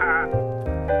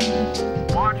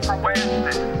 Watch for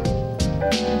Weston.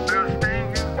 They'll sting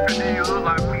you, and then you look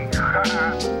like me.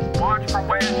 Watch for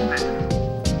Weston.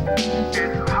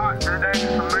 It's hot today,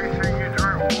 so make sure you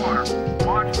drink water.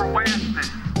 Watch for Weston.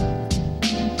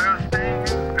 They'll sting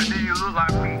you, and then you look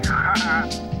like me.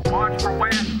 Watch for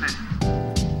Weston.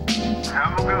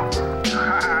 Have a good one.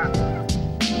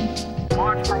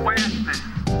 Watch for Weston.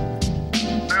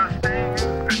 They'll sting you,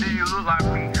 and then you look like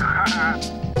me.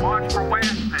 Watch for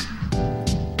Weston.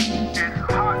 It's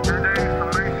hot today, so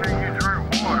make sure you drink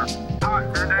water. Hot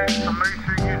today, so make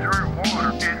sure you drink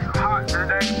water. It's hot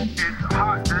today. It's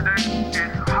hot today.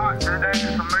 It's hot today,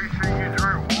 so make sure you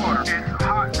drink water. It's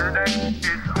hot today.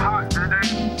 It's hot today.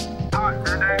 Hot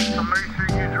today, so make sure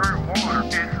you drink water.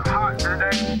 It's hot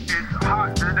today. It's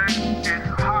hot today. It's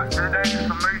hot today,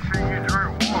 so make sure you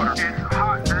drink water. It's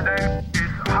hot today.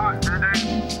 It's hot today.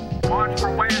 Watch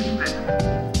for Weston.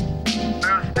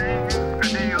 They'll sting you, and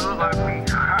then you look like me.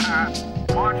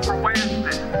 Watch for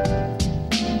Weston.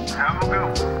 Have a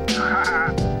good one.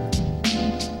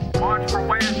 Watch for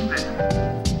Weston.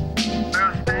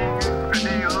 They'll sting you, and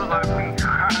then you look like me.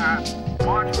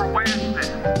 Watch for Weston.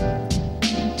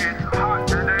 It's hot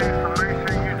today, so make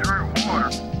sure you drink water.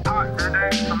 Hot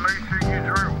today, so make sure you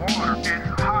drink water. It's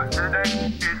hot today.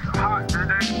 It's hot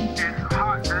today. It's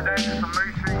hot today, so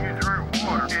make sure you drink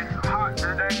water. It's hot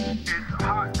today. It's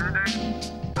hot today.